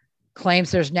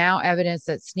 Claims there's now evidence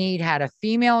that Sneed had a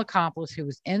female accomplice who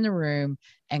was in the room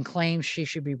and claims she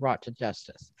should be brought to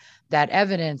justice. That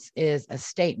evidence is a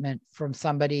statement from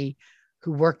somebody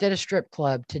who worked at a strip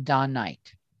club to Don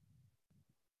Knight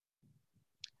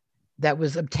that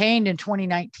was obtained in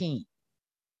 2019.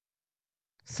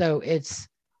 So it's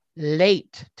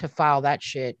late to file that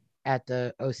shit at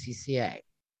the OCCA.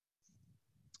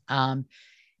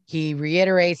 He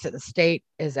reiterates that the state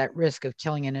is at risk of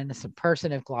killing an innocent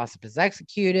person if Glossip is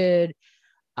executed.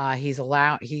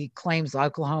 He claims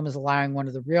Oklahoma is allowing one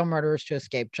of the real murderers to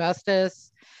escape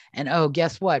justice. And oh,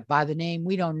 guess what? By the name,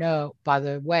 we don't know, by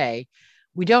the way,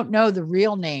 we don't know the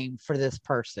real name for this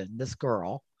person, this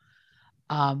girl.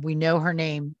 We know her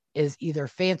name is either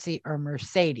Fancy or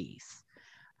Mercedes.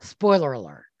 Spoiler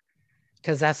alert,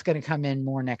 because that's going to come in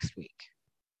more next week.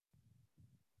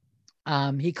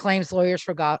 He claims lawyers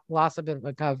for Glossip have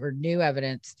uncovered new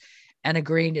evidence and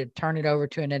agreed to turn it over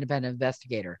to an independent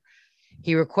investigator.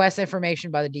 He requests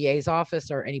information by the DA's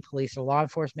office or any police or law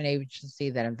enforcement agency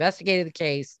that investigated the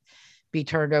case be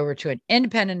turned over to an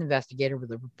independent investigator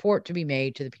with a report to be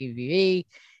made to the PVV.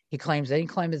 He claims any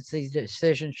clemency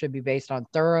decision should be based on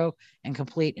thorough and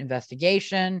complete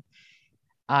investigation.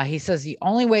 He says the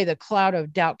only way the cloud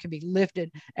of doubt can be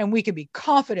lifted and we can be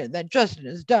confident that justice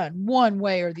is done one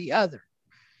way or the other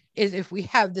is if we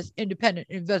have this independent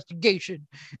investigation.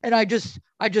 And I just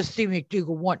see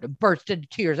McDougal wanting to burst into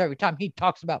tears every time he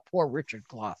talks about poor Richard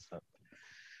Glossip.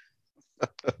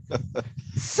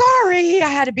 Sorry, I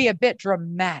had to be a bit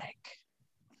dramatic.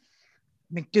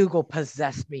 McDougal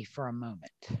possessed me for a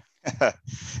moment.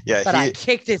 Yeah, but I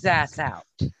kicked his ass out.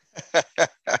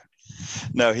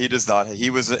 No, he does not. He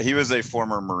was a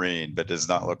former Marine, but does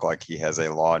not look like he has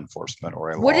a law enforcement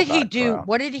or a What law did he do? background.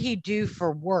 What did he do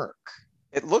for work?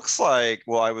 It looks like,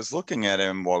 well, I was looking at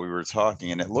him while we were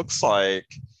talking, and it looks like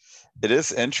it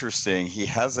is interesting. He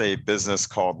has a business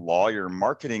called Lawyer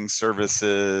Marketing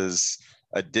Services,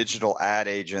 a digital ad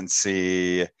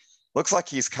agency. Looks like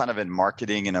he's kind of in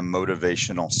marketing and a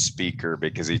motivational speaker,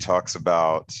 because he talks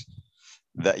about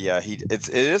that. Yeah, it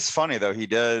is funny though.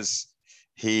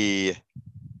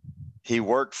 He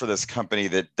worked for this company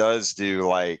that does do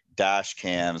like dash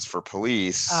cams for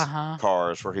police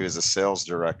cars, where he was a sales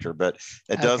director, but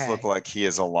it does look like he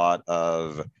has a lot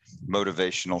of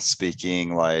motivational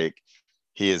speaking. Like,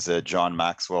 he is a John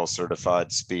Maxwell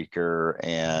certified speaker,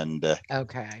 and I'm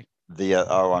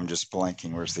just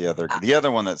blanking. Where's the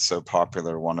other one that's so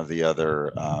popular? One of the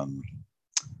other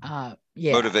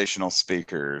motivational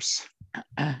speakers.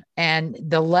 And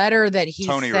the letter that he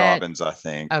Tony sent, Robbins, I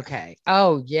think. Okay.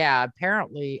 Oh yeah.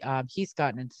 Apparently, he's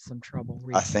gotten into some trouble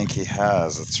recently. I think he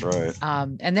has. That's right.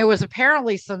 And there was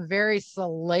apparently some very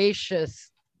salacious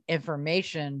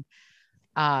information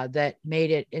that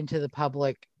made it into the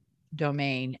public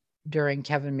domain during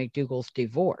Kevin McDougal's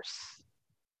divorce.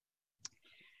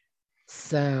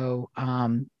 So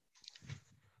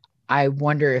I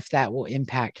wonder if that will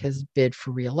impact his bid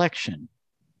for re-election.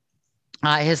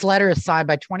 His letter is signed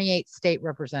by 28 state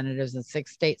representatives and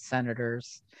 6 state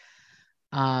senators.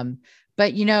 But,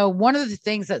 one of the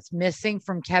things that's missing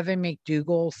from Kevin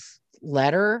McDougal's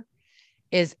letter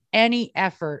is any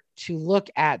effort to look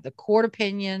at the court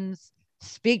opinions,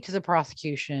 speak to the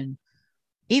prosecution,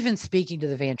 even speaking to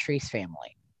the Van Treese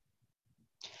family.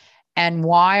 And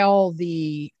while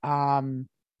the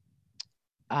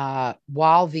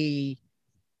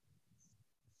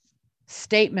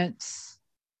statements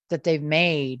that they've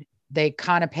made, they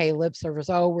kind of pay lip service.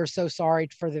 Oh, we're so sorry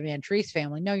for the Van Treese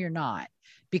family. No, you're not,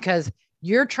 because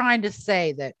you're trying to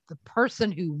say that the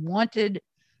person who wanted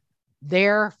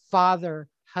their father,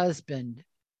 husband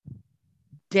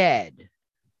dead,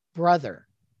 brother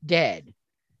dead,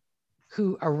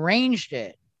 who arranged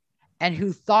it and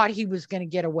who thought he was going to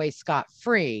get away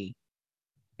scot-free,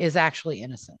 is actually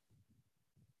innocent,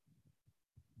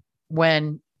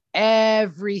 when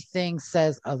everything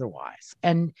says otherwise.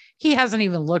 And he hasn't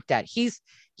even looked at, he's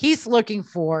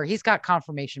got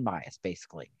confirmation bias,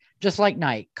 basically, just like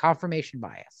Knight, confirmation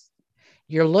bias.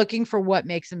 You're looking for what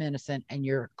makes him innocent, and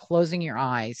you're closing your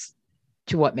eyes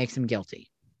to what makes him guilty.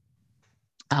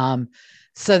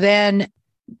 So then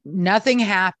nothing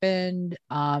happened.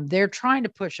 They're trying to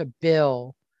push a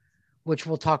bill, which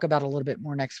we'll talk about a little bit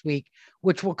more next week,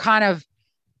 which will kind of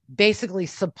basically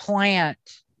supplant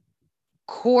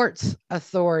court's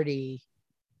authority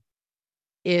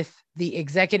if the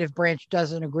executive branch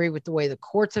doesn't agree with the way the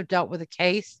courts have dealt with a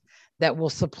case. That will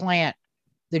supplant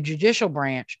the judicial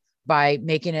branch by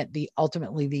making it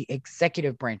ultimately the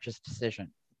executive branch's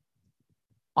decision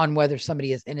on whether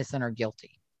somebody is innocent or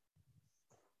guilty.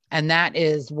 And that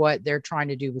is what they're trying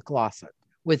to do with Glossip,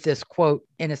 with this, quote,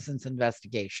 innocence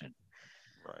investigation.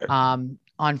 Right.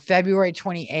 On February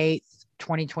 28th,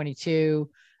 2022,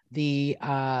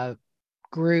 the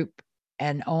group,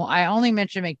 and I only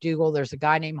mentioned McDougal, there's a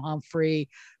guy named Humphrey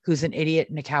who's an idiot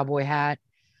in a cowboy hat.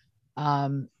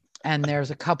 And there's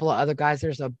a couple of other guys.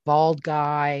 There's a bald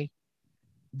guy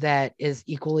that is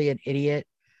equally an idiot,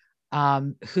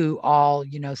 who all,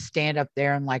 stand up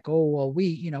there and like, oh, well,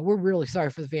 we're really sorry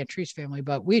for the Van Treese family,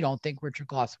 but we don't think Richard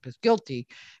Glossip is guilty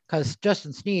because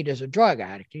Justin Sneed is a drug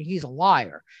addict and he's a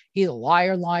liar. He's a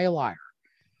liar.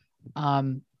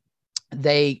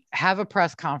 They have a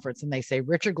press conference and they say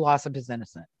Richard Glossip is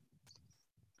innocent.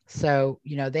 So,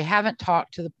 they haven't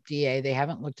talked to the DA. They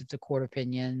haven't looked at the court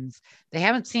opinions. They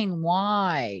haven't seen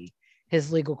why his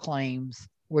legal claims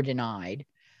were denied.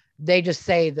 They just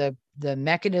say the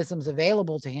mechanisms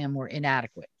available to him were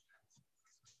inadequate.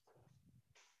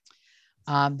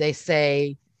 They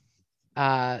say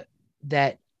that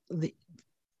the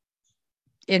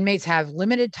inmates have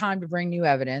limited time to bring new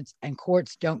evidence, and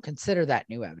courts don't consider that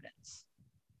new evidence.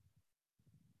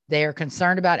 They are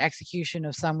concerned about execution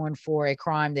of someone for a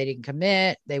crime they didn't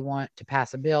commit. They want to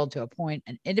pass a bill to appoint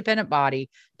an independent body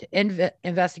to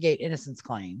investigate innocence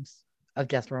claims of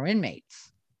death row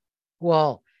inmates.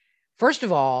 Well, first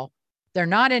of all, they're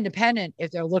not independent if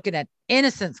they're looking at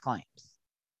innocence claims.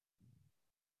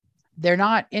 They're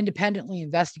not independently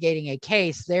investigating a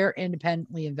case. They're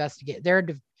independently investigating.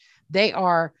 They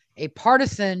are a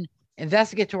partisan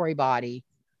investigatory body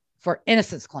for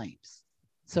innocence claims.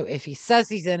 So if he says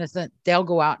he's innocent, they'll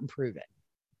go out and prove it.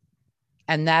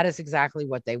 And that is exactly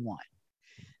what they want.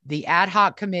 The ad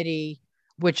hoc committee,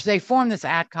 which they formed this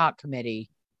ad hoc committee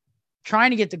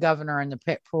trying to get the governor and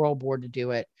the parole board to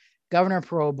do it. Governor and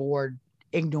parole board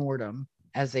ignored them,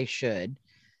 as they should,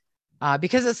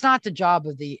 because it's not the job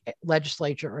of the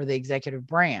legislature or the executive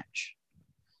branch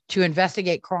to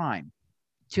investigate crime,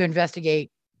 to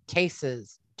investigate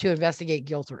cases, to investigate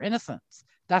guilt or innocence.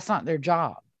 That's not their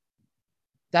job.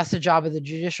 That's the job of the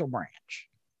judicial branch.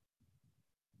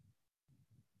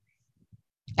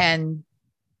 And,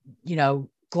 you know,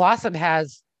 Glossip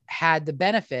has had the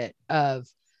benefit of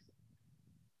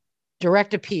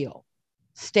direct appeal,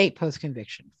 state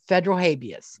post-conviction, federal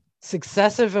habeas,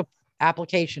 successive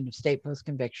application of state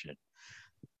post-conviction.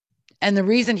 And the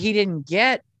reason he didn't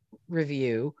get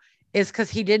review is because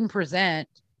he didn't present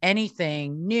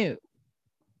anything new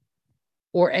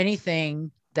or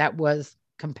anything that was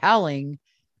compelling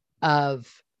of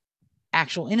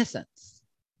actual innocence.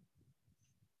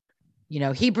 You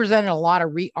know, he presented a lot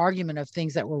of argument of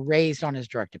things that were raised on his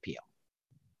direct appeal.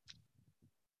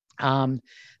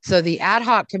 So the ad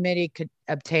hoc committee could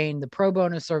obtain the pro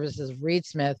bono services of Reed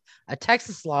Smith, a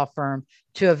Texas law firm,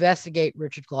 to investigate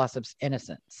Richard Glossip's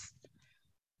innocence.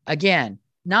 Again,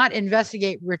 not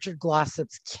investigate Richard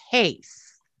Glossip's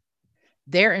case.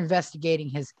 They're investigating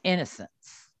his innocence.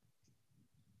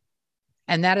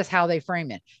 And that is how they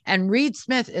frame it. And Reed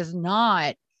Smith is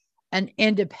not an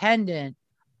independent,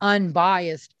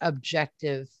 unbiased,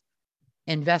 objective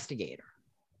investigator.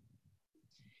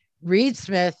 Reed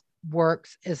Smith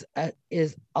works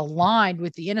is aligned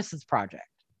with the Innocence Project.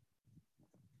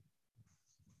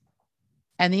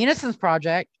 And the Innocence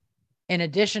Project, in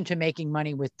addition to making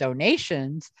money with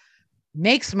donations,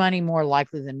 makes money more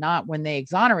likely than not when they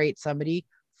exonerate somebody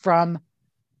from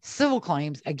civil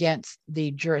claims against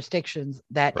the jurisdictions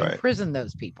that imprison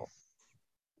those people.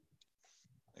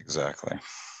 Exactly.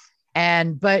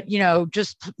 But, you know,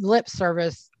 just lip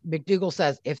service, McDougal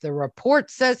says, if the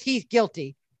report says he's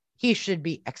guilty, he should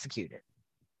be executed.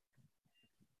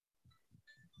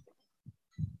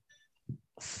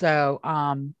 So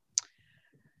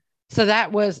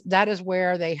that is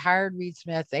where they hired Reed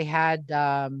Smith. They had,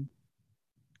 I'm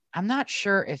not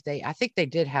sure if I think they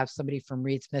did have somebody from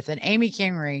Reed Smith, and Amy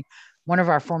Kingery, one of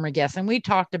our former guests. And we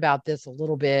talked about this a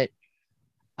little bit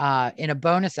in a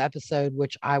bonus episode,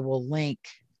 which I will link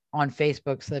on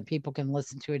Facebook so that people can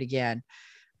listen to it again.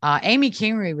 Amy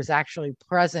Kingery was actually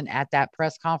present at that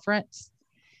press conference,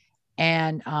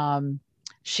 and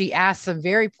she asked some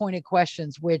very pointed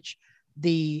questions, which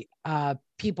the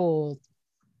people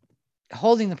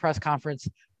holding the press conference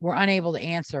were unable to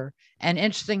answer. And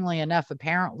interestingly enough,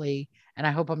 apparently, and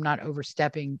I hope I'm not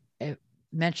overstepping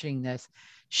mentioning this,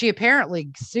 she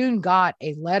apparently soon got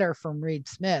a letter from Reed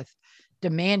Smith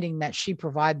demanding that she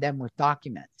provide them with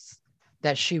documents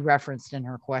that she referenced in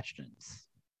her questions.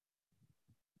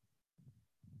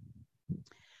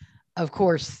 Of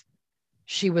course,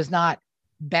 she was not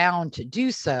bound to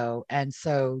do so, and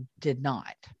so did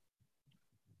not.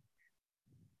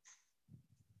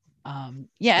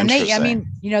 And they, I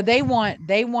mean, you know, they want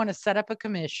to set up a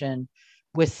commission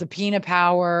with subpoena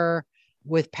power,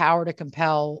 with power to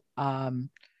compel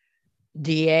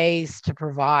DAs to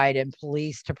provide and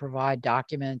police to provide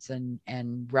documents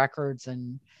and records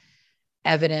and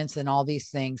evidence and all these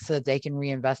things so that they can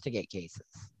reinvestigate cases.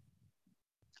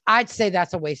 I'd say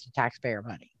that's a waste of taxpayer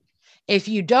money. If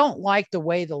you don't like the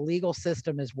way the legal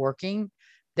system is working,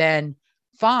 then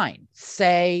fine.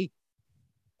 Say,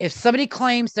 if somebody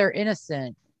claims they're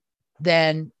innocent,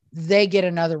 then they get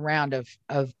another round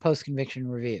of post-conviction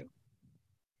review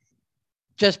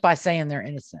just by saying they're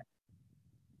innocent.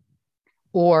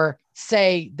 Or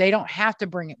say they don't have to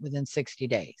bring it within 60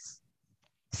 days.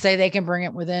 Say they can bring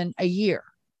it within a year.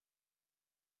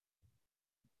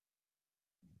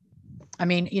 I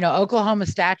mean, you know, Oklahoma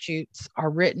statutes are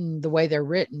written the way they're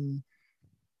written.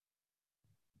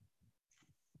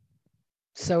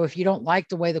 So if you don't like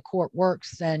the way the court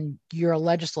works, then you're a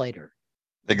legislator.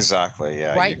 Exactly.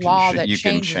 Yeah. Write law that you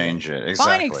can change it.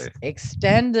 Exactly. Fine,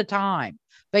 extend the time.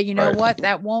 But you know what?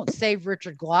 That won't save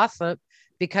Richard Glossip,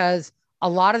 because a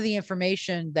lot of the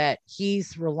information that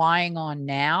he's relying on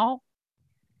now,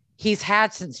 he's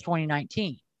had since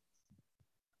 2019.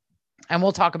 And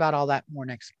we'll talk about all that more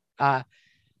next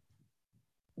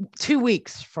 2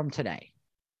 weeks from today.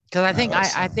 Because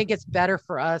I think it's better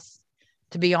for us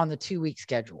to be on the 2-week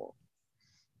schedule.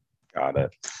 Got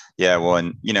it. Yeah. Well,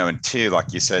 and, you know, and two,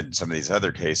 like you said, some of these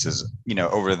other cases, you know,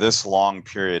 over this long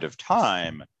period of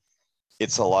time,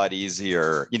 it's a lot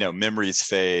easier, you know, memories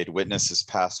fade, witnesses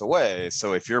pass away.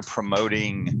 So if you're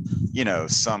promoting, you know,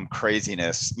 some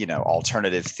craziness, you know,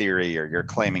 alternative theory, or you're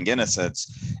claiming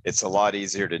innocence, it's a lot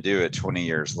easier to do it 20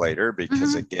 years later,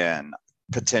 because again,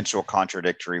 potential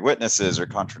contradictory witnesses or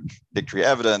contradictory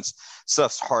evidence,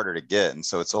 stuff's harder to get. And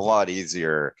so it's a lot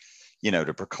easier,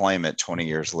 to proclaim it 20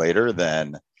 years later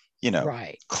than,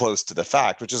 right. close to the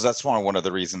fact, that's one of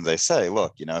the reasons they say,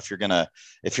 look, if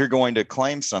you're going to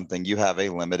claim something, you have a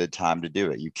limited time to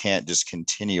do it. You can't just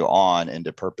continue on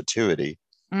into perpetuity.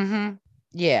 Mm-hmm.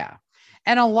 Yeah.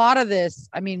 And a lot of this,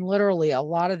 literally a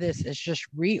lot of this is just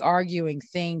re-arguing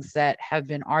things that have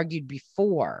been argued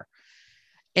before.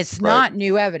 It's not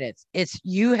new evidence. It's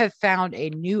you have found a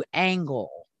new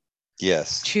angle.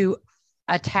 Yes. To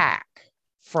attack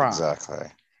from. Exactly.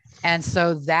 And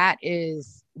so that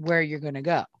is where you're going to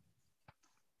go.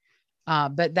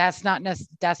 But that's not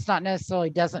necessarily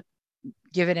doesn't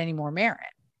give it any more merit.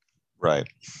 Right.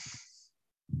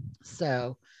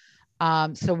 So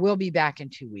we'll be back in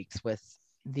 2 weeks with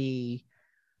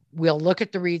we'll look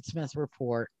at the Reed Smith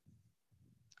report,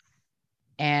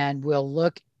 and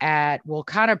we'll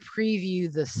kind of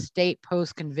preview the state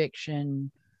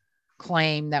post-conviction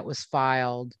claim that was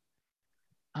filed.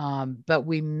 But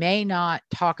we may not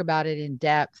talk about it in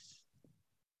depth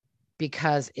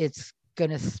because it's going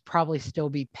to probably still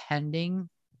be pending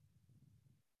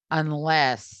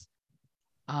unless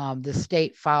the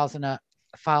state files a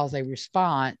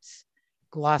response,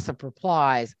 Glossip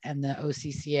replies, and the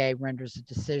OCCA renders a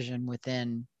decision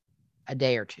within a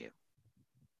day or two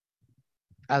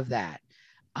of that.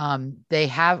 They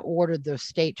have ordered the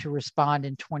state to respond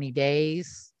in 20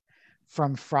 days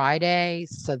from Friday.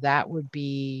 So that would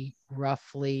be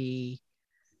roughly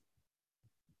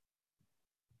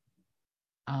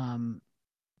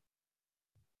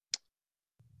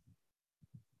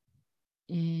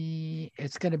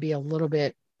it's going to be a little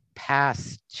bit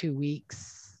past 2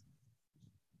 weeks.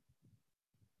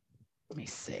 Let me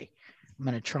see. I'm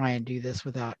going to try and do this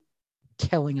without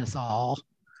killing us all.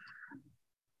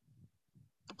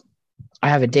 I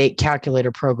have a date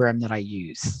calculator program that I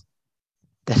use.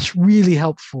 That's really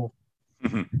helpful.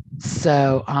 Mm-hmm.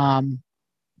 So,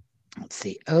 let's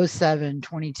see,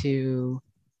 07/22,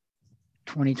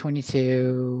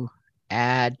 2022,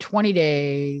 add 20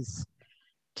 days,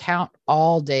 count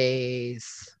all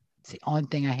days. It's the only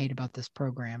thing I hate about this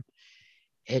program.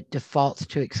 It defaults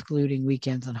to excluding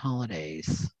weekends and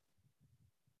holidays.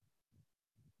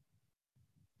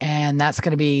 And that's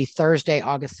going to be Thursday,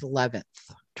 August 11th,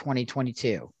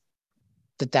 2022,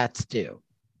 that's due.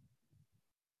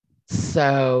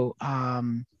 So,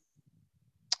 and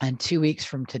 2 weeks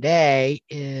from today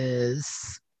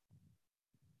is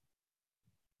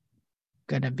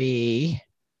going to be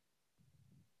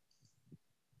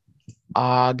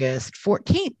August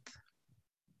 14th.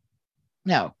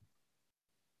 No,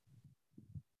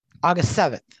 August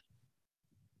 7th.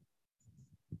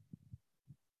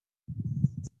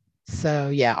 So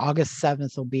yeah, August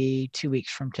 7th will be 2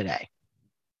 weeks from today.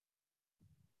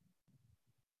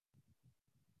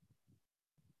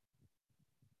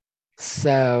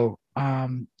 So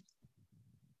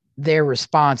their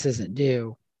response isn't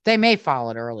due. They may file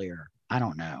it earlier. I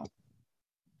don't know.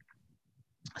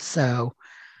 So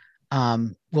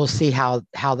we'll see how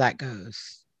that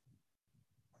goes.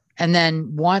 And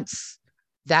then once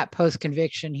that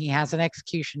post-conviction, he has an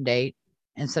execution date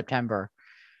in September.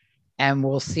 And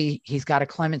we'll see, he's got a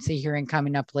clemency hearing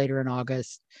coming up later in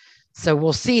August. So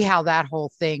we'll see how that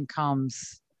whole thing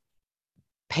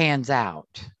pans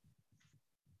out.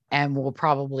 And we'll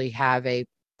probably have a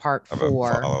part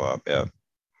 4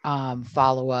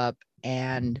 follow-up.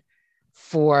 And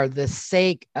for the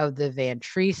sake of the Van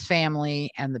Treese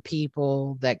family and the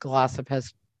people that Glossip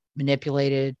has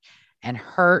manipulated and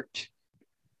hurt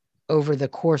over the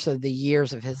course of the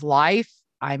years of his life,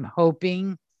 I'm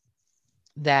hoping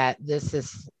that this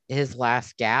is his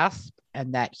last gasp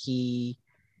and that he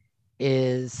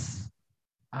is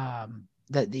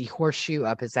that the horseshoe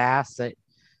up his ass that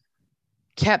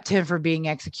kept him from being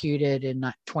executed in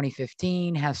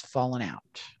 2015 has fallen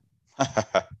out.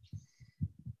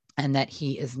 And that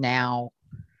he is now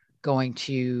going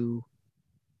to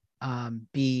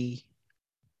be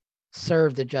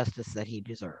served the justice that he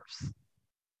deserves.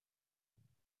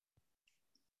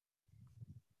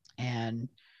 And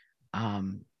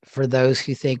for those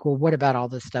who think, well, what about all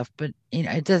this stuff? But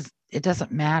it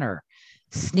doesn't matter.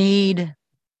 Sneed,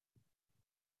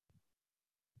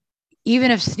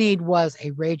 even if Sneed was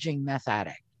a raging meth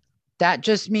addict, that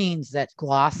just means that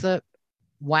Glossip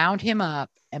wound him up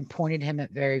and pointed him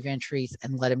at Barry Van Treese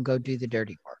and let him go do the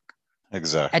dirty work.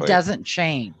 Exactly. It doesn't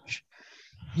change.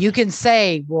 You can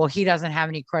say, well, he doesn't have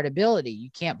any credibility. You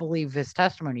can't believe his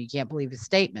testimony. You can't believe his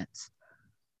statements.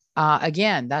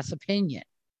 Again, that's opinion.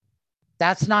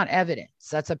 That's not evidence.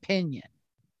 That's opinion.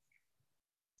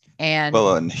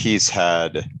 And he's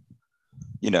had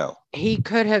he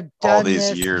could have done all these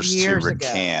this years to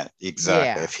recant. ago.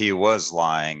 Exactly. Yeah. If he was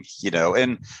lying,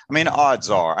 and I mean, odds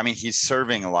are, I mean, he's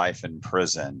serving life in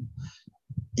prison,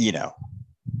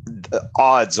 the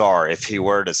odds are if he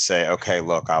were to say, okay,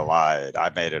 look, I lied, I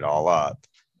made it all up,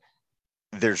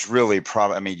 there's really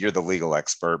probably, I mean, you're the legal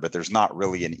expert, but there's not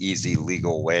really an easy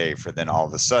legal way for then all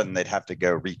of a sudden they'd have to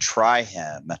go retry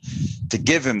him to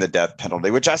give him the death penalty,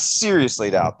 which I seriously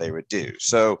doubt they would do.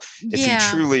 So if he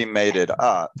truly made it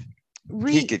up,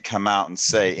 he could come out and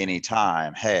say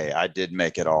anytime, hey, I did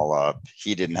make it all up.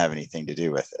 He didn't have anything to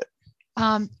do with it.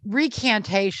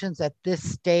 Recantations at this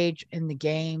stage in the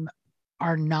game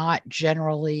are not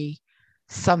generally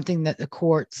something that the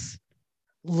courts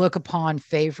look upon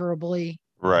favorably.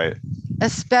 Right.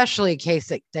 Especially a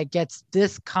case that gets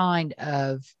this kind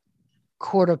of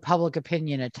court of public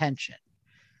opinion attention.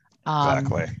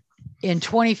 Exactly. In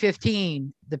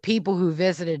 2015, the people who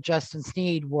visited Justin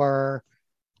Sneed were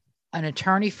an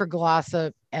attorney for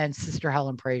Glossip and Sister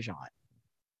Helen Prejean.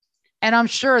 And I'm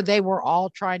sure they were all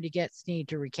trying to get Sneed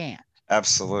to recant.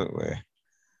 Absolutely.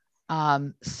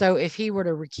 So if he were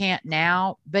to recant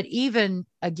now, but even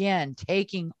again,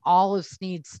 taking all of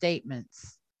Sneed's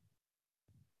statements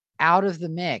out of the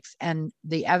mix, and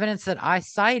the evidence that I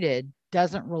cited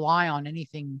doesn't rely on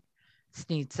anything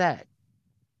Sneed said.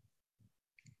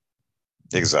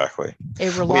 Exactly.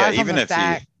 It relies on the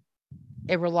fact.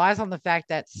 It relies on the fact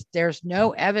that there's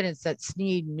no evidence that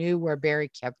Sneed knew where Barry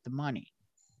kept the money.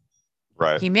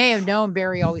 Right. He may have known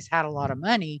Barry always had a lot of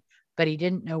money, but he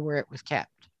didn't know where it was kept.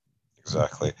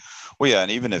 Exactly. Well, yeah, and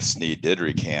even if Sneed did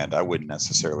recant, I wouldn't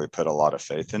necessarily put a lot of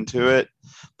faith into it,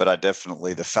 but I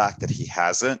definitely, the fact that he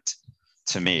hasn't,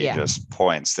 to me, just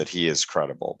points that he is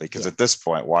credible, because at this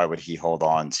point, why would he hold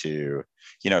on to,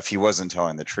 if he wasn't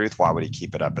telling the truth, why would he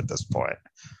keep it up at this point?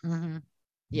 Mm-hmm.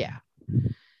 Yeah.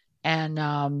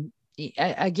 And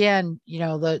again,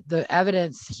 the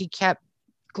evidence he kept,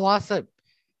 Glossip,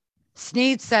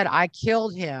 Sneed said, I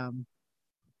killed him.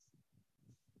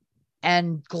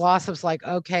 And Glossip's like,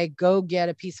 okay, go get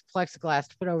a piece of plexiglass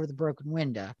to put over the broken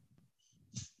window.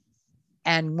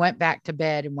 And went back to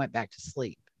bed and went back to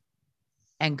sleep.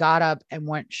 And got up and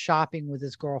went shopping with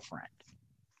his girlfriend.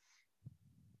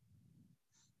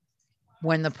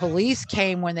 When the police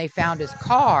came, when they found his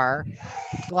car,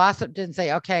 Glossip didn't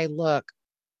say, okay, look,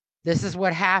 this is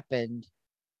what happened.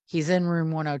 He's in room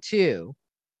 102.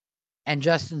 And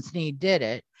Justin Sneed did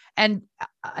it. And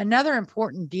another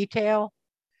important detail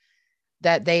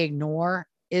that they ignore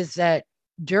is that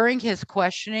during his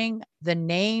questioning, the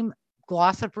name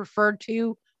Glossip referred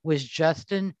to was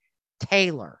Justin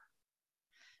Taylor.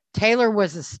 Taylor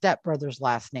was his stepbrother's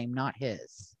last name, not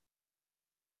his.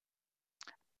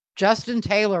 Justin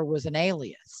Taylor was an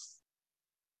alias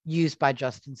used by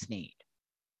Justin Sneed.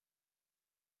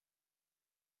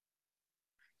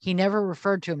 He never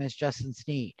referred to him as Justin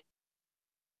Sneed.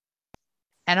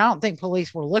 And I don't think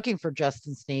police were looking for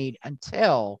Justin Sneed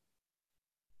until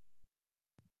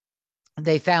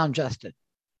they found Justin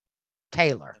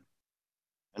Taylor.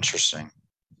 Interesting.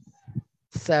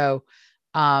 So,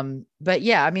 but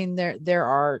yeah, I mean, there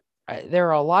are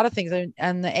a lot of things.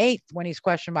 And the 8th, when he's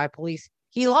questioned by police,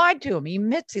 he lied to him. He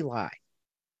admits he lied.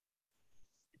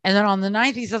 And then on the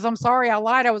 9th, he says, I'm sorry, I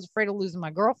lied. I was afraid of losing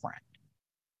my girlfriend.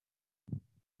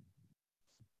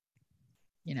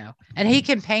 And he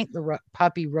can paint the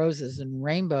puppy roses and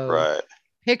rainbow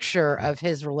picture of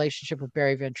his relationship with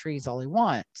Barry Van Treese all he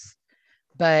wants.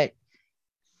 But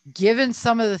given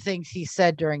some of the things he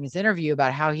said during his interview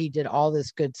about how he did all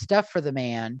this good stuff for the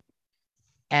man,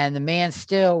 and the man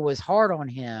still was hard on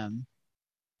him.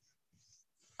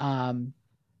 And,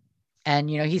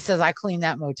 he says, I cleaned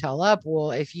that motel up.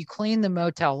 Well, if you clean the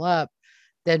motel up,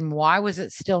 then why was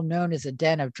it still known as a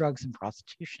den of drugs and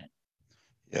prostitution?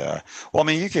 Yeah. Well, I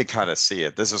mean, you could kind of see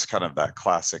it. This is kind of that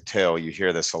classic tale. You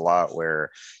hear this a lot where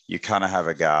you kind of have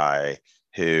a guy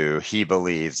who he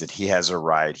believes that he has a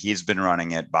right. He's been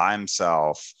running it by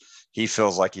himself. He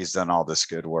feels like he's done all this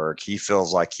good work. He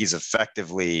feels like he's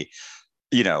effectively,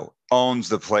 owns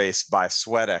the place by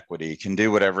sweat equity, can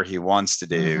do whatever he wants to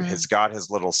do. Mm-hmm. Has got his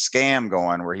little scam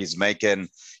going where he's making,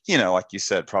 like you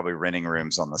said, probably renting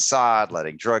rooms on the side,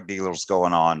 letting drug dealers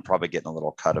going on, probably getting a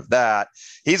little cut of that.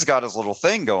 He's got his little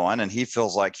thing going and he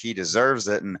feels like he deserves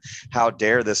it. And how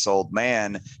dare this old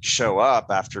man show up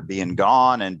after being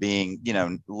gone and being,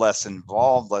 less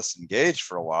involved, less engaged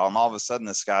for a while. And all of a sudden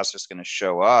this guy's just going to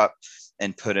show up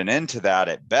and put an end to that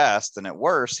at best. And at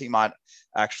worst, he might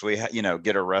actually,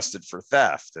 get arrested for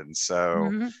theft. And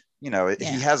so, he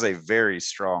has a very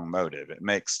strong motive. It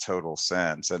makes total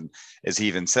sense. And as he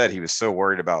even said, he was so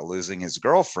worried about losing his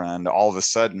girlfriend. All of a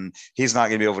sudden, he's not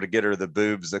going to be able to get her the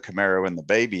boobs, the Camaro, and the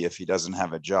baby if he doesn't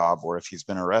have a job or if he's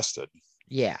been arrested.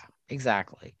 Yeah,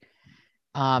 exactly.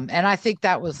 And I think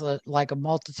that was like a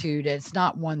multitude. It's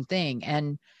not one thing.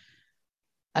 And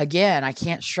again, I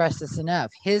can't stress this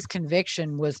enough. His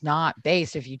conviction was not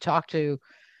based. If you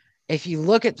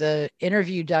look at the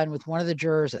interview done with one of the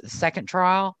jurors at the second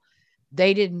trial,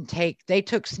 they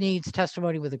took Snead's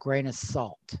testimony with a grain of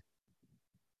salt.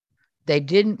 They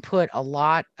didn't put a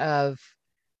lot of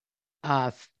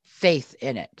faith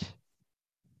in it.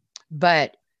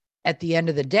 But at the end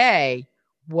of the day,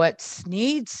 what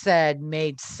Snead said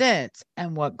made sense,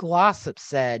 and what Glossip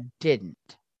said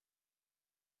didn't.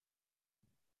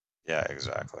 Yeah,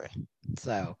 exactly.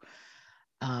 So,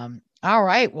 all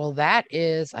right. Well, I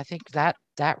think that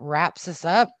wraps us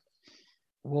up.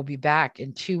 We'll be back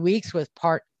in 2 weeks with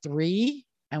part 3,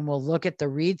 and we'll look at the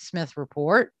Reed-Smith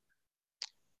report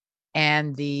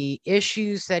and the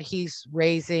issues that he's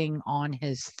raising on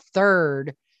his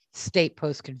third state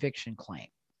post-conviction claim.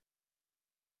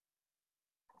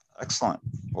 Excellent.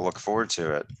 We'll look forward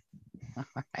to it. All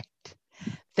right.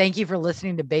 Thank you for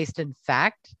listening to Based in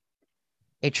Fact,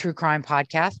 a true crime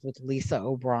podcast with Lisa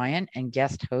O'Brien and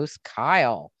guest host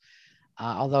Kyle.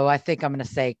 Although I think I'm going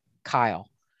to say Kyle.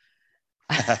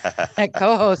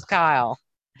 Co-host Kyle.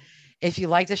 If you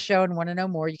like the show and want to know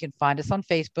more, you can find us on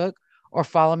Facebook or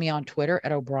follow me on Twitter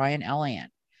at O'BrienLN.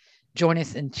 Join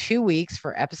us in 2 weeks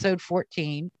for episode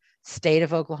 14, State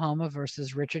of Oklahoma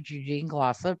versus Richard Eugene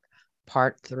Glossip,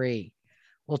 part 3.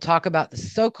 We'll talk about the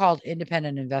so-called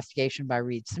independent investigation by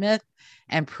Reed-Smith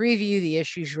and preview the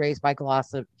issues raised by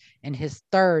Glossip in his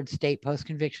third state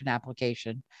post-conviction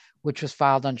application, which was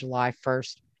filed on July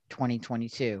 1st,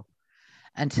 2022.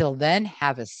 Until then,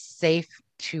 have a safe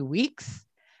 2 weeks,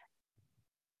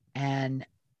 and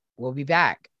we'll be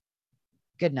back.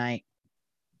 Good night.